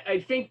 But I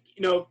think,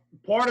 you know,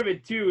 part of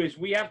it too is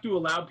we have to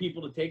allow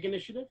people to take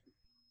initiative.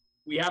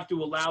 We have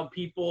to allow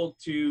people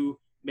to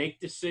make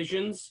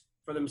decisions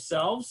for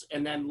themselves,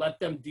 and then let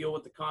them deal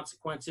with the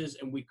consequences,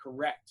 and we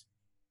correct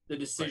the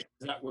decisions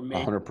that were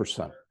made.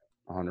 100%.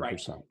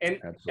 100%.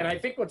 Right. And I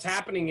think what's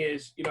happening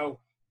is, you know,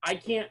 I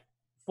can't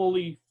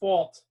fully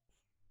fault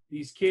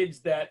these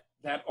kids that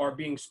are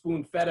being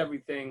spoon fed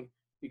everything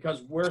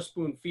because we're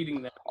spoon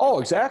feeding them. Oh,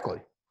 exactly.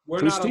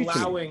 We're not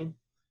allowing,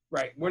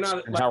 right. We're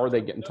not. And how are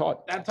they getting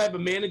taught? That type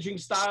of managing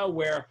style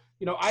where,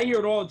 you know, I hear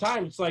it all the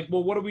time. It's like,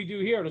 well, what do we do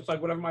here? And it's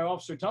like, whatever my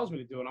officer tells me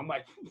to do. And I'm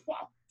like,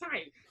 wow,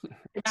 time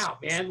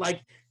out, man.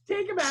 Like,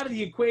 take him out of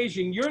the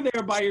equation. You're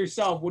there by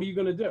yourself. What are you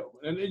going to do?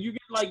 And you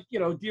get like, you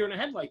know, deer in the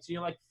headlights. And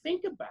you're like,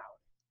 think about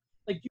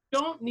it. Like, you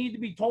don't need to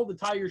be told to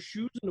tie your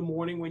shoes in the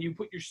morning when you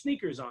put your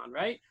sneakers on,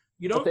 right?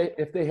 You don't.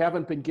 If they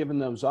haven't been given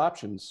those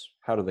options,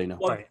 how do they know?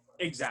 Well,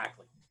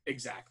 exactly.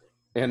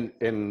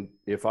 And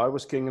if I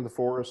was king of the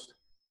forest,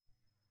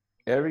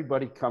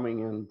 everybody coming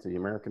into the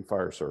American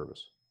Fire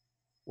Service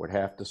would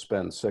have to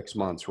spend 6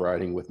 months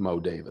riding with Mo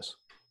Davis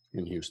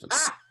in Houston.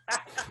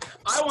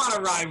 I want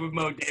to ride with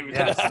Mo Davis.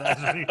 Yes,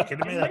 are you kidding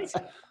me?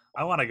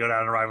 I want to go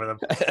down and ride with him.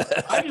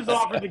 I just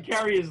offered to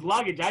carry his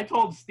luggage. I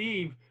told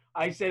Steve,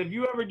 I said, if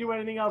you ever do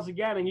anything else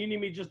again and you need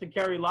me just to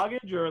carry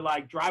luggage or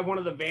like drive one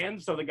of the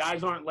vans so the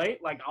guys aren't late,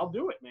 like, I'll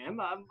do it, man.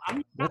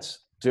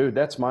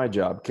 That's my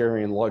job,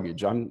 carrying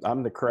luggage.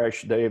 I'm the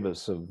Crash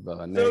Davis of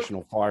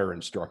National Fire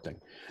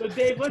Instructing. So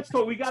Dave, let's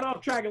talk. We got off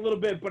track a little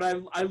bit, but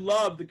I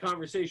love the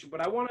conversation.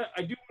 But I do want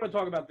to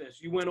talk about this.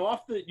 You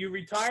you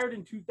retired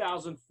in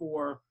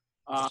 2004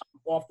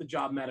 off the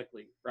job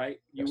medically, right?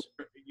 You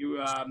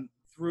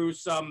through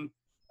some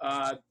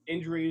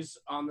injuries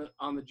on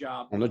the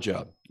job. On the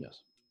job,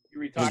 yes. You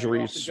retired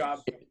off the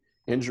job.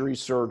 Injuries,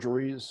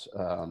 surgeries,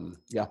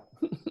 yeah.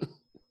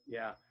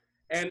 Yeah,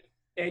 and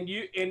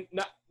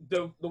not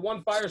the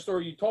one fire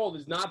story you told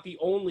is not the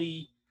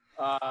only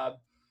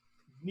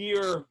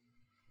near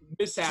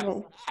mishap.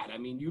 No. I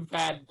mean, you've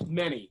had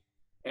many,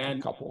 and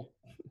a couple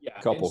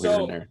here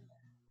and there.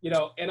 You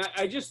know, and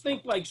I just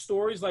think like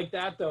stories like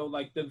that though,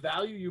 like the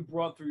value you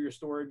brought through your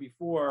story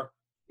before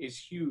is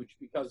huge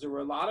because there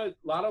were a lot of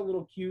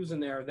little cues in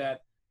there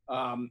that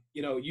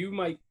you know, you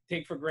might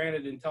take for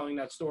granted in telling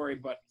that story,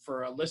 but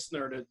for a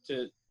listener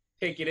to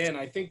take it in.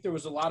 I think there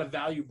was a lot of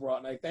value brought,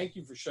 and I thank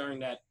you for sharing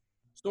that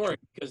story,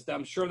 because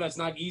I'm sure that's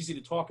not easy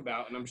to talk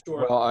about, and I'm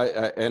sure. Well,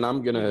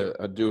 I'm going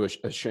to do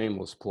a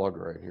shameless plug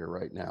right here,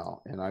 right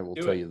now, and I will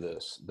tell you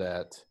this: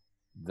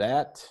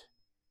 that,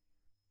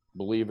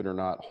 believe it or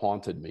not,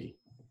 haunted me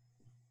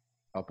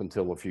up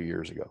until a few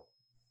years ago.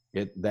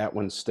 That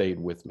one stayed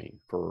with me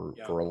for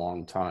a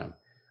long time.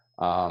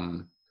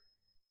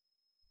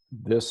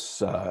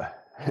 This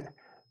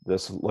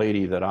this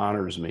lady that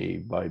honors me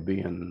by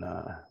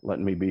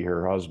letting me be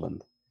her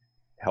husband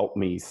helped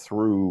me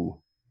through.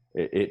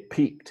 It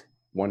peaked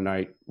one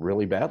night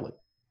really badly.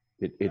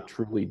 It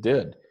truly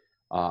did.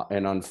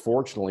 And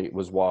unfortunately, it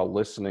was while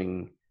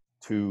listening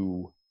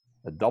to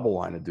a double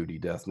line of duty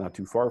death not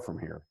too far from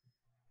here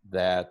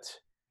that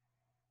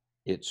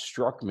it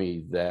struck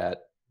me that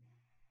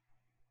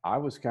I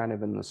was kind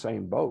of in the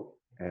same boat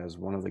as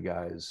one of the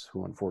guys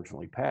who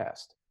unfortunately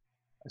passed.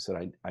 I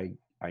said,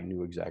 I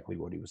knew exactly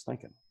what he was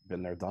thinking.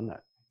 Been there, done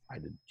that. I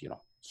did,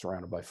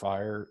 surrounded by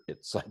fire.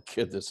 It's like,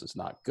 kid, this is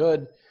not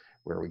good.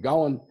 Where are we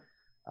going?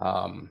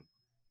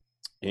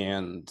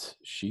 And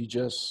she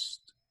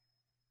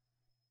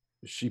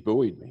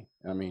buoyed me.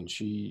 I mean,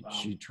 she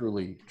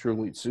truly,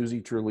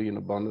 Susie, truly and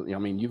abundantly, I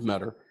mean, you've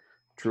met her,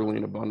 truly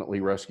and abundantly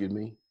rescued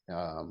me.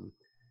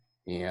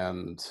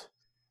 And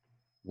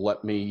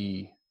let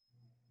me,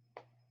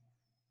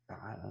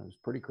 it was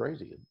pretty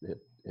crazy. It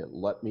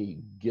let me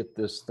get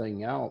this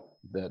thing out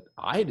that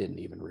I didn't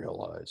even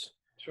realize.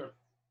 Sure.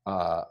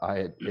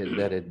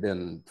 That had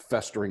been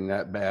festering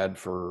that bad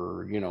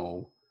for,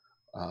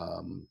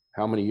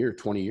 how many years?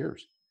 20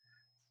 years,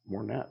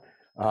 more than that.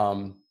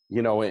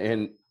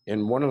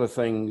 And one of the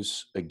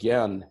things,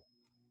 again,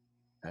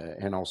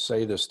 and I'll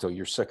say this till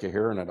you're sick of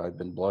hearing it, I've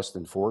been blessed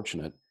and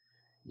fortunate.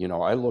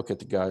 I look at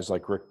the guys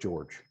like Rick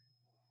George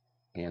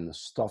and the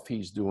stuff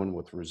he's doing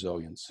with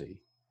resiliency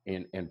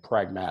and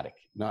pragmatic,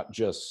 not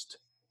just,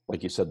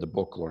 like you said, the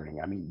book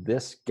learning. I mean,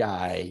 this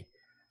guy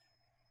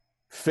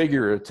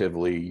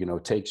figuratively,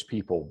 takes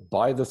people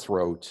by the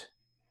throat,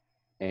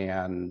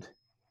 and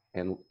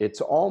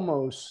it's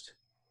almost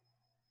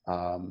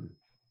the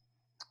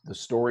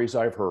stories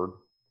I've heard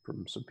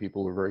from some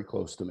people who are very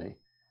close to me,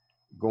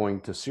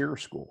 going to SEER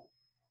school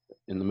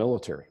in the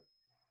military.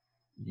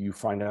 You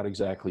find out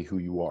exactly who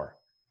you are.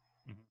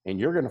 And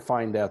you're going to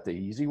find out the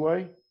easy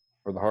way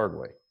or the hard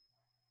way.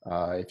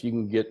 If you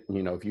can get,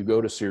 if you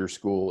go to SEER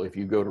school, if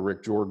you go to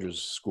Rick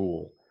George's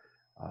school,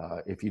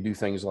 if you do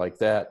things like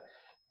that,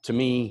 to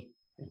me,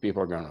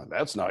 people are going, oh,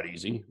 that's not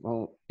easy.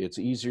 Well, it's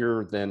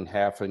easier than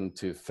having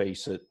to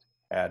face it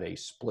at a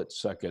split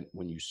second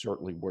when you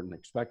certainly weren't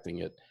expecting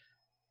it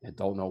and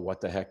don't know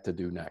what the heck to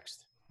do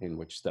next, in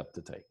which step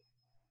to take.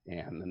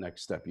 And the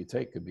next step you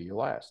take could be your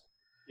last.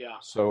 Yeah.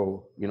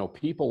 So,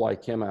 people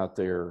like him out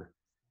there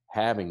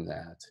having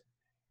that,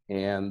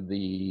 and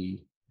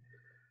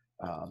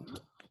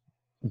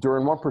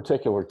during one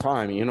particular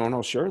time, and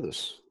I'll share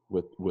this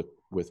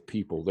with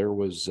people. There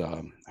was,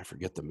 I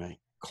forget the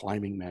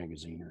climbing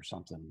magazine or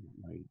something.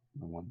 My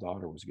one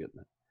daughter was getting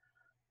it.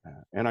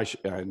 And I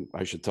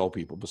should tell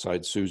people,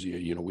 besides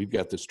Susie, we've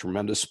got this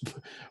tremendous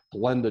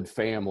blended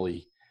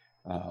family,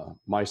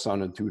 my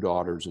son and 2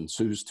 daughters and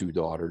Sue's 2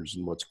 daughters.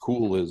 And what's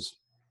cool is,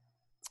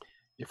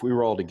 if we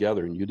were all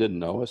together and you didn't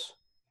know us,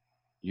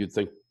 you'd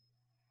think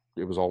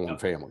it was all one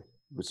family.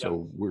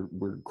 So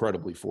we're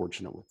incredibly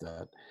fortunate with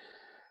that.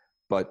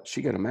 But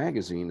she got a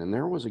magazine, and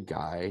there was a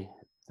guy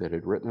that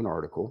had written an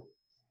article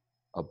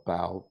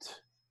about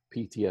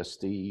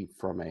PTSD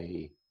from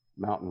a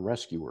mountain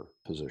rescuer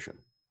position.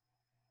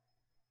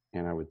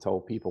 And I would tell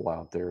people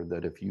out there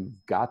that if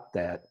you've got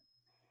that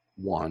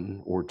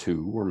 1 or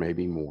 2 or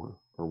maybe more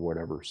or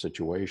whatever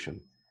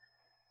situation,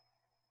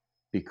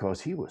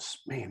 because he was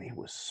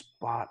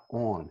spot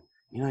on.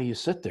 You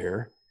sit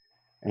there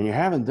and you're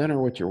having dinner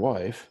with your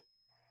wife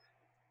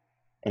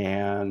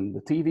and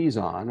the TV's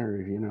on, or,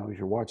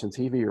 you're watching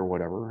TV or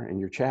whatever, and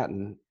you're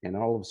chatting, and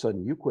all of a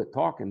sudden you quit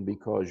talking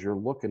because you're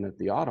looking at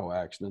the auto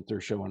accident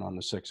they're showing on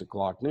the 6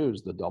 o'clock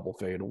news, the double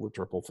fatal, the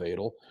triple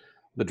fatal,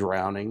 the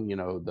drowning,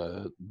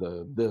 the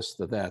this,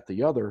 the that,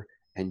 the other,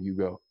 and you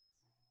go,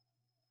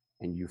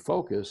 and you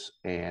focus,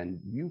 and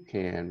you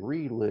can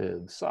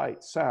relive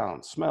sight,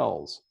 sound,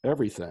 smells,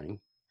 everything.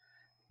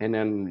 And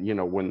then,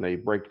 when they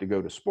break to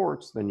go to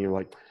sports, then you're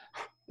like,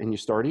 and you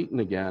start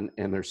eating again,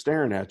 and they're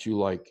staring at you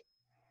like,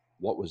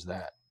 what was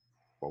that?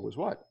 What was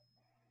what?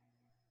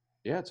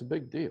 Yeah, it's a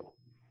big deal.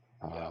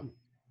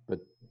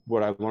 But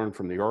what I learned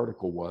from the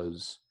article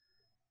was,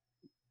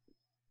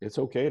 it's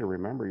okay to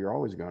remember. You're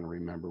always going to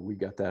remember. We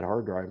got that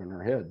hard drive in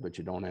our head, but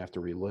you don't have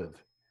to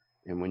relive.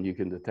 And when you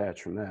can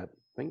detach from that,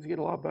 things get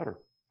a lot better.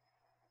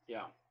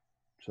 Yeah.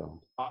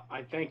 So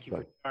I thank you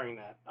for sharing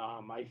that.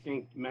 I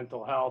think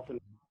mental health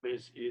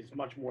is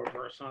much more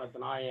versed on it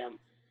than I am.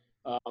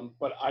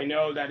 But I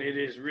know that it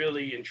is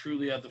really and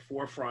truly at the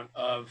forefront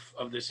of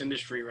this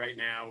industry right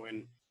now.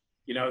 And,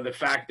 the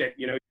fact that,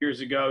 years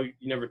ago,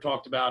 you never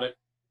talked about it.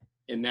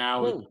 And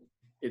now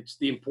it's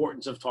the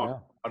importance of talking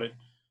about it,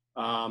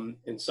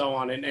 and so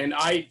on. And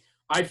I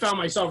I found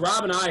myself,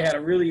 Rob and I had a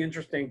really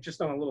interesting,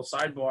 just on a little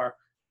sidebar.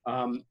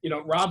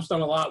 Rob's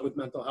done a lot with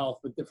mental health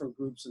with different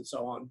groups and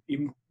so on,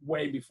 even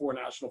way before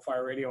National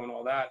Fire Radio and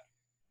all that.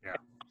 Yeah.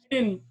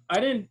 I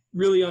didn't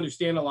really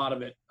understand a lot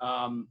of it.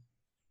 I'm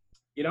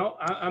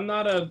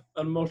not an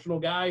emotional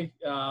guy.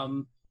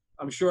 I'm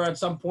sure at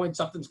some point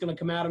something's going to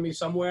come out of me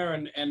somewhere,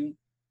 and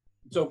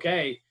it's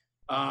okay.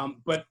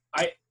 But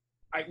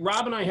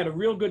Rob and I had a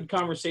real good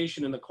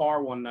conversation in the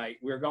car one night.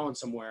 We were going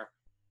somewhere.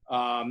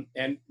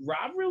 And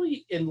Rob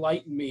really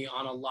enlightened me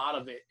on a lot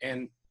of it,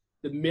 and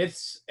the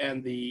myths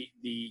and the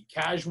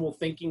casual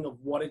thinking of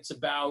what it's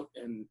about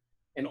and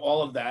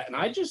all of that. And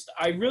I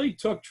really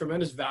took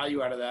tremendous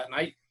value out of that. And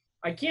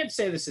I can't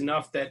say this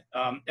enough that,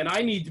 and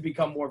I need to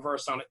become more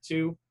versed on it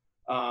too.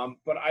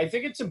 But I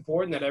think it's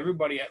important that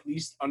everybody at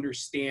least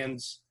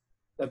understands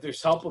that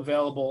there's help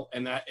available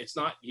and that it's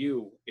not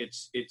you. It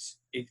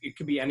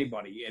could be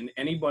anybody, and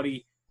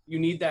anybody, you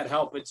need that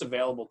help, it's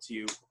available to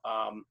you.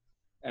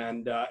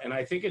 And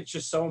I think it's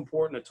just so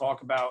important to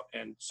talk about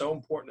and so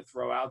important to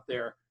throw out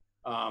there,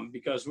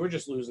 because we're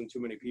just losing too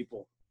many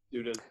people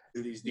due to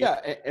these deals.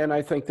 Yeah, and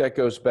I think that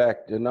goes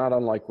back to not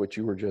unlike what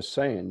you were just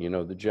saying.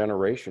 The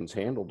generations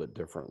handled it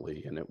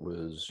differently, and it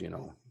was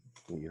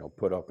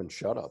put up and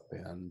shut up.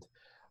 And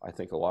I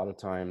think a lot of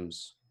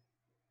times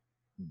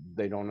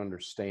they don't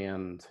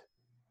understand.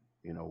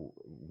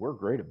 We're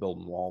great at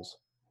building walls.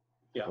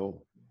 Yeah,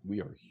 we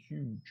are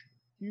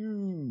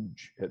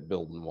huge at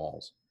building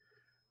walls.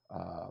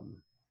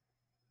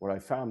 What I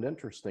found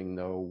interesting,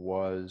 though,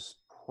 was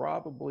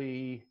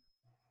probably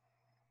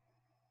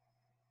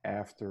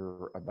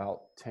after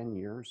about 10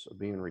 years of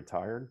being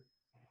retired,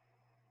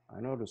 I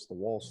noticed the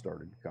walls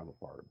started to come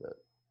apart a bit.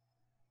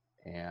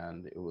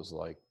 And it was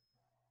like,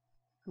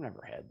 I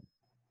never had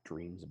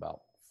dreams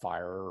about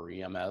fire or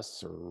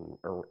EMS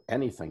or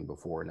anything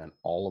before. And then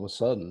all of a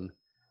sudden,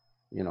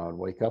 I'd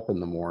wake up in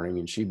the morning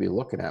and she'd be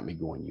looking at me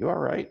going, "You all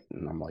right?"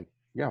 And I'm like,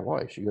 "Yeah,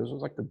 why?" She goes, "It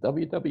was like the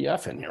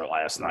WWF in here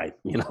last night."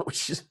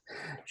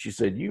 She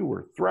said, "You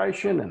were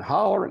thrashing and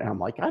hollering." And I'm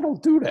like, "I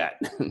don't do that."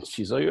 And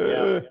she's like,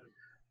 Yeah.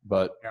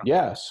 But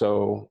yeah,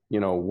 so,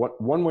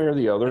 one way or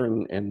the other,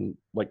 and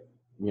like,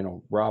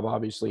 Rob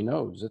obviously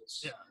knows it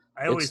stays.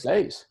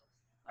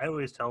 I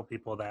always tell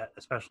people that,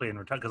 especially in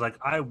retirement, because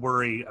I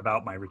worry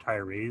about my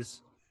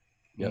retirees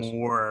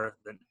more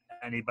than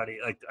anybody.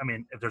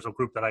 If there's a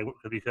group that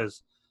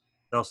because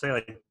they'll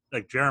say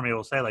like Jeremy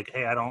will say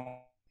hey, I'm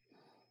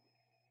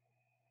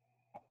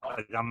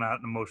not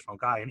an emotional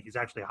guy, and he's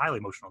actually a highly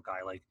emotional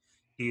guy.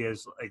 He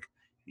is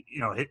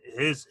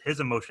his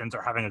emotions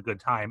are having a good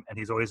time, and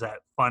he's always that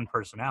fun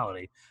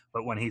personality.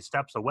 But when he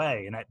steps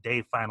away and that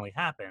day finally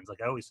happens, I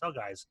always tell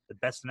guys, the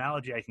best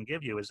analogy I can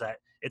give you is that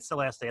it's the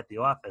last day at the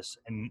office,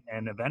 and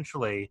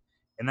eventually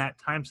in that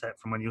time set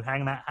from when you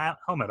hang that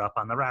helmet up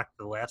on the rack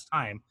for the last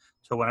time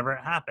to whenever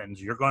it happens,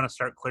 you're going to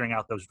start clearing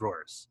out those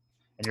drawers,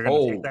 and you're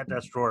going to take that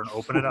desk drawer and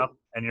open it up,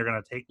 and you're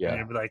going to take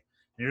and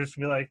you're just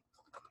gonna be like,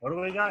 "What do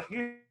we got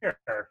here?"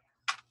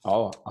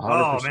 Oh, 100%.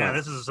 Oh man,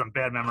 this is some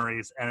bad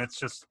memories, and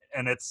it's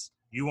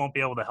you won't be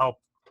able to help.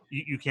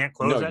 You can't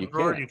close that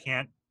drawer. You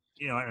can't,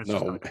 and it's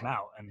just going to come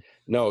out. And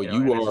no,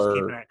 you are just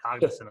keeping that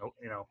cognizant.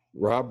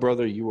 Rob,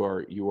 brother, you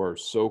are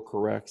so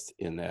correct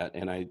in that,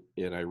 and I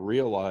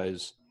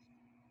realize,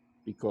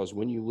 because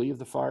when you leave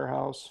the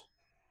firehouse,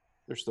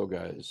 there's still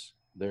guys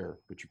there,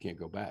 but you can't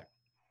go back.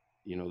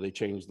 They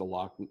changed the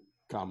lock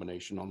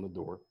combination on the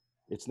door.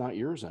 It's not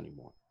yours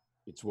anymore.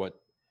 It's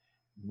what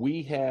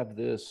we have,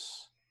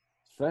 this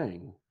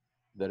thing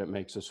that it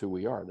makes us who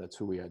we are. That's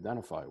who we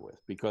identify with,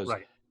 because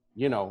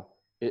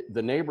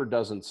the neighbor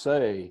doesn't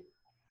say,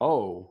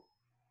 "Oh,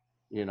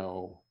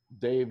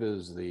 Dave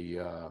is the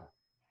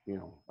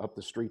up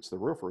the street's the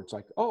roofer." It's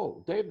like,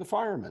 "Oh, Dave the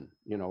fireman,"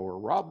 or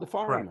Rob the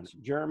fireman,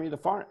 Correct. Jeremy the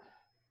fire.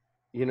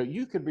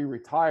 You could be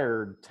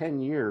retired 10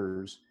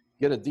 years,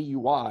 get a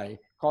DUI,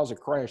 cause a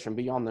crash, and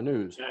be on the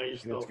news. Yeah,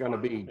 it's going to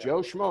be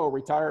Joe Schmo,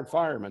 retired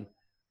fireman.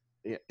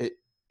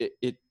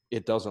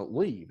 It doesn't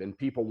leave, and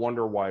people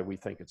wonder why we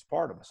think it's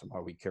part of us and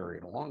why we carry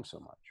it along so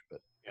much. But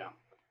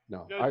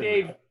no,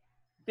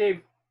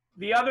 Dave,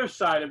 the other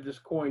side of this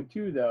coin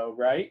too, though,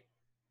 right,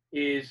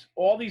 is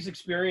all these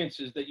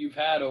experiences that you've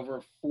had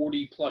over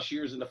 40 plus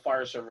years in the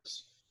fire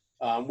service,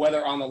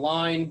 whether on the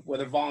line,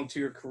 whether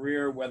volunteer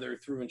career, whether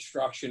through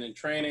instruction and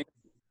training.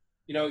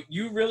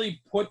 You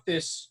really put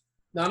this.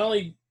 Not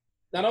only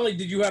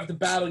did you have to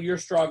battle your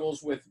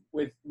struggles with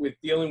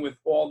dealing with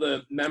all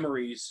the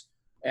memories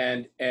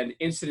and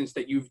incidents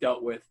that you've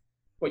dealt with,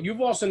 but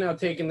you've also now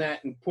taken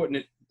that and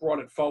brought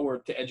it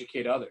forward to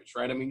educate others,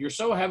 right? You're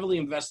so heavily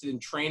invested in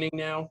training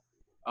now.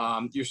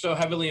 You're so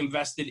heavily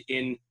invested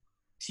in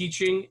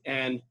teaching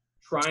and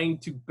trying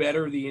to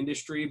better the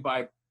industry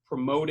by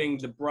promoting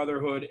the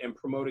brotherhood and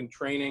promoting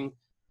training.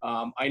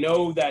 I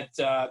know that,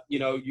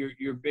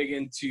 you're big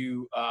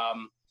into,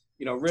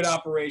 RIT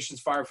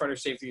operations, firefighter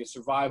safety and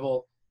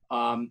survival.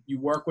 You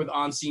work with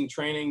on-scene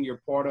training.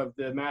 You're part of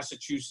the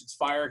Massachusetts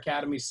Fire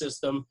Academy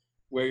system,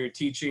 where you're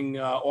teaching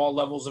all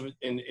levels of it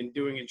and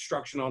doing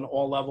instruction on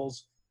all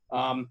levels.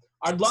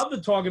 I'd love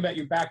to talk about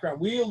your background.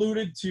 We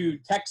alluded to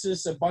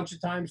Texas a bunch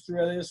of times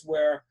through this,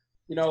 where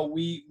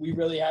we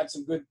really had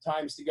some good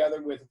times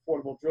together with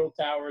Affordable Drill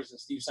Towers and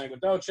Steve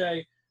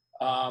Sanguidoce,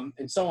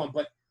 and so on.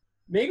 But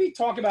maybe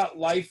talk about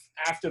life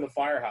after the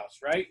firehouse,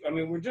 right? I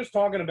mean, we're just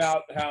talking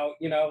about how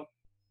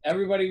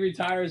everybody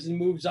retires and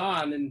moves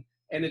on, and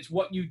it's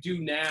what you do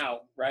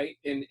now, right?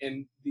 And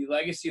the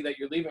legacy that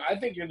you're leaving. I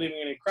think you're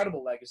leaving an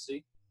incredible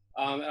legacy.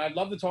 And I'd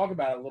love to talk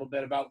about it a little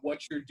bit about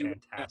what you're doing.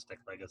 Fantastic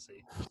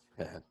legacy.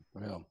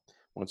 Well,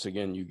 once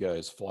again, you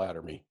guys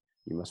flatter me.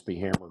 You must be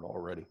hammered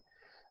already.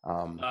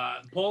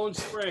 Poland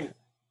Spring.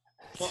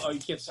 Oh, you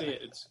can't see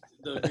it. It's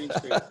the green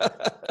screen.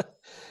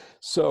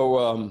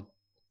 So,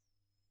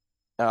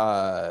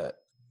 I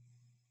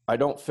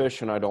don't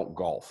fish and I don't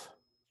golf.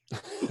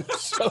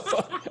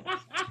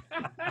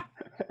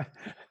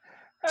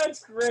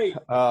 That's great.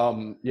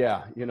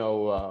 Yeah,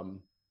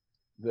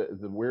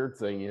 the weird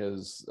thing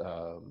is,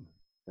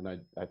 and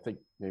I think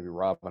maybe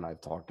Rob and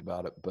I've talked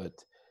about it, but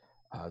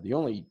the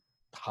only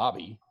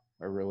hobby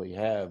I really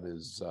have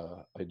is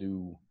I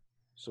do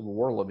Civil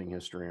War living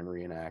history and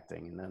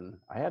reenacting. And then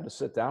I had to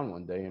sit down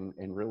one day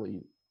and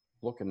really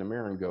look in the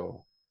mirror and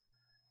go,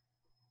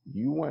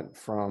 you went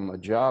from a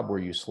job where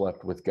you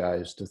slept with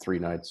guys to three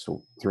nights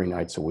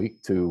a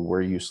week to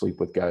where you sleep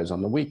with guys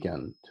on the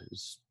weekend.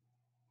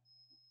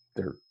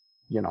 They're,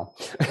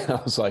 I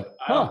was like,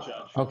 huh,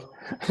 okay.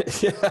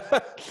 Yeah.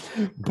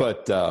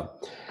 But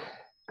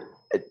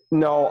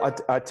no,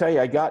 I tell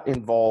you, I got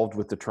involved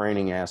with the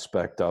training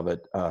aspect of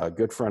it. A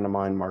good friend of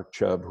mine, Mark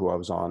Chubb, who I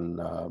was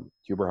on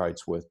Huber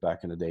Heights with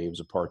back in the day, he was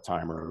a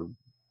part-timer,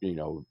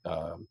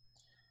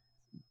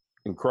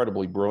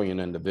 incredibly brilliant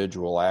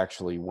individual,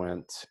 actually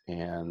went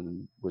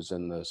and was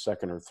in the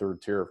second or third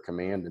tier of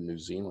command in New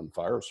Zealand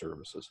Fire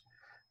Services,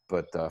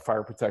 but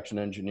fire protection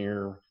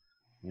engineer,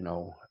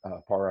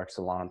 par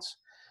excellence,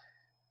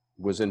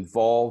 was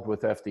involved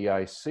with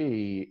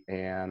FDIC,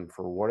 and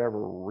for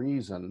whatever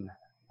reason,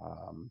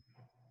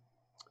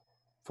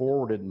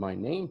 forwarded my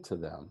name to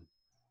them.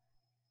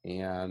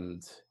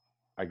 And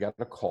I got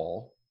a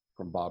call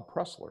from Bob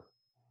Pressler.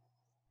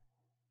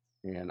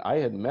 And I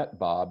had met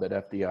Bob at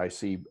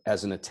FDIC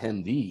as an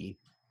attendee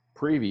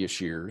previous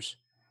years.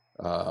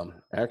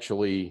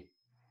 Actually,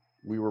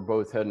 we were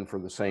both heading for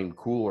the same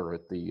cooler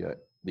at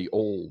the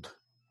old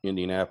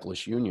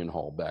Indianapolis Union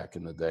Hall back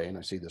in the day. And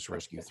I see this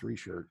Rescue 3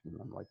 shirt, and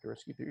I'm like, the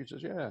Rescue 3? He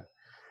says, yeah.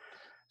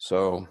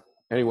 So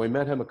anyway,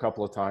 met him a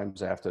couple of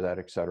times after that,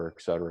 et cetera,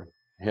 et cetera.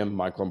 Him,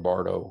 Mike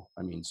Lombardo,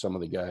 I mean, some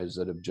of the guys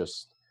that have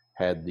just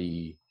had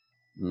the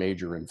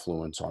major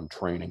influence on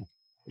training,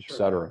 et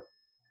cetera.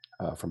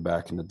 From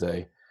back in the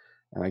day.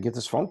 And I get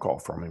this phone call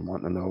from him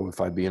wanting to know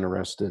if I'd be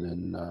interested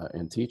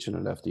in teaching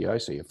at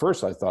FDIC. At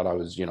first I thought I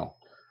was,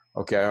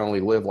 okay, I only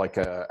live like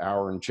an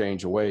hour and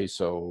change away.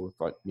 So if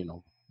I,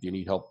 do you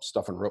need help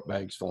stuffing rope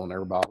bags, filling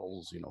air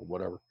bottles,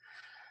 whatever.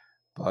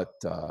 But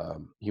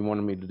he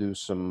wanted me to do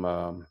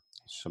some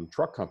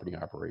truck company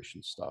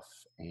operation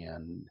stuff.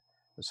 And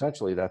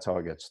essentially that's how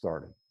I got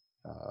started,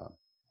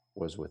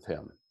 was with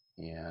him.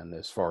 And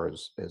as far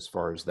as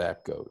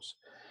that goes.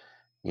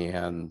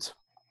 And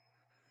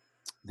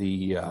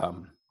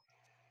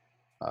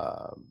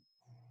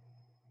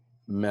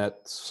met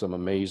some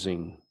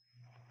amazing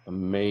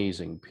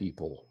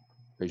people,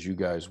 as you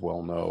guys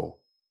well know,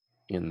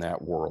 in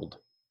that world.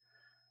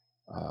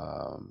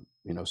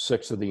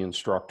 6 of the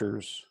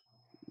instructors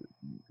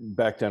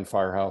back then,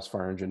 Firehouse,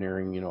 Fire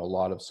Engineering, a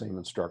lot of same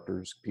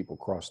instructors, people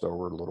crossed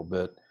over a little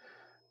bit.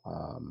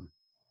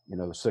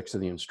 6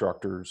 of the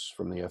instructors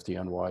from the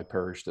FDNY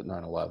perished at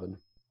 9/11.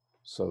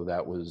 So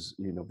that was,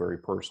 very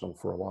personal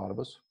for a lot of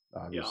us,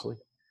 obviously.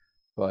 Yeah.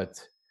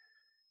 But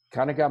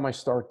kind of got my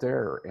start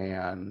there.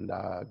 And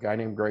a guy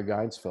named Greg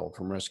Einsfeld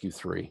from Rescue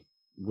 3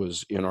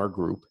 was in our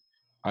group.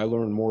 I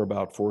learned more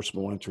about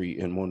forcible entry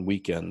in one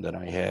weekend than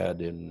I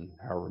had in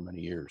however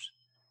many years.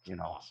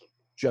 Awesome.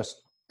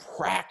 Just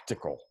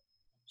practical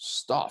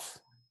stuff.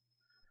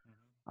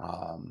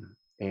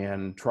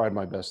 And tried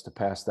my best to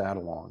pass that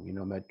along.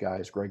 Met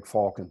guys, Greg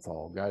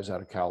Falkenthal, guys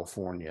out of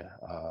California.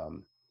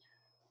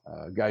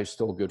 Guy's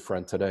still a good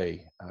friend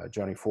today,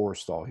 Johnny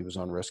Forrestal. He was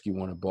on Rescue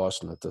 1 in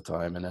Boston at the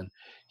time. And then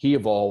he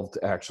evolved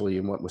actually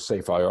and went with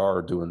Safe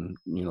IR doing,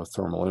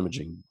 thermal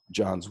imaging.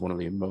 John's one of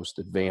the most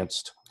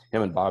advanced,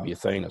 him and Bobby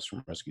Athanas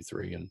from Rescue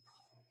 3 and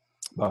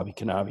Bobby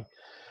Canavi,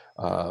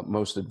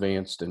 most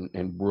advanced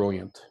and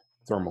brilliant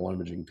thermal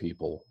imaging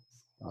people,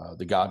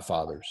 the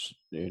Godfathers.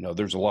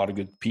 There's a lot of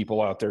good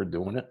people out there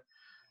doing it,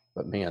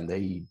 but man,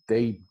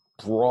 they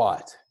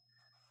brought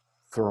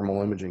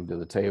thermal imaging to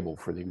the table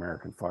for the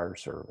American Fire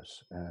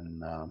Service,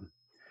 and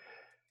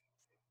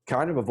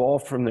kind of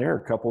evolved from there.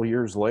 A couple of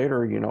years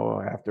later,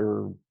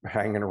 after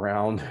hanging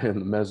around in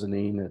the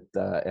mezzanine at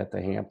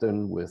the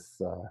Hampton with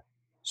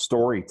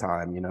story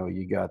time,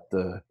 you got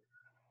the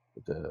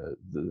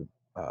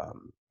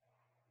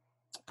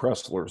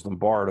Presslers,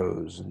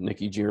 Lombardos,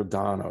 Nicky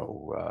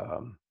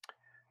Giordano,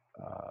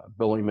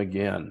 Billy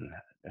McGinn,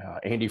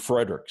 Andy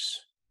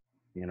Fredericks,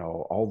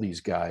 all these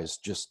guys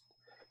just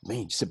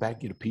man, you sit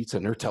back, get a pizza,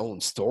 and they're telling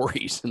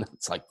stories, and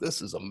it's like,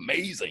 this is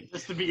amazing.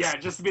 Just to be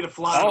the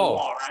fly on the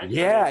wall, right?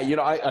 Yeah,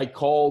 I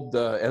called,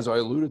 as I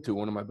alluded to,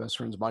 one of my best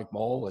friends, Mike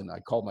Mull, and I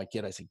called my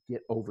kid. I said,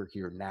 get over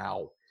here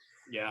now.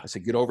 Yeah. I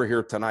said, get over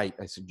here tonight.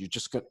 I said,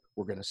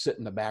 we're going to sit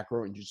in the back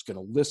row and you're just going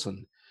to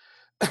listen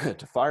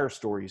to fire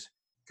stories,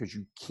 because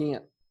you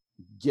can't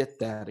get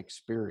that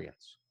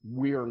experience.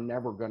 We are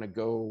never going to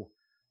go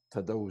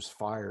to those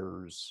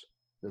fires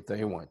that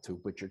they went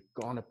to, but you're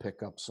going to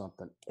pick up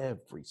something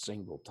every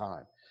single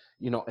time,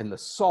 and the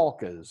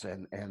Salkas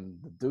and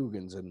the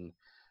Dugans and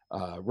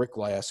Rick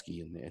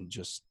Lasky and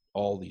just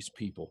all these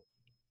people,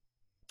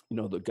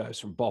 the guys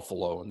from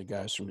Buffalo and the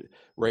guys from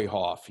Ray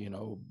Hoff,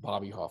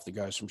 Bobby Hoff, the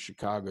guys from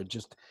Chicago,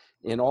 just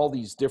in all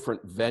these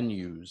different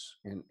venues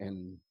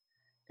and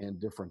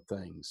different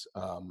things.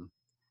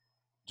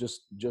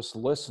 Just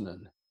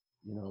listening,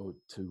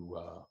 to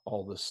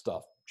all this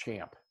stuff.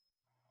 Champ.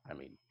 I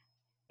mean,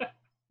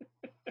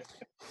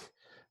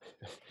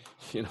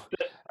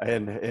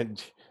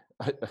 and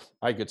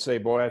I could say,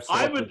 boy,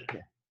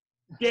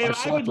 Dave,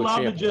 I would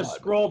love to just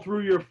scroll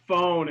through your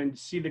phone and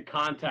see the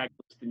contact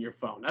list in your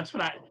phone. That's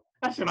what I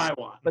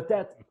want. But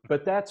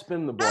that's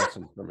been the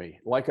blessing for me.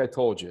 Like I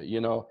told you,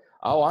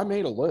 I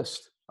made a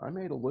list. I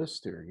made a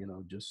list here,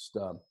 just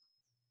the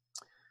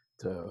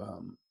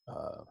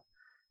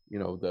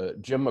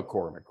Jim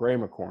McCormick, Ray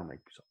McCormick,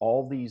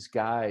 all these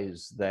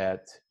guys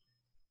that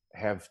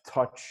have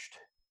touched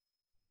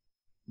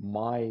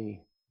my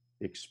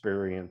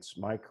experience,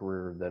 my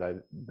career,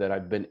 that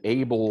I've been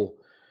able,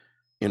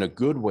 in a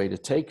good way, to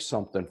take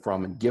something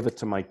from and give it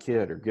to my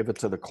kid or give it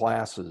to the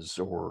classes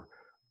or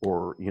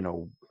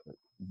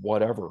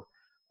whatever.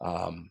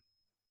 Like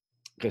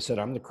I said,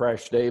 I'm the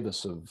Crash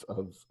Davis of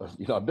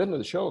I've been to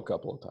the show a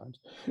couple of times,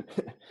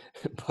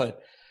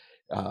 but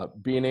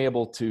being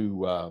able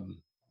to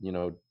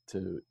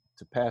to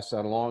pass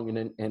that along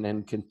and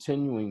then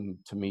continuing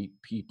to meet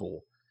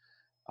people,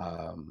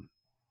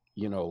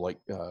 like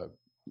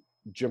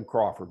Jim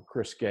Crawford,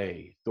 Chris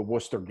Gay, the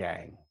Worcester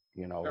Gang,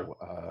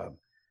 Sure.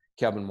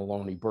 Kevin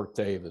Maloney, Burt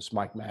Davis,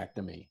 Mike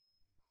McNamee,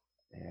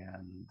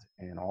 and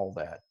all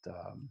that.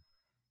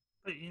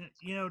 But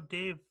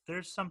Dave,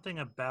 there's something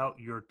about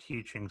your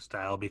teaching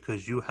style,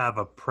 because you have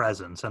a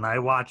presence, and I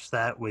watched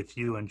that with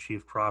you and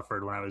Chief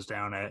Crawford when I was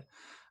down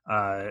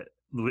down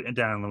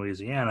in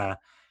Louisiana,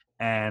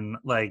 and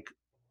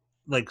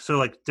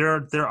so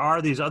there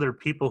are these other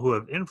people who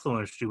have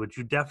influenced you, but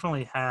you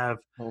definitely have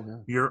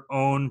your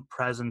own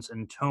presence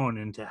and tone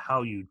into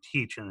how you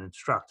teach and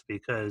instruct.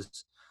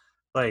 Because,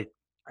 I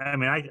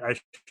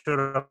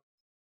showed up,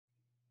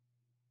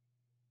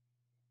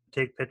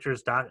 take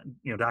pictures,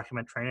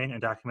 document training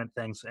and document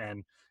things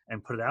and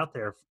put it out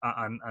there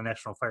on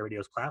National Fire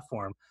Radio's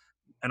platform.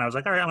 And I was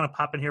like, all right, I'm going to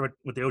pop in here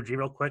with the OG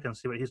real quick and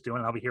see what he's doing.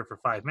 And I'll be here for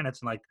 5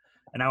 minutes. And like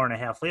an hour and a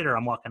half later,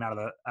 I'm walking out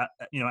of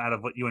out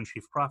of what you and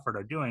Chief Crawford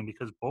are doing,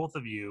 because both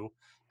of you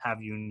have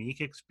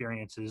unique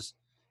experiences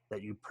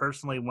that you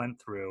personally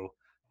went through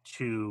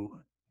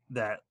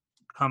that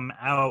come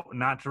out,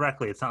 not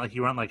directly. It's not like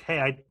you weren't like,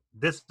 hey,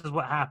 this is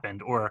what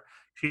happened, or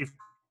Chief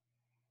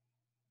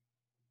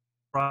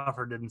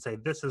Crawford didn't say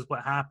this is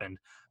what happened.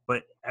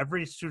 But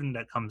every student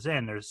that comes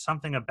in, there's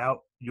something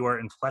about your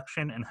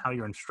inflection and how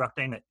you're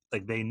instructing that,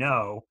 they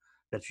know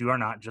that you are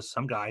not just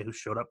some guy who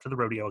showed up to the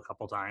rodeo a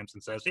couple times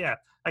and says, yeah,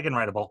 I can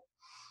ride a bull.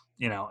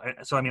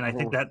 So I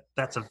think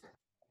that's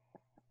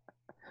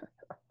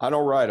I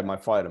don't ride them, I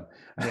fight them.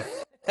 Yeah.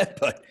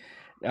 But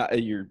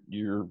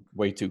you're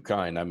way too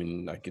kind. I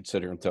mean, I could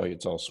sit here and tell you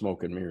it's all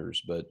smoke and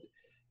mirrors, but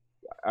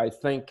I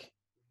think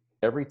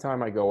every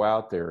time I go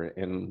out there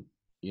and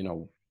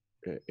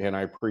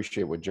I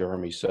appreciate what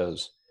Jeremy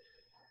says,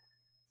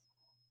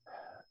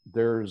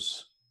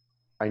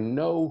 I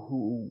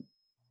know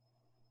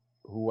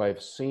who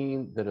I've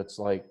seen that it's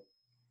like,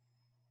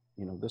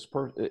 this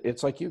person,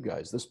 it's like you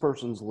guys, this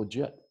person's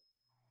legit.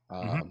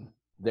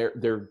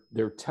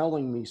 They're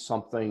telling me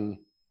something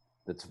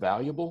that's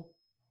valuable.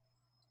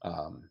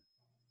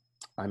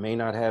 I may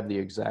not have the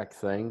exact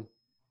thing,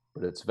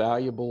 but it's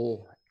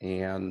valuable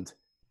and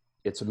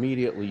it's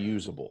immediately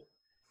usable.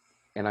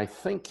 And I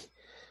think,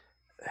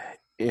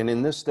 and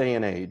in this day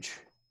and age,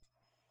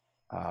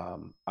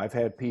 I've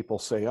had people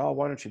say, oh,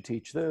 why don't you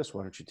teach this?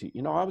 Why don't you teach?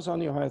 I was on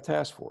the Ohio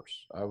Task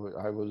Force. I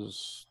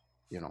was,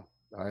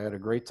 I had a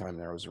great time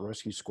there. I was a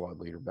rescue squad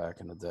leader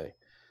back in the day.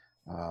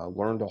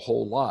 Learned a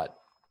whole lot.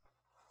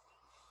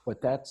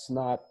 But that's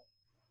not,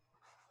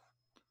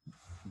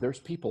 there's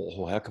people a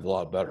whole heck of a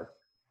lot better,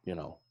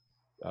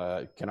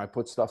 Can I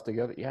put stuff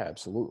together? Yeah,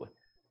 absolutely.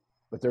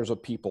 But there's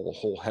people a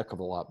whole heck of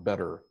a lot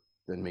better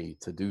than me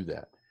to do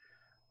that.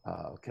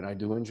 Can I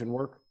do engine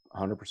work?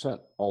 100%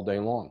 all day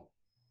long.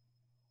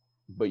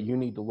 But you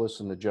need to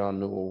listen to John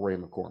Newell, Ray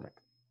McCormick,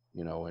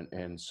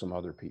 and some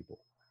other people.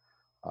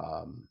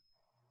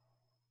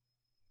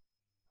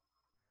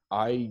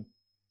 I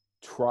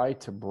try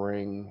to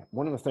bring,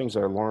 one of the things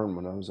I learned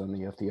when I was on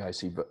the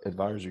FDIC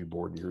advisory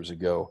board years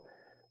ago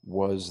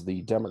was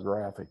the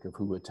demographic of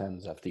who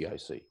attends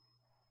FDIC.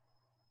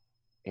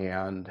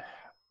 And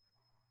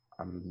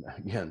I'm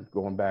again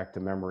going back to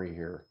memory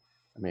here.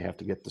 I may have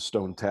to get the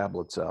stone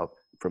tablets out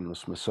from the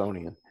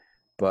Smithsonian,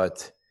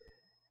 but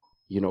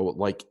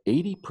like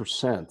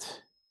 80%,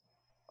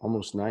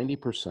 almost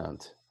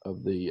 90%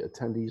 of the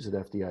attendees at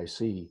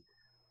FDIC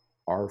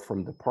are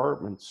from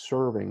departments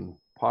serving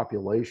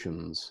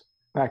populations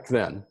back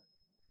then,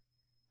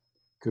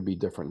 could be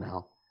different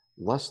now,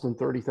 less than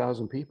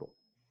 30,000 people,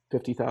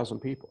 50,000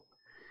 people.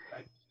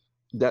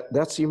 Right.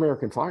 That's the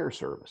American Fire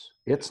Service.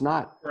 It's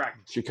not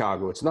Correct.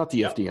 Chicago. It's not the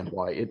Yep.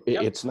 FDNY.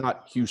 Yep. It's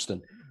not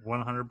Houston.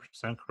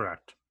 100%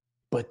 correct.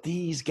 But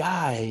these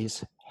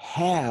guys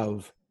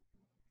have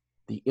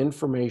the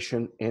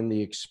information and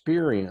the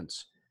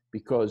experience,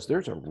 because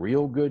there's a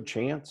real good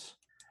chance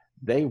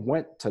they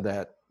went to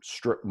that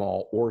strip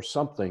mall or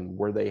something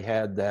where they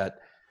had that,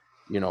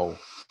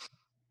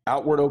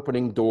 outward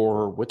opening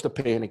door with the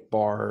panic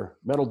bar,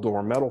 metal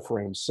door, metal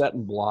frame, set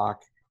and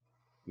block.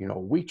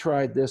 We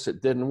tried this,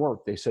 it didn't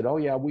work. They said, oh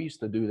yeah, we used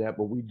to do that,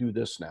 but we do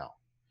this now.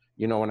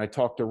 And I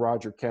talked to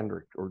Roger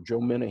Kendrick or Joe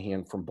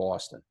Minahan from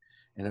Boston,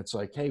 and it's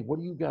like, hey, what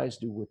do you guys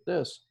do with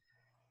this?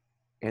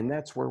 And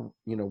that's where,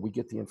 we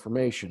get the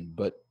information.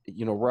 But,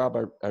 Rob,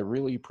 I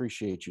really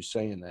appreciate you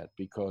saying that,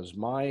 because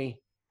my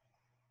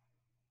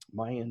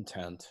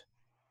intent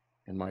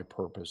and my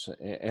purpose,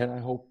 and I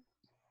hope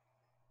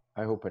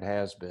it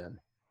has been,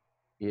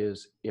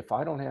 is if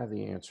I don't have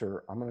the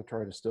answer, I'm going to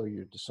try to steal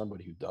you to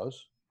somebody who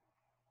does.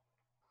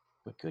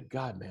 But good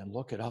God, man,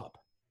 look it up.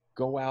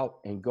 Go out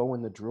and go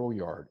in the drill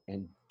yard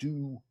and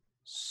do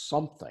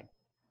something.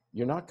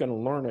 You're not going to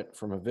learn it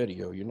from a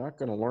video. You're not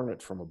going to learn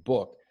it from a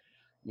book.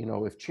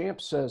 If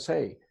Champ says,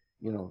 hey,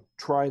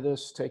 try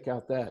this, take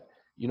out that,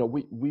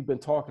 we've been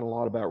talking a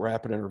lot about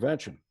rapid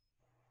intervention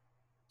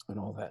and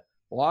all that.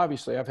 Well,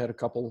 obviously I've had a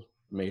couple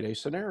Mayday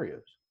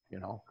scenarios,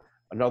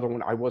 another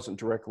one I wasn't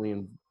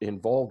directly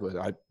involved with.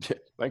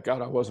 Thank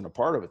God I wasn't a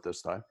part of it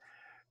this time,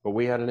 but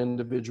we had an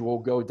individual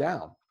go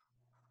down.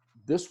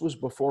 This was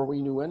before we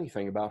knew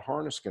anything about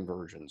harness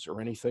conversions or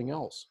anything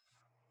else.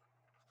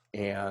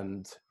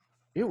 And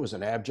it was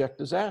an abject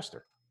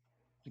disaster.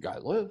 The guy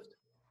lived,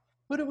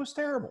 but it was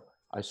terrible.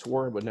 I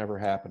swore it would never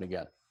happen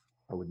again.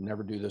 I would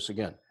never do this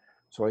again.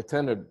 So I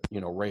attended,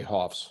 Ray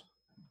Hoff's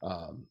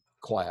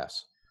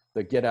class,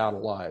 the Get Out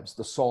of Lives,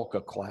 the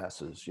Salka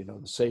classes,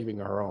 the Saving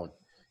Our Own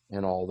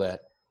and all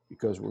that,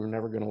 because we're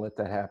never going to let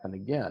that happen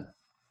again.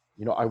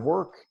 I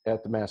work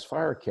at the Mass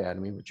Fire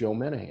Academy with Joe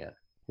Minahan.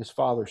 His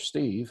father,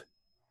 Steve,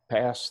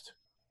 passed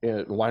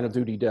in line of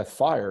duty death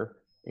fire.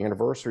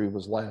 Anniversary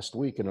was last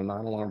week in a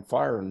 9-alarm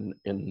fire in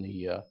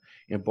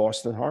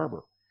Boston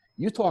Harbor.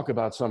 You talk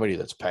about somebody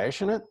that's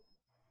passionate.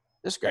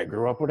 This guy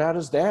grew up without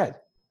his dad,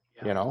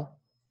 and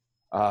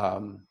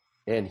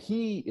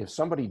if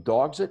somebody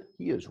dogs it,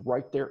 he is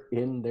right there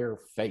in their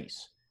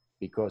face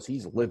because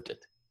he's lived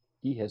it.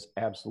 He has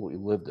absolutely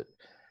lived it.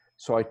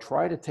 So I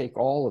try to take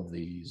all of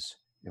these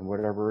and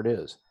whatever it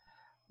is.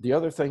 The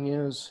other thing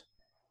is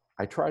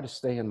I try to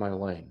stay in my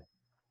lane.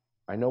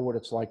 I know what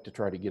it's like to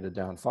try to get a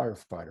down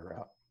firefighter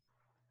out.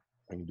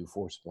 I can do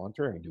force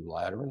splinter, I can do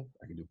laddering,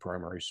 I can do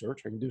primary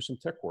search, I can do some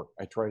tech work.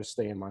 I try to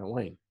stay in my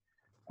lane.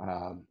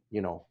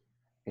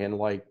 And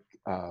like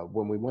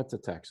when we went to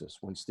Texas,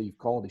 when Steve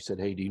called, he said,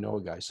 hey, do you know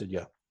a guy? I said,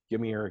 yeah, give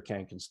me Eric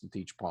Hankins to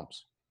teach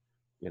pumps.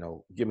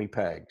 Give me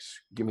Pegs,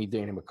 give me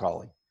Danny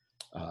McCauley.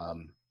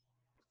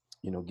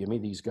 Give me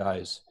these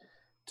guys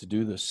to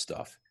do this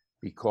stuff,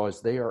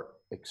 because they are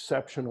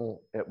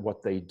exceptional at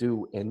what they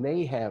do. And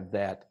they have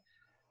that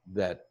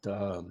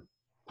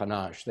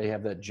panache. They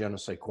have that je ne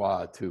sais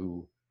quoi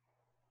to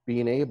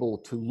being able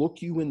to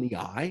look you in the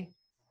eye,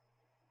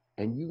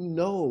 and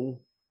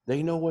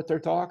they know what they're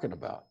talking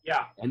about.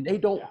 Yeah. And they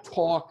don't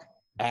talk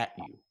at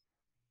you.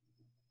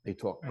 They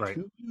talk Right.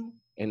 to you,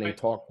 and they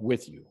talk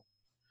with you.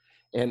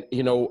 And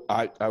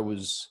I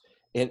was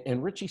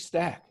and Richie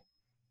Stack,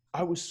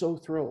 I was so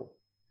thrilled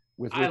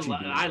with Richie.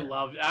 I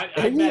met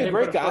Isn't he a him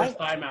great for the guy? first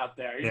time out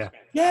there. He's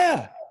fantastic.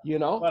 Yeah,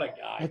 What a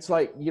guy. it's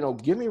like,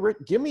 give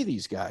me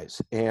these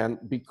guys. And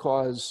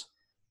because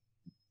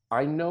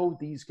I know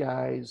these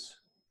guys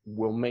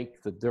will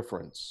make the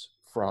difference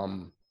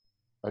from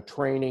a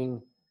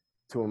training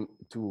to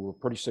a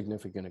pretty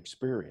significant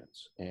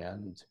experience.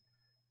 And,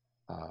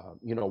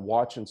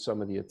 watching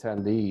some of the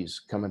attendees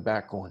coming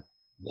back going,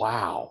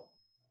 wow,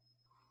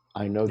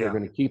 I know they're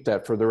going to keep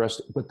that for the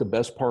rest. But the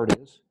best part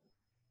is,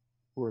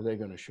 who are they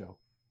going to show?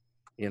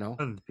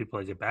 And the people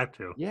I get back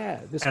to.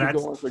 Yeah, this And could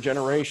go on for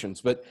generations.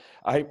 But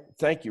I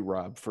thank you,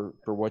 Rob, for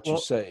what you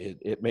say.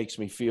 It makes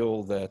me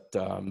feel that,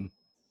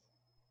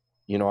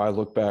 I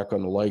look back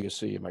on the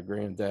legacy of my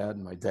granddad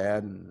and my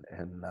dad,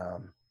 and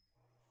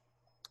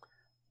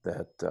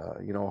that,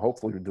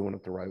 hopefully we're doing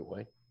it the right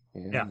way.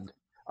 And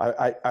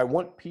I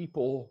want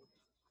people,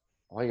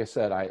 like I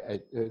said, I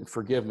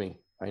forgive me.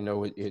 I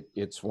know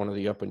it's one of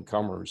the up and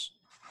comers.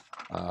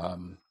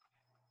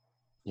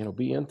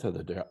 Be into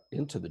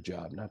the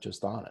job, not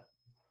just on it.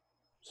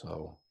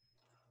 So,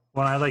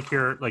 well, I like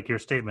your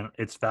statement.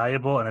 It's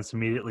valuable and it's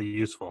immediately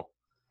useful.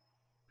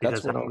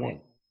 That's what I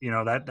want.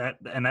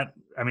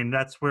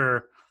 That's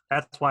where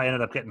that's why I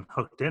ended up getting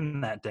hooked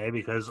in that day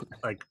because,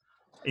 like,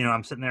 you know,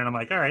 I'm sitting there and I'm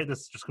like, all right,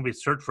 this is just gonna be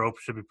search rope,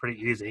 should be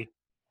pretty easy.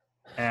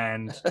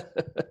 And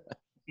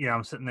you know,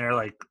 I'm sitting there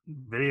like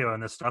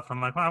videoing this stuff. And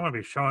I'm like, well, I'm gonna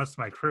be showing this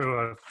to my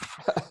crew.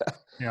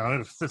 You know,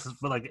 if this is,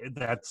 but like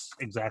that's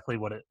exactly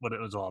what it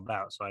was all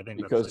about. So I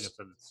think that's, like I Because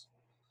said, it's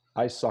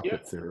I suck Yeah.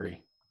 at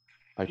theory.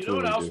 I You know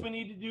what truly else do. we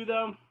need to do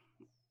though?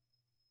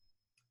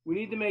 We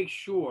need to make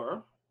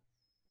sure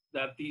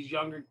that these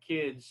younger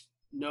kids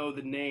know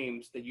the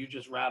names that you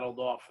just rattled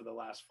off for the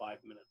last 5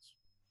 minutes.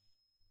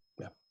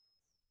 Yeah.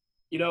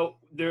 You know,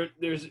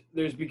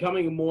 there's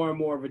becoming more and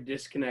more of a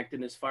disconnect in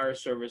this fire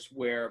service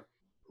where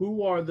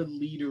who are the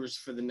leaders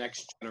for the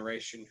next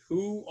generation?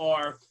 Who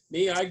are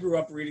me? I grew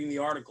up reading the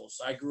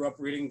articles. I grew up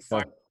reading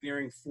fire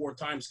engineering 4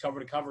 times cover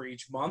to cover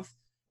each month,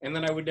 and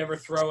then I would never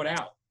throw it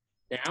out.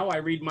 Now I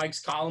read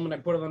Mike's column and I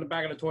put it on the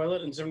back of the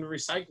toilet and send it to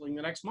recycling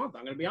the next month.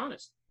 I'm going to be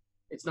honest.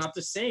 It's not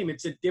the same.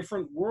 It's a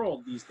different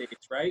world these days,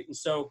 right? And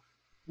so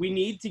we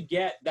need to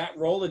get that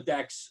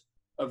Rolodex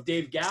of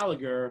Dave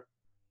Gallagher.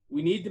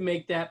 We need to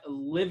make that a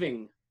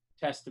living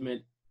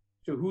testament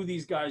to who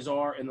these guys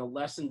are and the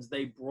lessons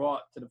they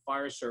brought to the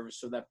fire service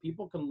so that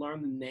people can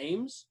learn the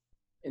names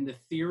and the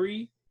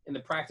theory and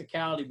the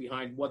practicality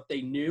behind what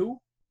they knew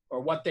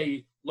or what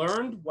they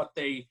learned, what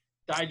they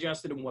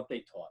digested, and what they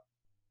taught.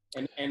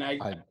 And I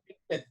think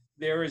that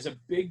there is a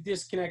big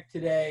disconnect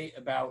today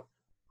about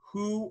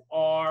who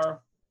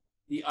are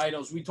the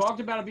idols. We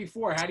talked about it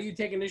before. How do you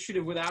take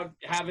initiative without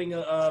having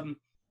a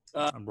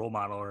role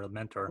model or a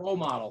mentor. role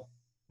model?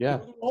 Yeah.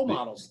 Who are the role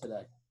models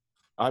today?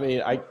 I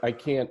mean, I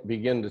can't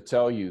begin to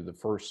tell you the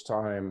first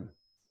time,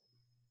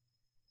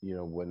 you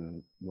know,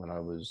 when I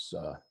was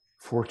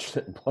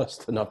fortunate and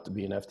blessed enough to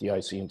be an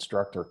FDIC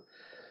instructor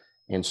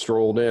and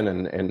strolled in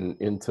and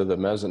into the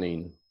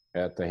mezzanine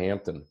at the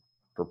Hampton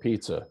for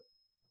pizza.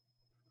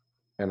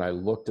 And I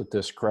looked at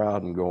this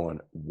crowd and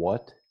going,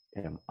 what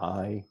am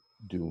I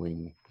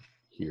doing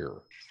here?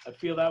 I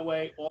feel that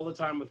way all the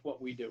time with what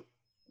we do.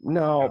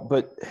 No,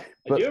 but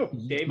I do.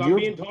 Dave, I'm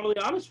being totally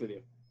honest with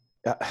you.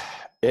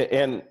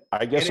 And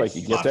I guess I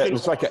could get that.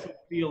 It's like a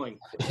feeling.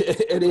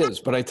 It is,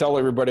 but I tell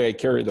everybody I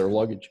carry their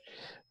luggage.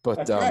 But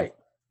That's right.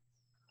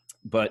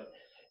 But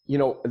you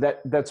know,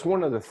 that's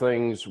one of the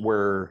things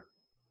where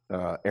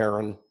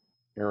Aaron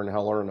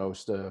Heller and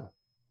Osta,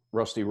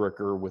 Rusty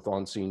Ricker with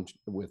On Scene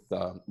with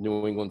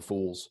New England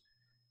Fools,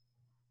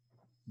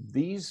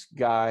 these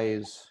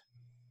guys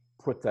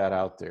put that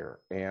out there.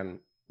 And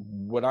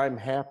what I'm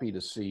happy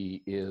to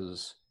see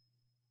is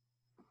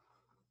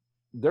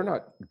they're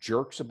not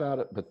jerks about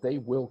it, but they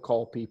will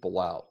call people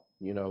out.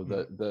 You know,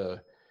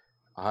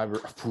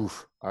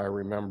 I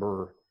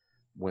remember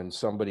when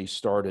somebody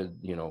started,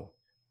 you know,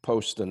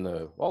 posting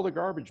the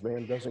garbage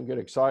man doesn't get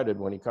excited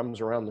when he comes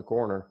around the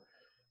corner,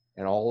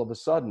 and all of a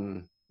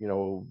sudden, you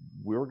know,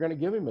 we were going to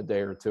give him a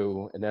day or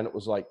two, and then it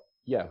was like,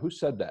 yeah, who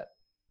said that?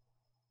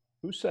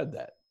 Who said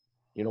that?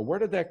 You know, where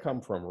did that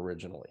come from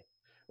originally?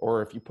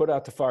 Or if you put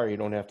out the fire, you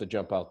don't have to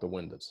jump out the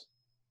windows,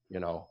 you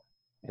know,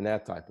 and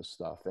that type of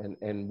stuff.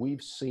 And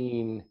we've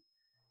seen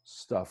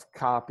stuff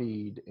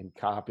copied.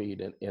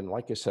 And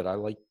like I said, I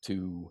like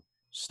to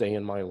stay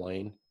in my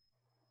lane,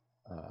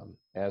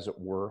 as it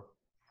were,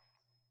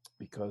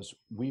 because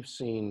we've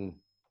seen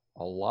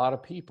a lot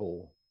of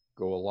people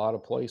go a lot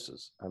of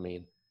places. I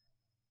mean,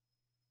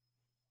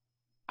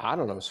 I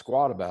don't know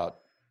squat about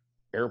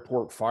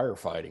airport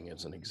firefighting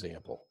as an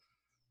example.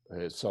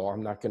 So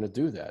I'm not going to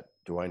do that.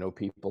 Do I know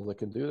people that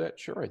can do that?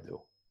 Sure I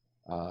do.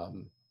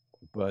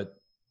 But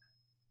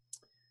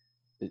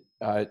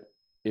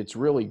it's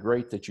really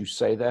great that you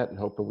say that, and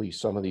hopefully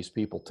some of these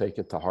people take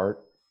it to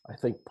heart. I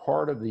think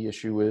part of the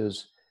issue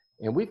is,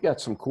 and we've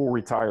got some cool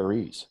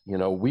retirees, you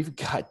know, we've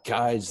got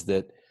guys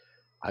that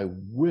I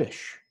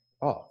wish,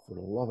 oh, for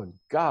the love of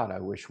God, I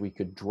wish we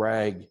could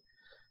drag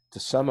to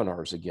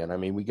seminars again. I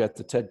mean, we got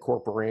the Ted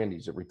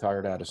Corporandis that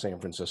retired out of San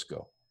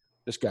Francisco.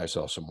 This guy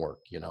saw some work,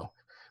 you know.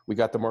 We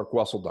got the Mark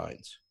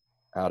Wesseldines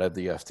out of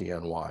the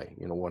FTNY,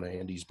 you know, one of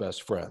Andy's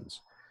best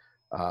friends.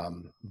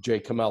 Jay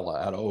Camella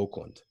out of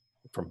Oakland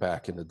from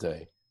back in the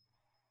day.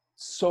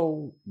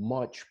 So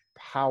much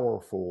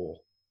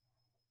powerful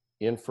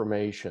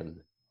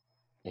information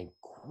and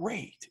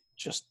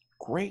just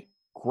great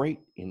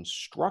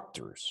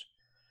instructors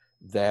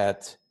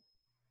that,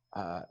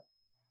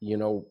 you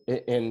know,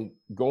 and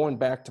going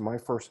back to my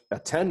first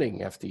attending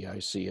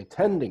FDIC,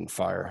 attending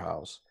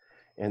Firehouse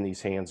and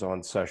these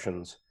hands-on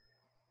sessions,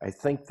 I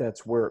think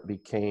that's where it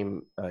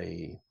became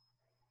a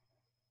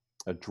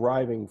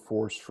driving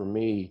force for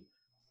me.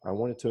 I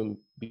wanted to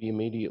be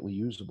immediately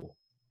usable.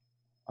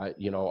 I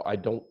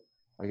don't,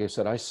 like I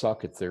said, I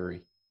suck at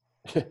theory.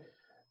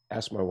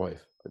 Ask my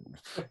wife.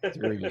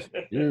 Theory is,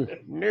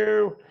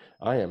 no,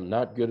 I am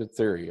not good at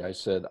theory. I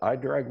said, I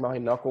drag my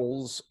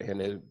knuckles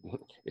and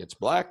it's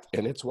black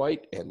and it's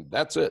white and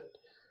that's it.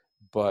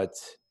 But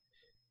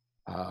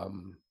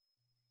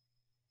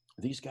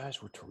these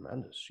guys were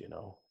tremendous, you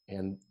know,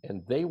 and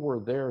they were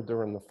there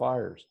during the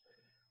fires.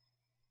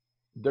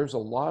 There's a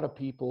lot of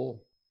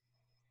people,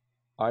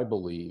 I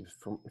believe,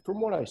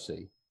 from what I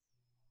see,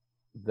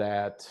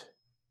 that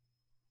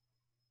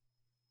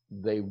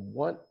they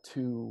want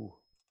to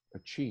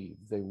achieve,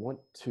 they want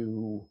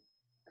to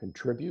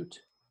contribute,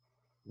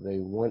 they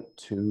want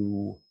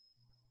to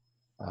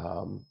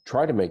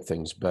try to make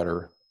things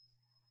better,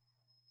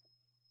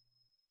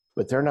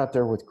 but they're not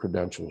there with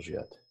credentials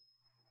yet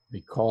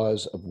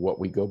because of what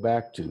we go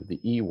back to, the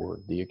E word,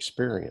 the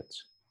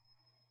experience.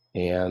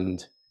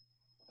 And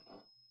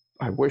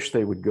I wish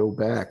they would go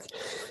back.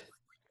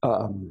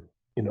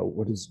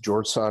 What is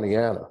George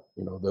Santayana?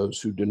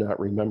 Those who do not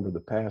remember the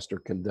past are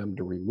condemned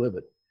to relive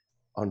it.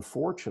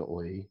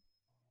 Unfortunately,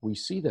 we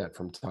see that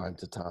from time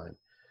to time.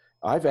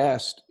 I've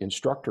asked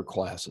instructor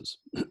classes,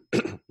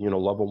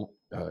 level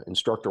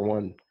instructor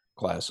 1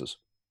 classes.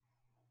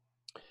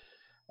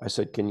 I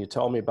said, can you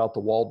tell me about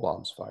the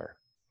Waldbaum's fire?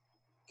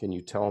 Can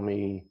you tell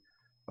me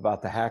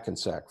about the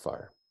Hackensack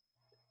fire?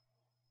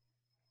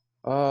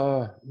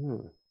 I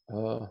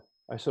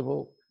said,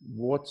 well,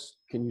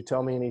 can you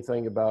tell me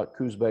anything about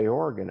Coos Bay,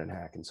 Oregon and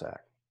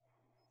Hackensack?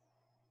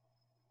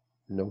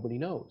 Nobody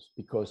knows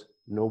because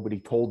nobody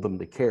told them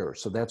to care.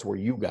 So that's where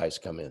you guys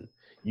come in.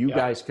 You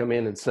guys come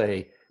in and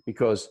say,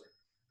 because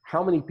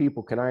how many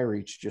people can I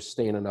reach just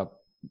standing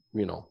up,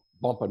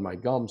 bumping my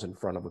gums in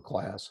front of a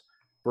class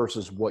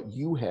versus what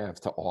you have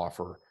to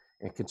offer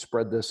and can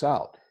spread this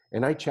out.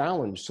 And I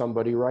challenge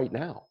somebody right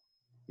now,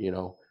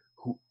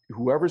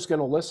 whoever's going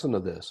to listen to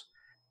this,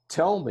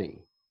 tell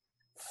me,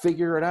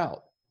 figure it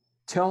out.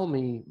 Tell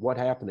me what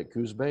happened at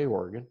Coos Bay,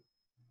 Oregon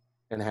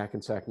and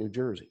Hackensack, New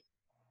Jersey.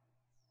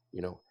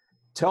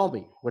 Tell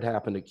me what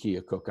happened at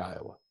Keokuk,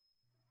 Iowa.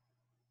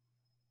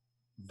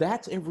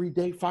 That's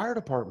everyday fire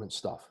department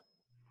stuff.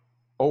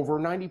 Over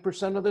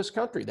 90% of this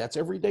country, that's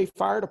everyday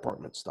fire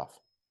department stuff,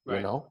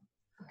 right.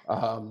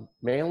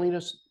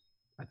 Manliness,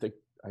 I think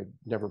I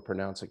never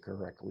pronounce it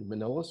correctly.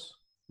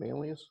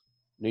 Manliness,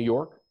 New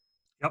York.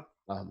 Yep.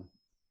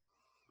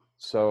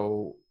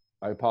 So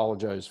I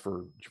apologize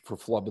for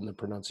flubbing the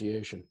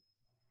pronunciation.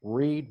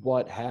 Read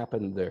what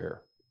happened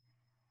there.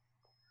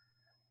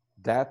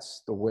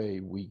 That's the way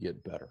we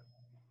get better.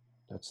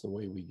 That's the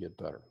way we get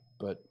better.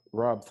 But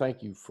Rob,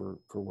 thank you for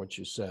what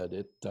you said.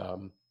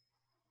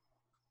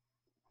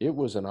 It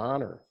was an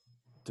honor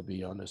to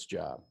be on this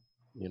job,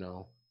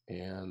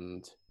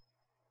 and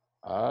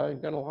I'm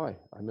gonna lie,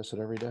 I miss it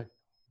every day.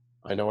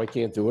 I know I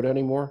can't do it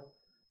anymore,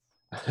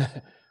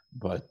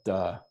 but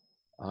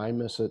I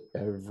miss it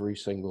every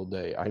single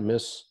day. I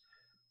miss,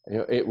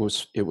 it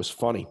was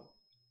funny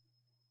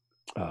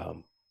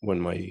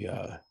when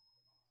my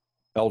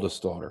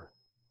eldest daughter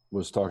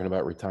was talking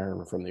about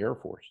retirement from the Air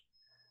Force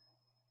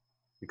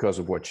because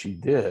of what she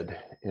did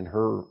in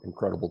her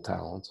incredible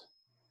talents.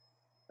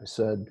 I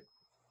said,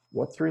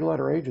 what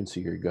 3-letter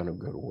agency are you going to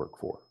go to work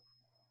for?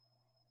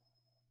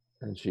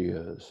 And she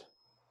goes,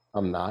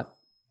 I'm not.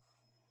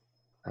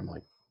 I'm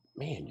like,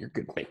 man, you're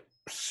going to make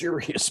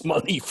serious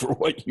money for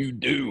what you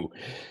do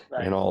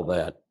and all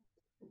that.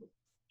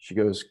 She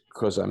goes,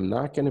 because I'm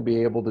not going to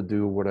be able to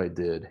do what I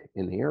did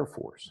in the Air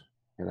Force.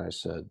 And I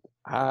said,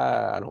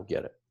 I don't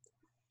get it.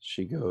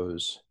 She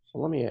goes,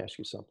 well, let me ask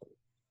you something.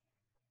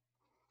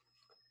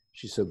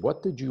 She said,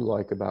 what did you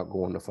like about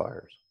going to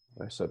fires?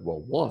 I said,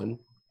 well, one,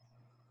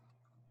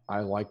 I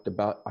liked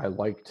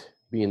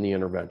being the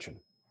intervention.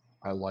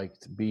 I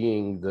liked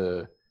being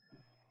the,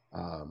 I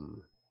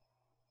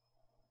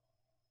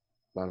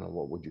don't know,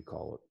 what would you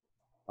call it?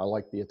 I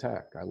liked the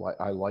attack. I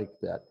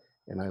liked that.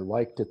 And I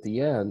liked at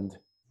the end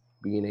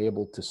being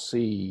able to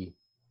see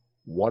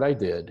what I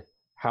did,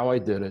 how I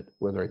did it,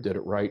 whether I did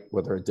it right,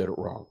 whether I did it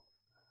wrong.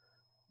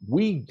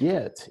 We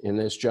get in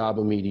this job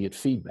immediate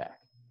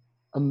feedback,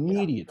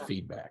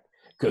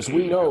 because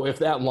we know if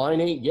that line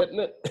ain't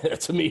getting it,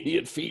 it's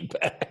immediate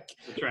feedback.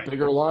 That's right.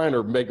 Bigger line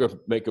or make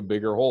a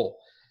bigger hole.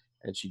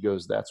 And she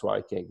goes, that's why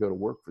I can't go to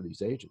work for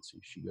these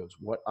agencies. She goes,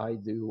 what I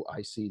do,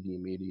 I see the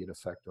immediate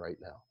effect right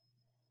now.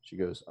 She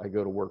goes, I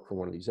go to work for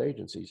one of these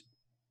agencies.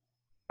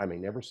 I may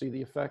never see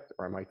the effect,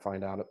 or I might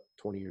find out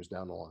 20 years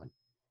down the line.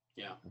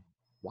 Yeah.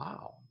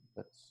 Wow.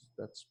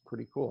 That's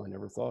pretty cool. I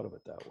never thought of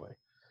it that way.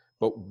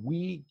 But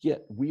we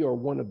are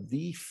one of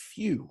the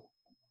few,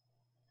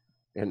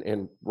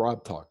 and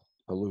Rob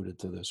alluded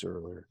to this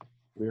earlier.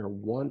 We are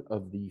one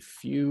of the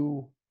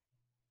few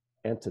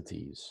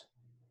entities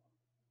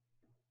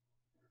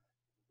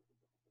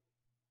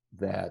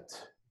that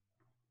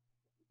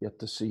get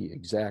to see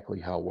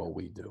exactly how well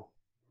we do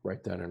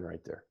right then and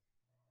right there.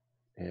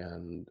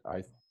 And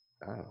I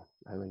don't know,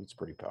 I think it's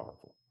pretty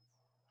powerful.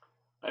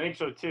 I think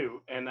so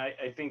too, and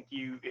I think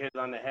you hit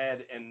on the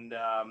head. And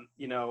I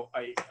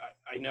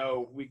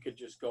know we could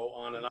just go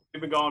on and on.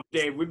 We've been going,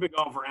 Dave. We've been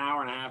going for an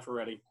hour and a half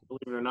already. Believe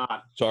it or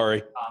not.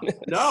 Sorry.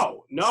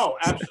 No,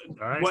 absolutely.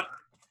 Right. What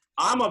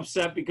I'm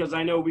upset because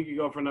I know we could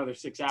go for another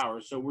 6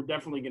 hours, so we're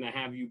definitely going to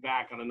have you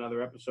back on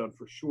another episode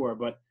for sure.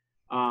 But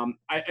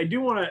I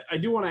do want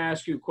to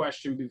ask you a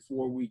question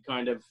before we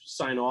kind of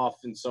sign off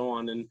and so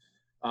on. And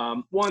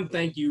one,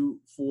 thank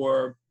you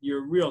for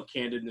your real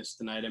candidness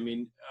tonight. I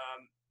mean.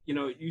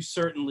 You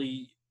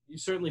certainly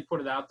put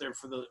it out there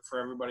for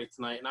everybody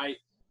tonight, and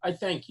I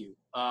thank you.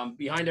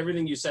 Behind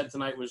everything you said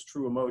tonight was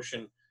true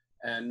emotion,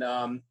 and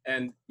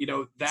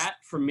that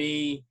for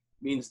me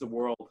means the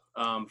world.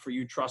 For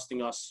you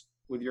trusting us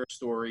with your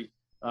story,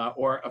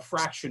 or a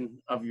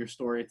fraction of your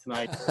story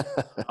tonight.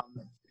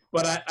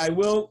 But I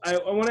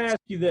want to ask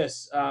you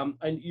this.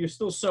 And you're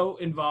still so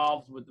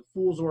involved with the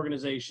Fools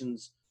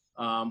organizations,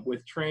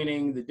 with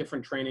training, the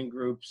different training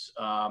groups,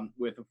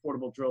 with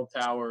Affordable Drill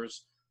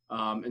Towers,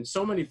 and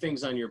so many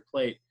things on your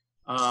plate.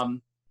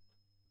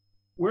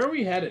 Where are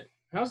we headed?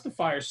 How's the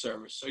fire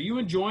service? Are you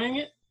enjoying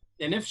it?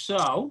 And if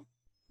so,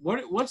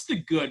 what's the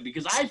good?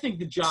 Because I think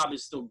the job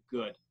is still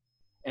good.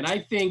 And I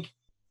think,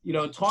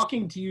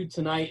 talking to you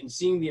tonight and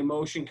seeing the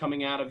emotion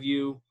coming out of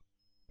you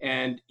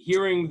and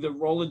hearing the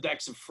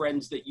Rolodex of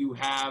friends that you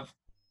have,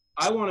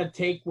 I want to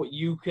take what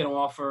you can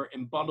offer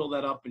and bundle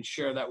that up and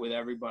share that with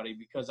everybody,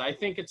 because I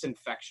think it's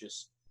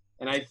infectious.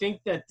 And I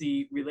think that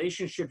the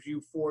relationships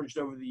you forged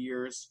over the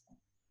years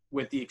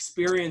with the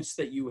experience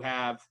that you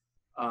have,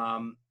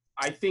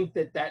 I think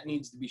that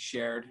needs to be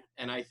shared.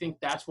 And I think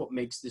that's what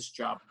makes this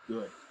job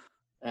good.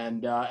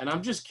 And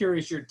I'm just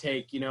curious your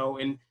take,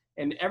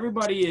 and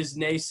everybody is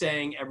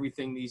naysaying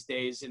everything these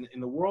days in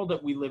the world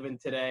that we live in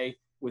today,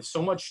 with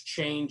so much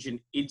change and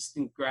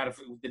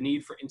the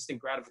need for instant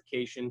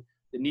gratification,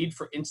 the need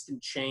for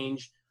instant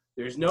change.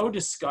 There's no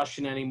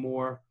discussion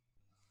anymore.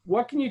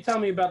 What can you tell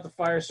me about the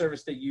fire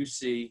service that you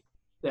see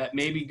that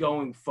maybe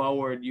going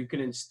forward you can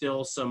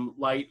instill some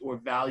light or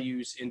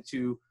values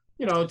into,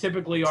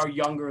 typically our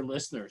younger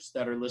listeners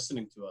that are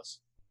listening to us?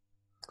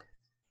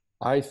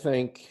 I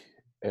think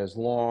as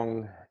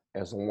long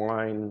as a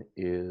line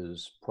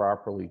is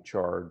properly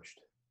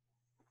charged,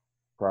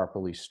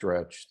 properly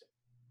stretched,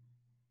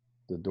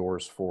 the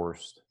doors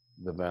forced,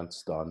 the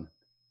vents done,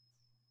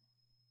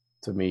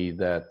 to me,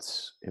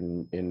 that's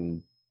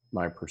in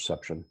my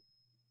perception,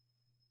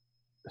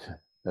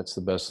 that's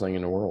the best thing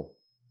in the world.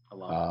 I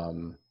love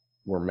it.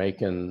 We're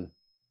making,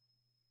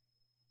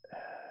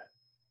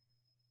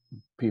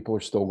 people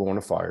are still going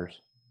to fires.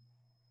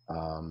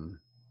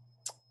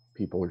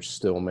 People are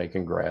still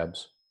making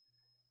grabs.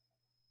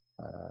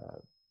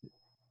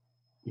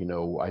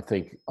 I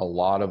think a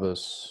lot of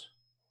us,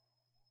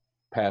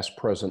 past,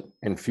 present,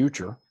 and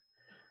future,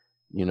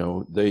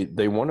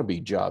 they want to be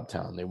job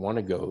town. They want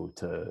to go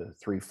to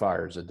 3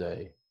 fires a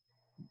day.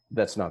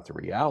 That's not the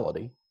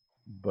reality,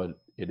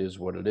 but it is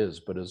what it is.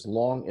 But as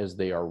long as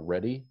they are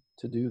ready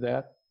to do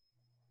that,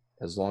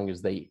 as long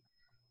as and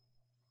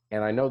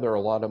I know there are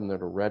a lot of them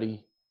that are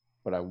ready,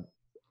 but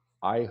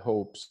I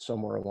hope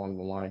somewhere along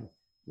the line,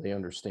 they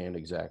understand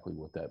exactly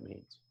what that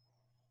means.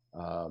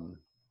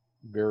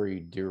 Very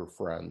dear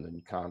friend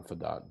and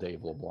confidant,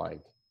 Dave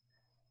LeBlanc,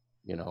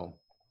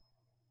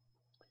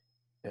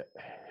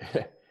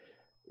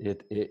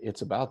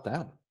 it's about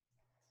them.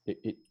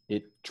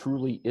 It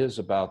truly is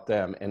about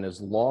them. And as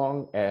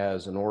long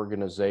as an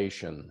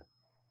organization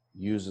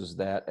uses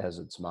that as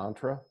its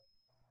mantra,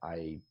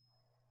 I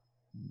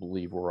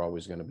believe we're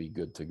always going to be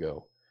good to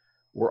go.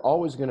 We're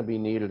always going to be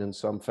needed in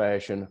some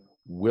fashion.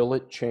 Will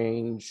it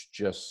change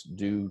just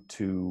due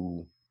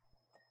to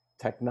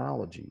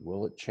technology?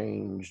 Will it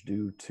change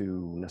due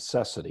to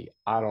necessity?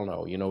 I don't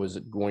know. Is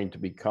it going to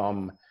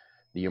become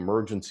the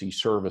emergency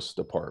service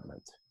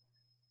department?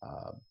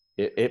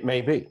 It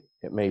may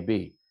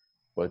be,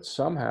 but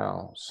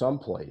somehow,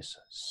 someplace,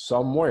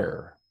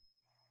 somewhere,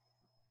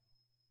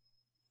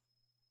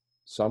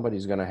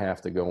 somebody's going to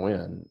have to go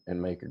in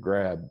and make a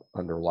grab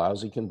under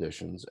lousy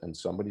conditions, and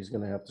somebody's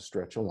going to have to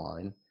stretch a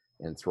line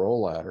and throw a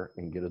ladder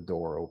and get a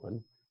door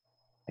open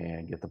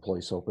and get the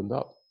place opened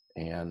up.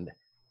 And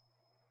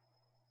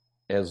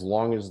as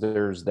long as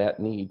there's that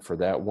need for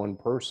that one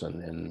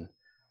person, and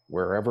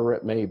wherever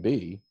it may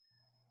be,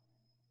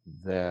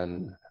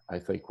 then I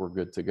think we're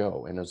good to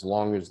go. And as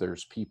long as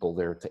there's people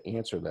there to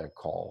answer that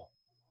call,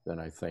 then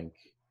I think,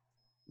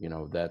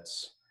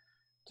 that's,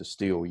 to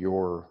steal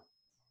your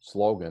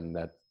slogan,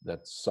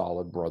 that's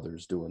solid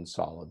brothers doing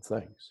solid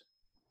things.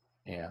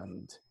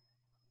 And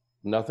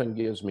nothing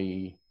gives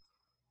me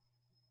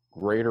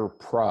greater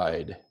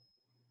pride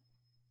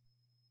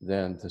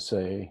than to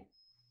say,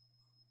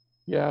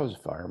 yeah, I was a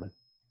fireman.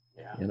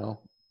 Yeah.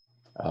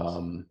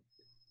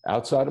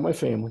 Outside of my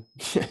family,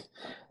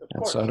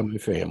 outside of my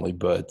family,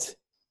 but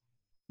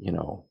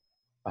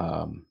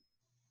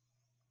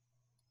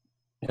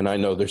and I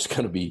know there's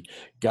going to be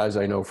guys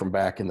I know from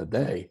back in the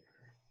day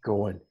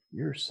going,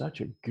 "You're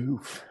such a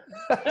goof,"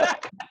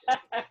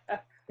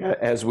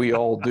 as we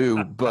all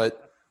do,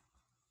 but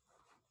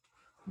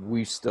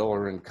we still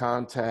are in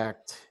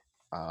contact.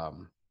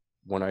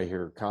 When I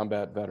hear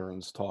combat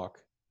veterans talk,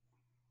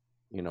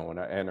 and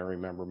I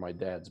remember my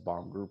dad's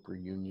bomb group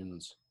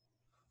reunions.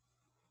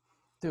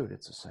 Dude,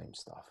 it's the same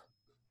stuff.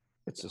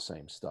 It's the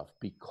same stuff,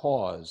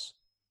 because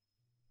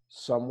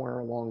somewhere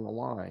along the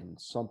line,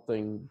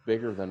 something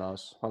bigger than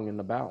us hung in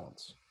the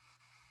balance,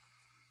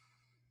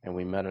 and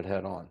we met it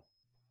head on.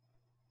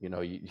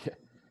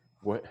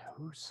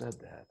 Who said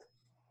that?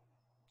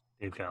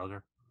 Dave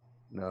Gallagher.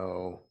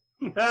 No,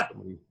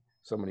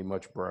 somebody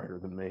much brighter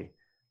than me.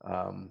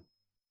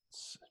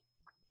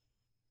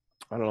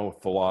 I don't know,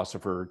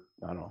 philosopher,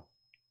 I don't know,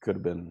 could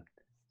have been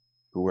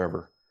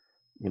whoever.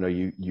 You know,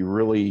 you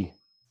really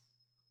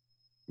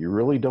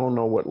don't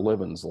know what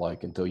living's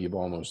like until you've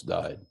almost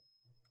died.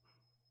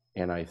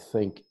 And I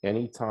think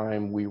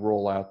anytime we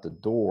roll out the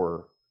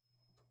door,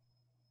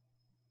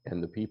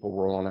 and the people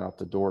rolling out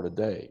the door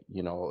today,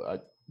 you know,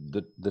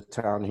 the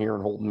town here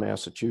in Holton,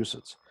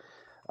 Massachusetts,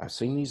 I've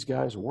seen these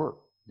guys work.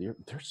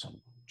 There's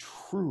some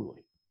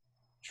truly,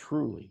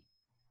 truly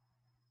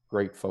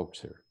great folks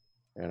here.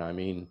 And I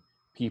mean,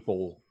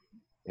 people,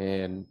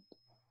 and,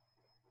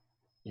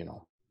 you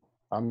know,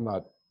 I'm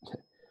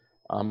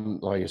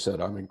like I said,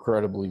 I'm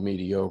incredibly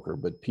mediocre,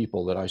 but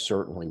people that I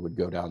certainly would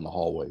go down the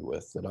hallway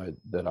with,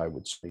 that I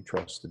would say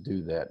trust to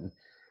do that. And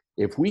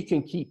if we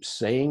can keep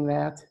saying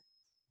that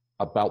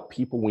about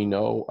people we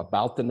know,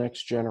 about the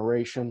next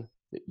generation,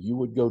 that you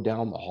would go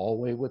down the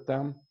hallway with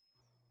them,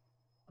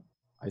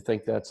 I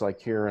think that's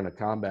like hearing a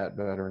combat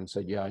veteran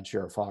say, yeah, I'd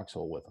share a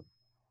foxhole with them.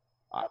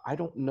 I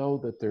don't know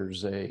that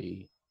there's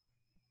a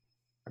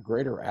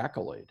greater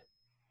accolade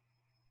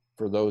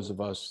for those of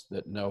us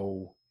that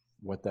know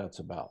what that's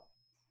about.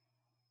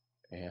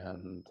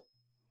 And,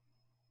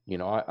 you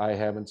know, I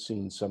haven't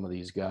seen some of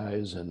these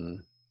guys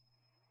in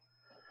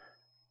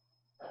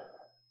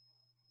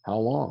how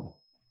long?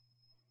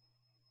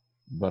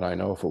 But I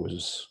know if it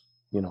was,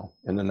 you know,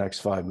 in the next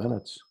 5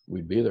 minutes,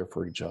 we'd be there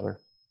for each other.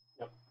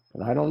 Yep.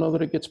 And I don't know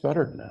that it gets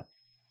better than that.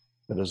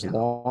 But as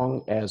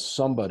long as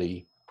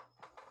somebody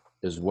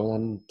is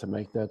willing to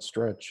make that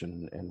stretch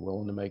and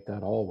willing to make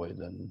that hallway,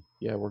 then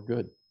yeah, we're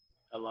good.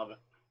 I love it.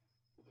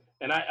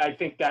 And I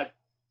think that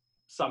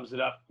sums it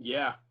up.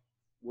 Yeah,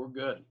 we're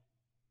good.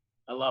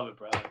 I love it,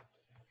 brother.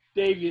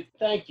 Dave,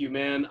 thank you,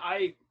 man.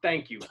 I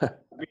thank you for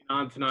being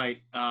on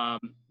tonight.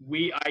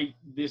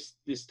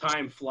 This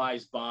time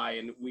flies by,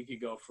 and we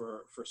could go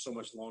for so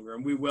much longer,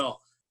 and we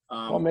will.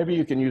 Well, maybe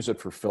you can use it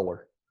for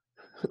filler.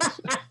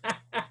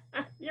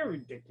 You're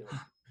ridiculous.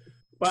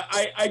 But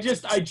I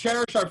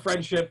cherish our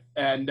friendship,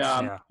 and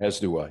as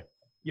do I.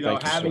 You know,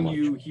 Thank having you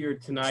so you much. here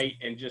tonight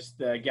and just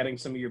getting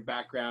some of your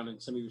background and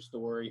some of your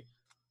story.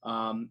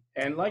 And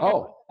like,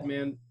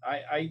 man,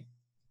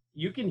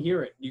 you can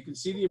hear it. You can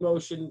see the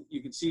emotion.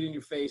 You can see it in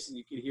your face, and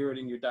you can hear it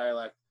in your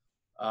dialect.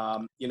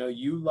 You know,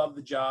 you love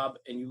the job,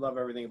 and you love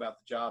everything about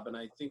the job. And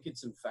I think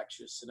it's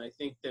infectious. And I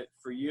think that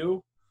for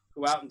you,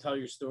 go out and tell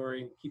your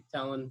story. Keep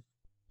telling.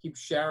 Keep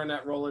sharing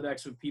that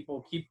Rolodex with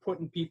people. Keep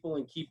putting people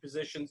in key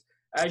positions.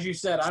 As you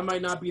said, I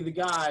might not be the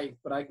guy,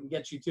 but I can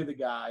get you to the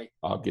guy.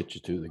 I'll get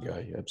you to the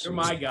guy. Absolutely. You're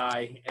my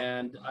guy,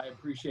 and I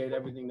appreciate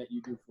everything that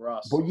you do for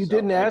us. Well, you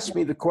didn't ask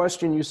me the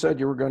question you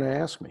said you were going to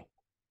ask me.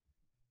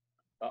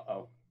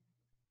 Uh-oh.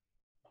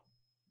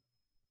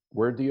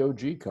 Where'd the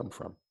OG come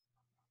from?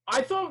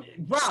 I thought,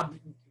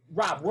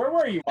 Rob, where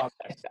were you on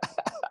this?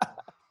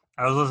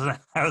 I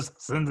was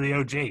listening to the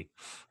OG.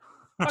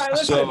 All right,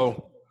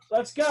 listen.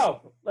 Let's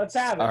go. Let's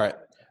have it.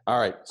 All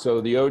right. So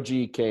the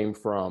OG came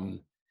from,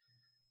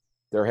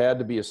 there had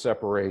to be a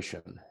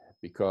separation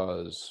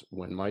because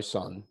when my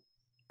son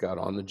got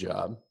on the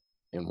job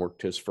and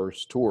worked his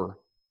first tour,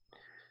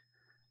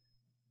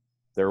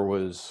 there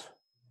was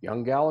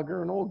young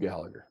Gallagher and old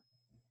Gallagher.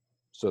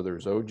 So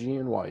there's OG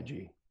and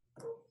YG.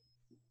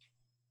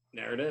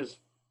 There it is.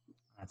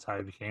 That's how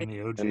he became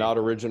the OG. And not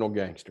original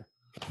gangster.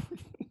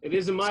 It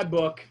is in my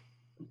book.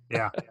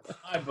 Yeah.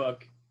 My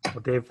book.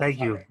 Well, Dave,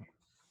 thank you.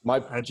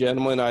 My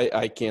gentlemen,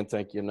 I can't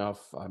thank you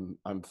enough.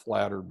 I'm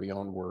flattered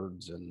beyond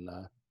words, and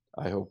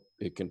I hope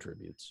it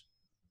contributes.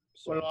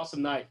 So. What an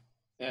awesome night.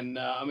 And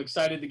I'm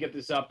excited to get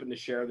this up and to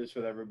share this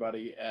with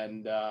everybody.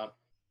 And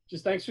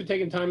just thanks for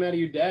taking time out of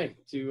your day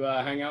to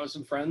hang out with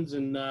some friends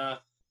and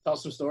tell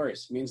some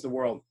stories. It means the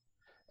world.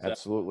 So.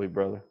 Absolutely,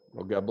 brother.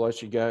 Well, God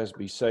bless you guys.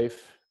 Be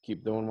safe.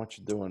 Keep doing what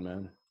you're doing,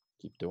 man.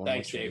 Keep doing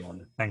what you're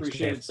doing. Thanks,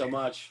 Appreciate Dave. it so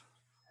much.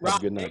 Have a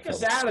Rob, good night, take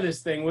us fellas. out of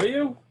this thing, will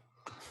you?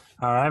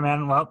 All right,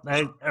 man. Well,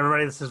 hey,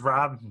 everybody, this is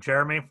Rob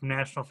Jeremy from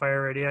National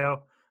Fire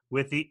Radio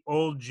with the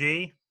old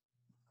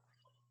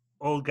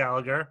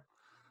Gallagher,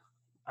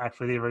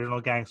 actually the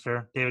original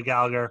gangster, David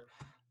Gallagher.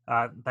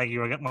 Thank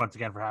you once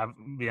again for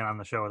being on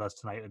the show with us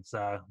tonight. It's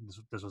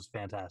this was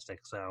fantastic.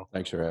 So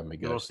Thanks for having me,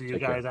 guys. we'll see you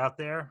Take guys care. out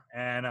there,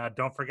 and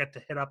don't forget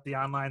to hit up the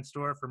online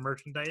store for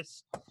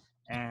merchandise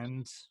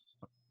and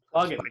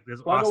Plug it. like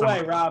this Plug awesome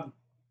away, Rob.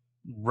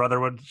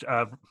 Brotherhood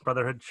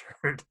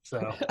shirt.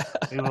 So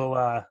we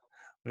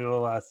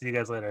will see you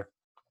guys later.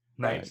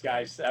 Night. Thanks,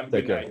 guys. Have a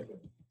Take good care. night.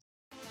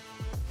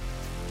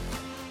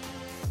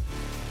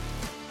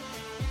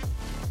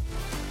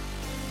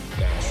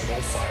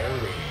 National Fire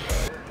Radio.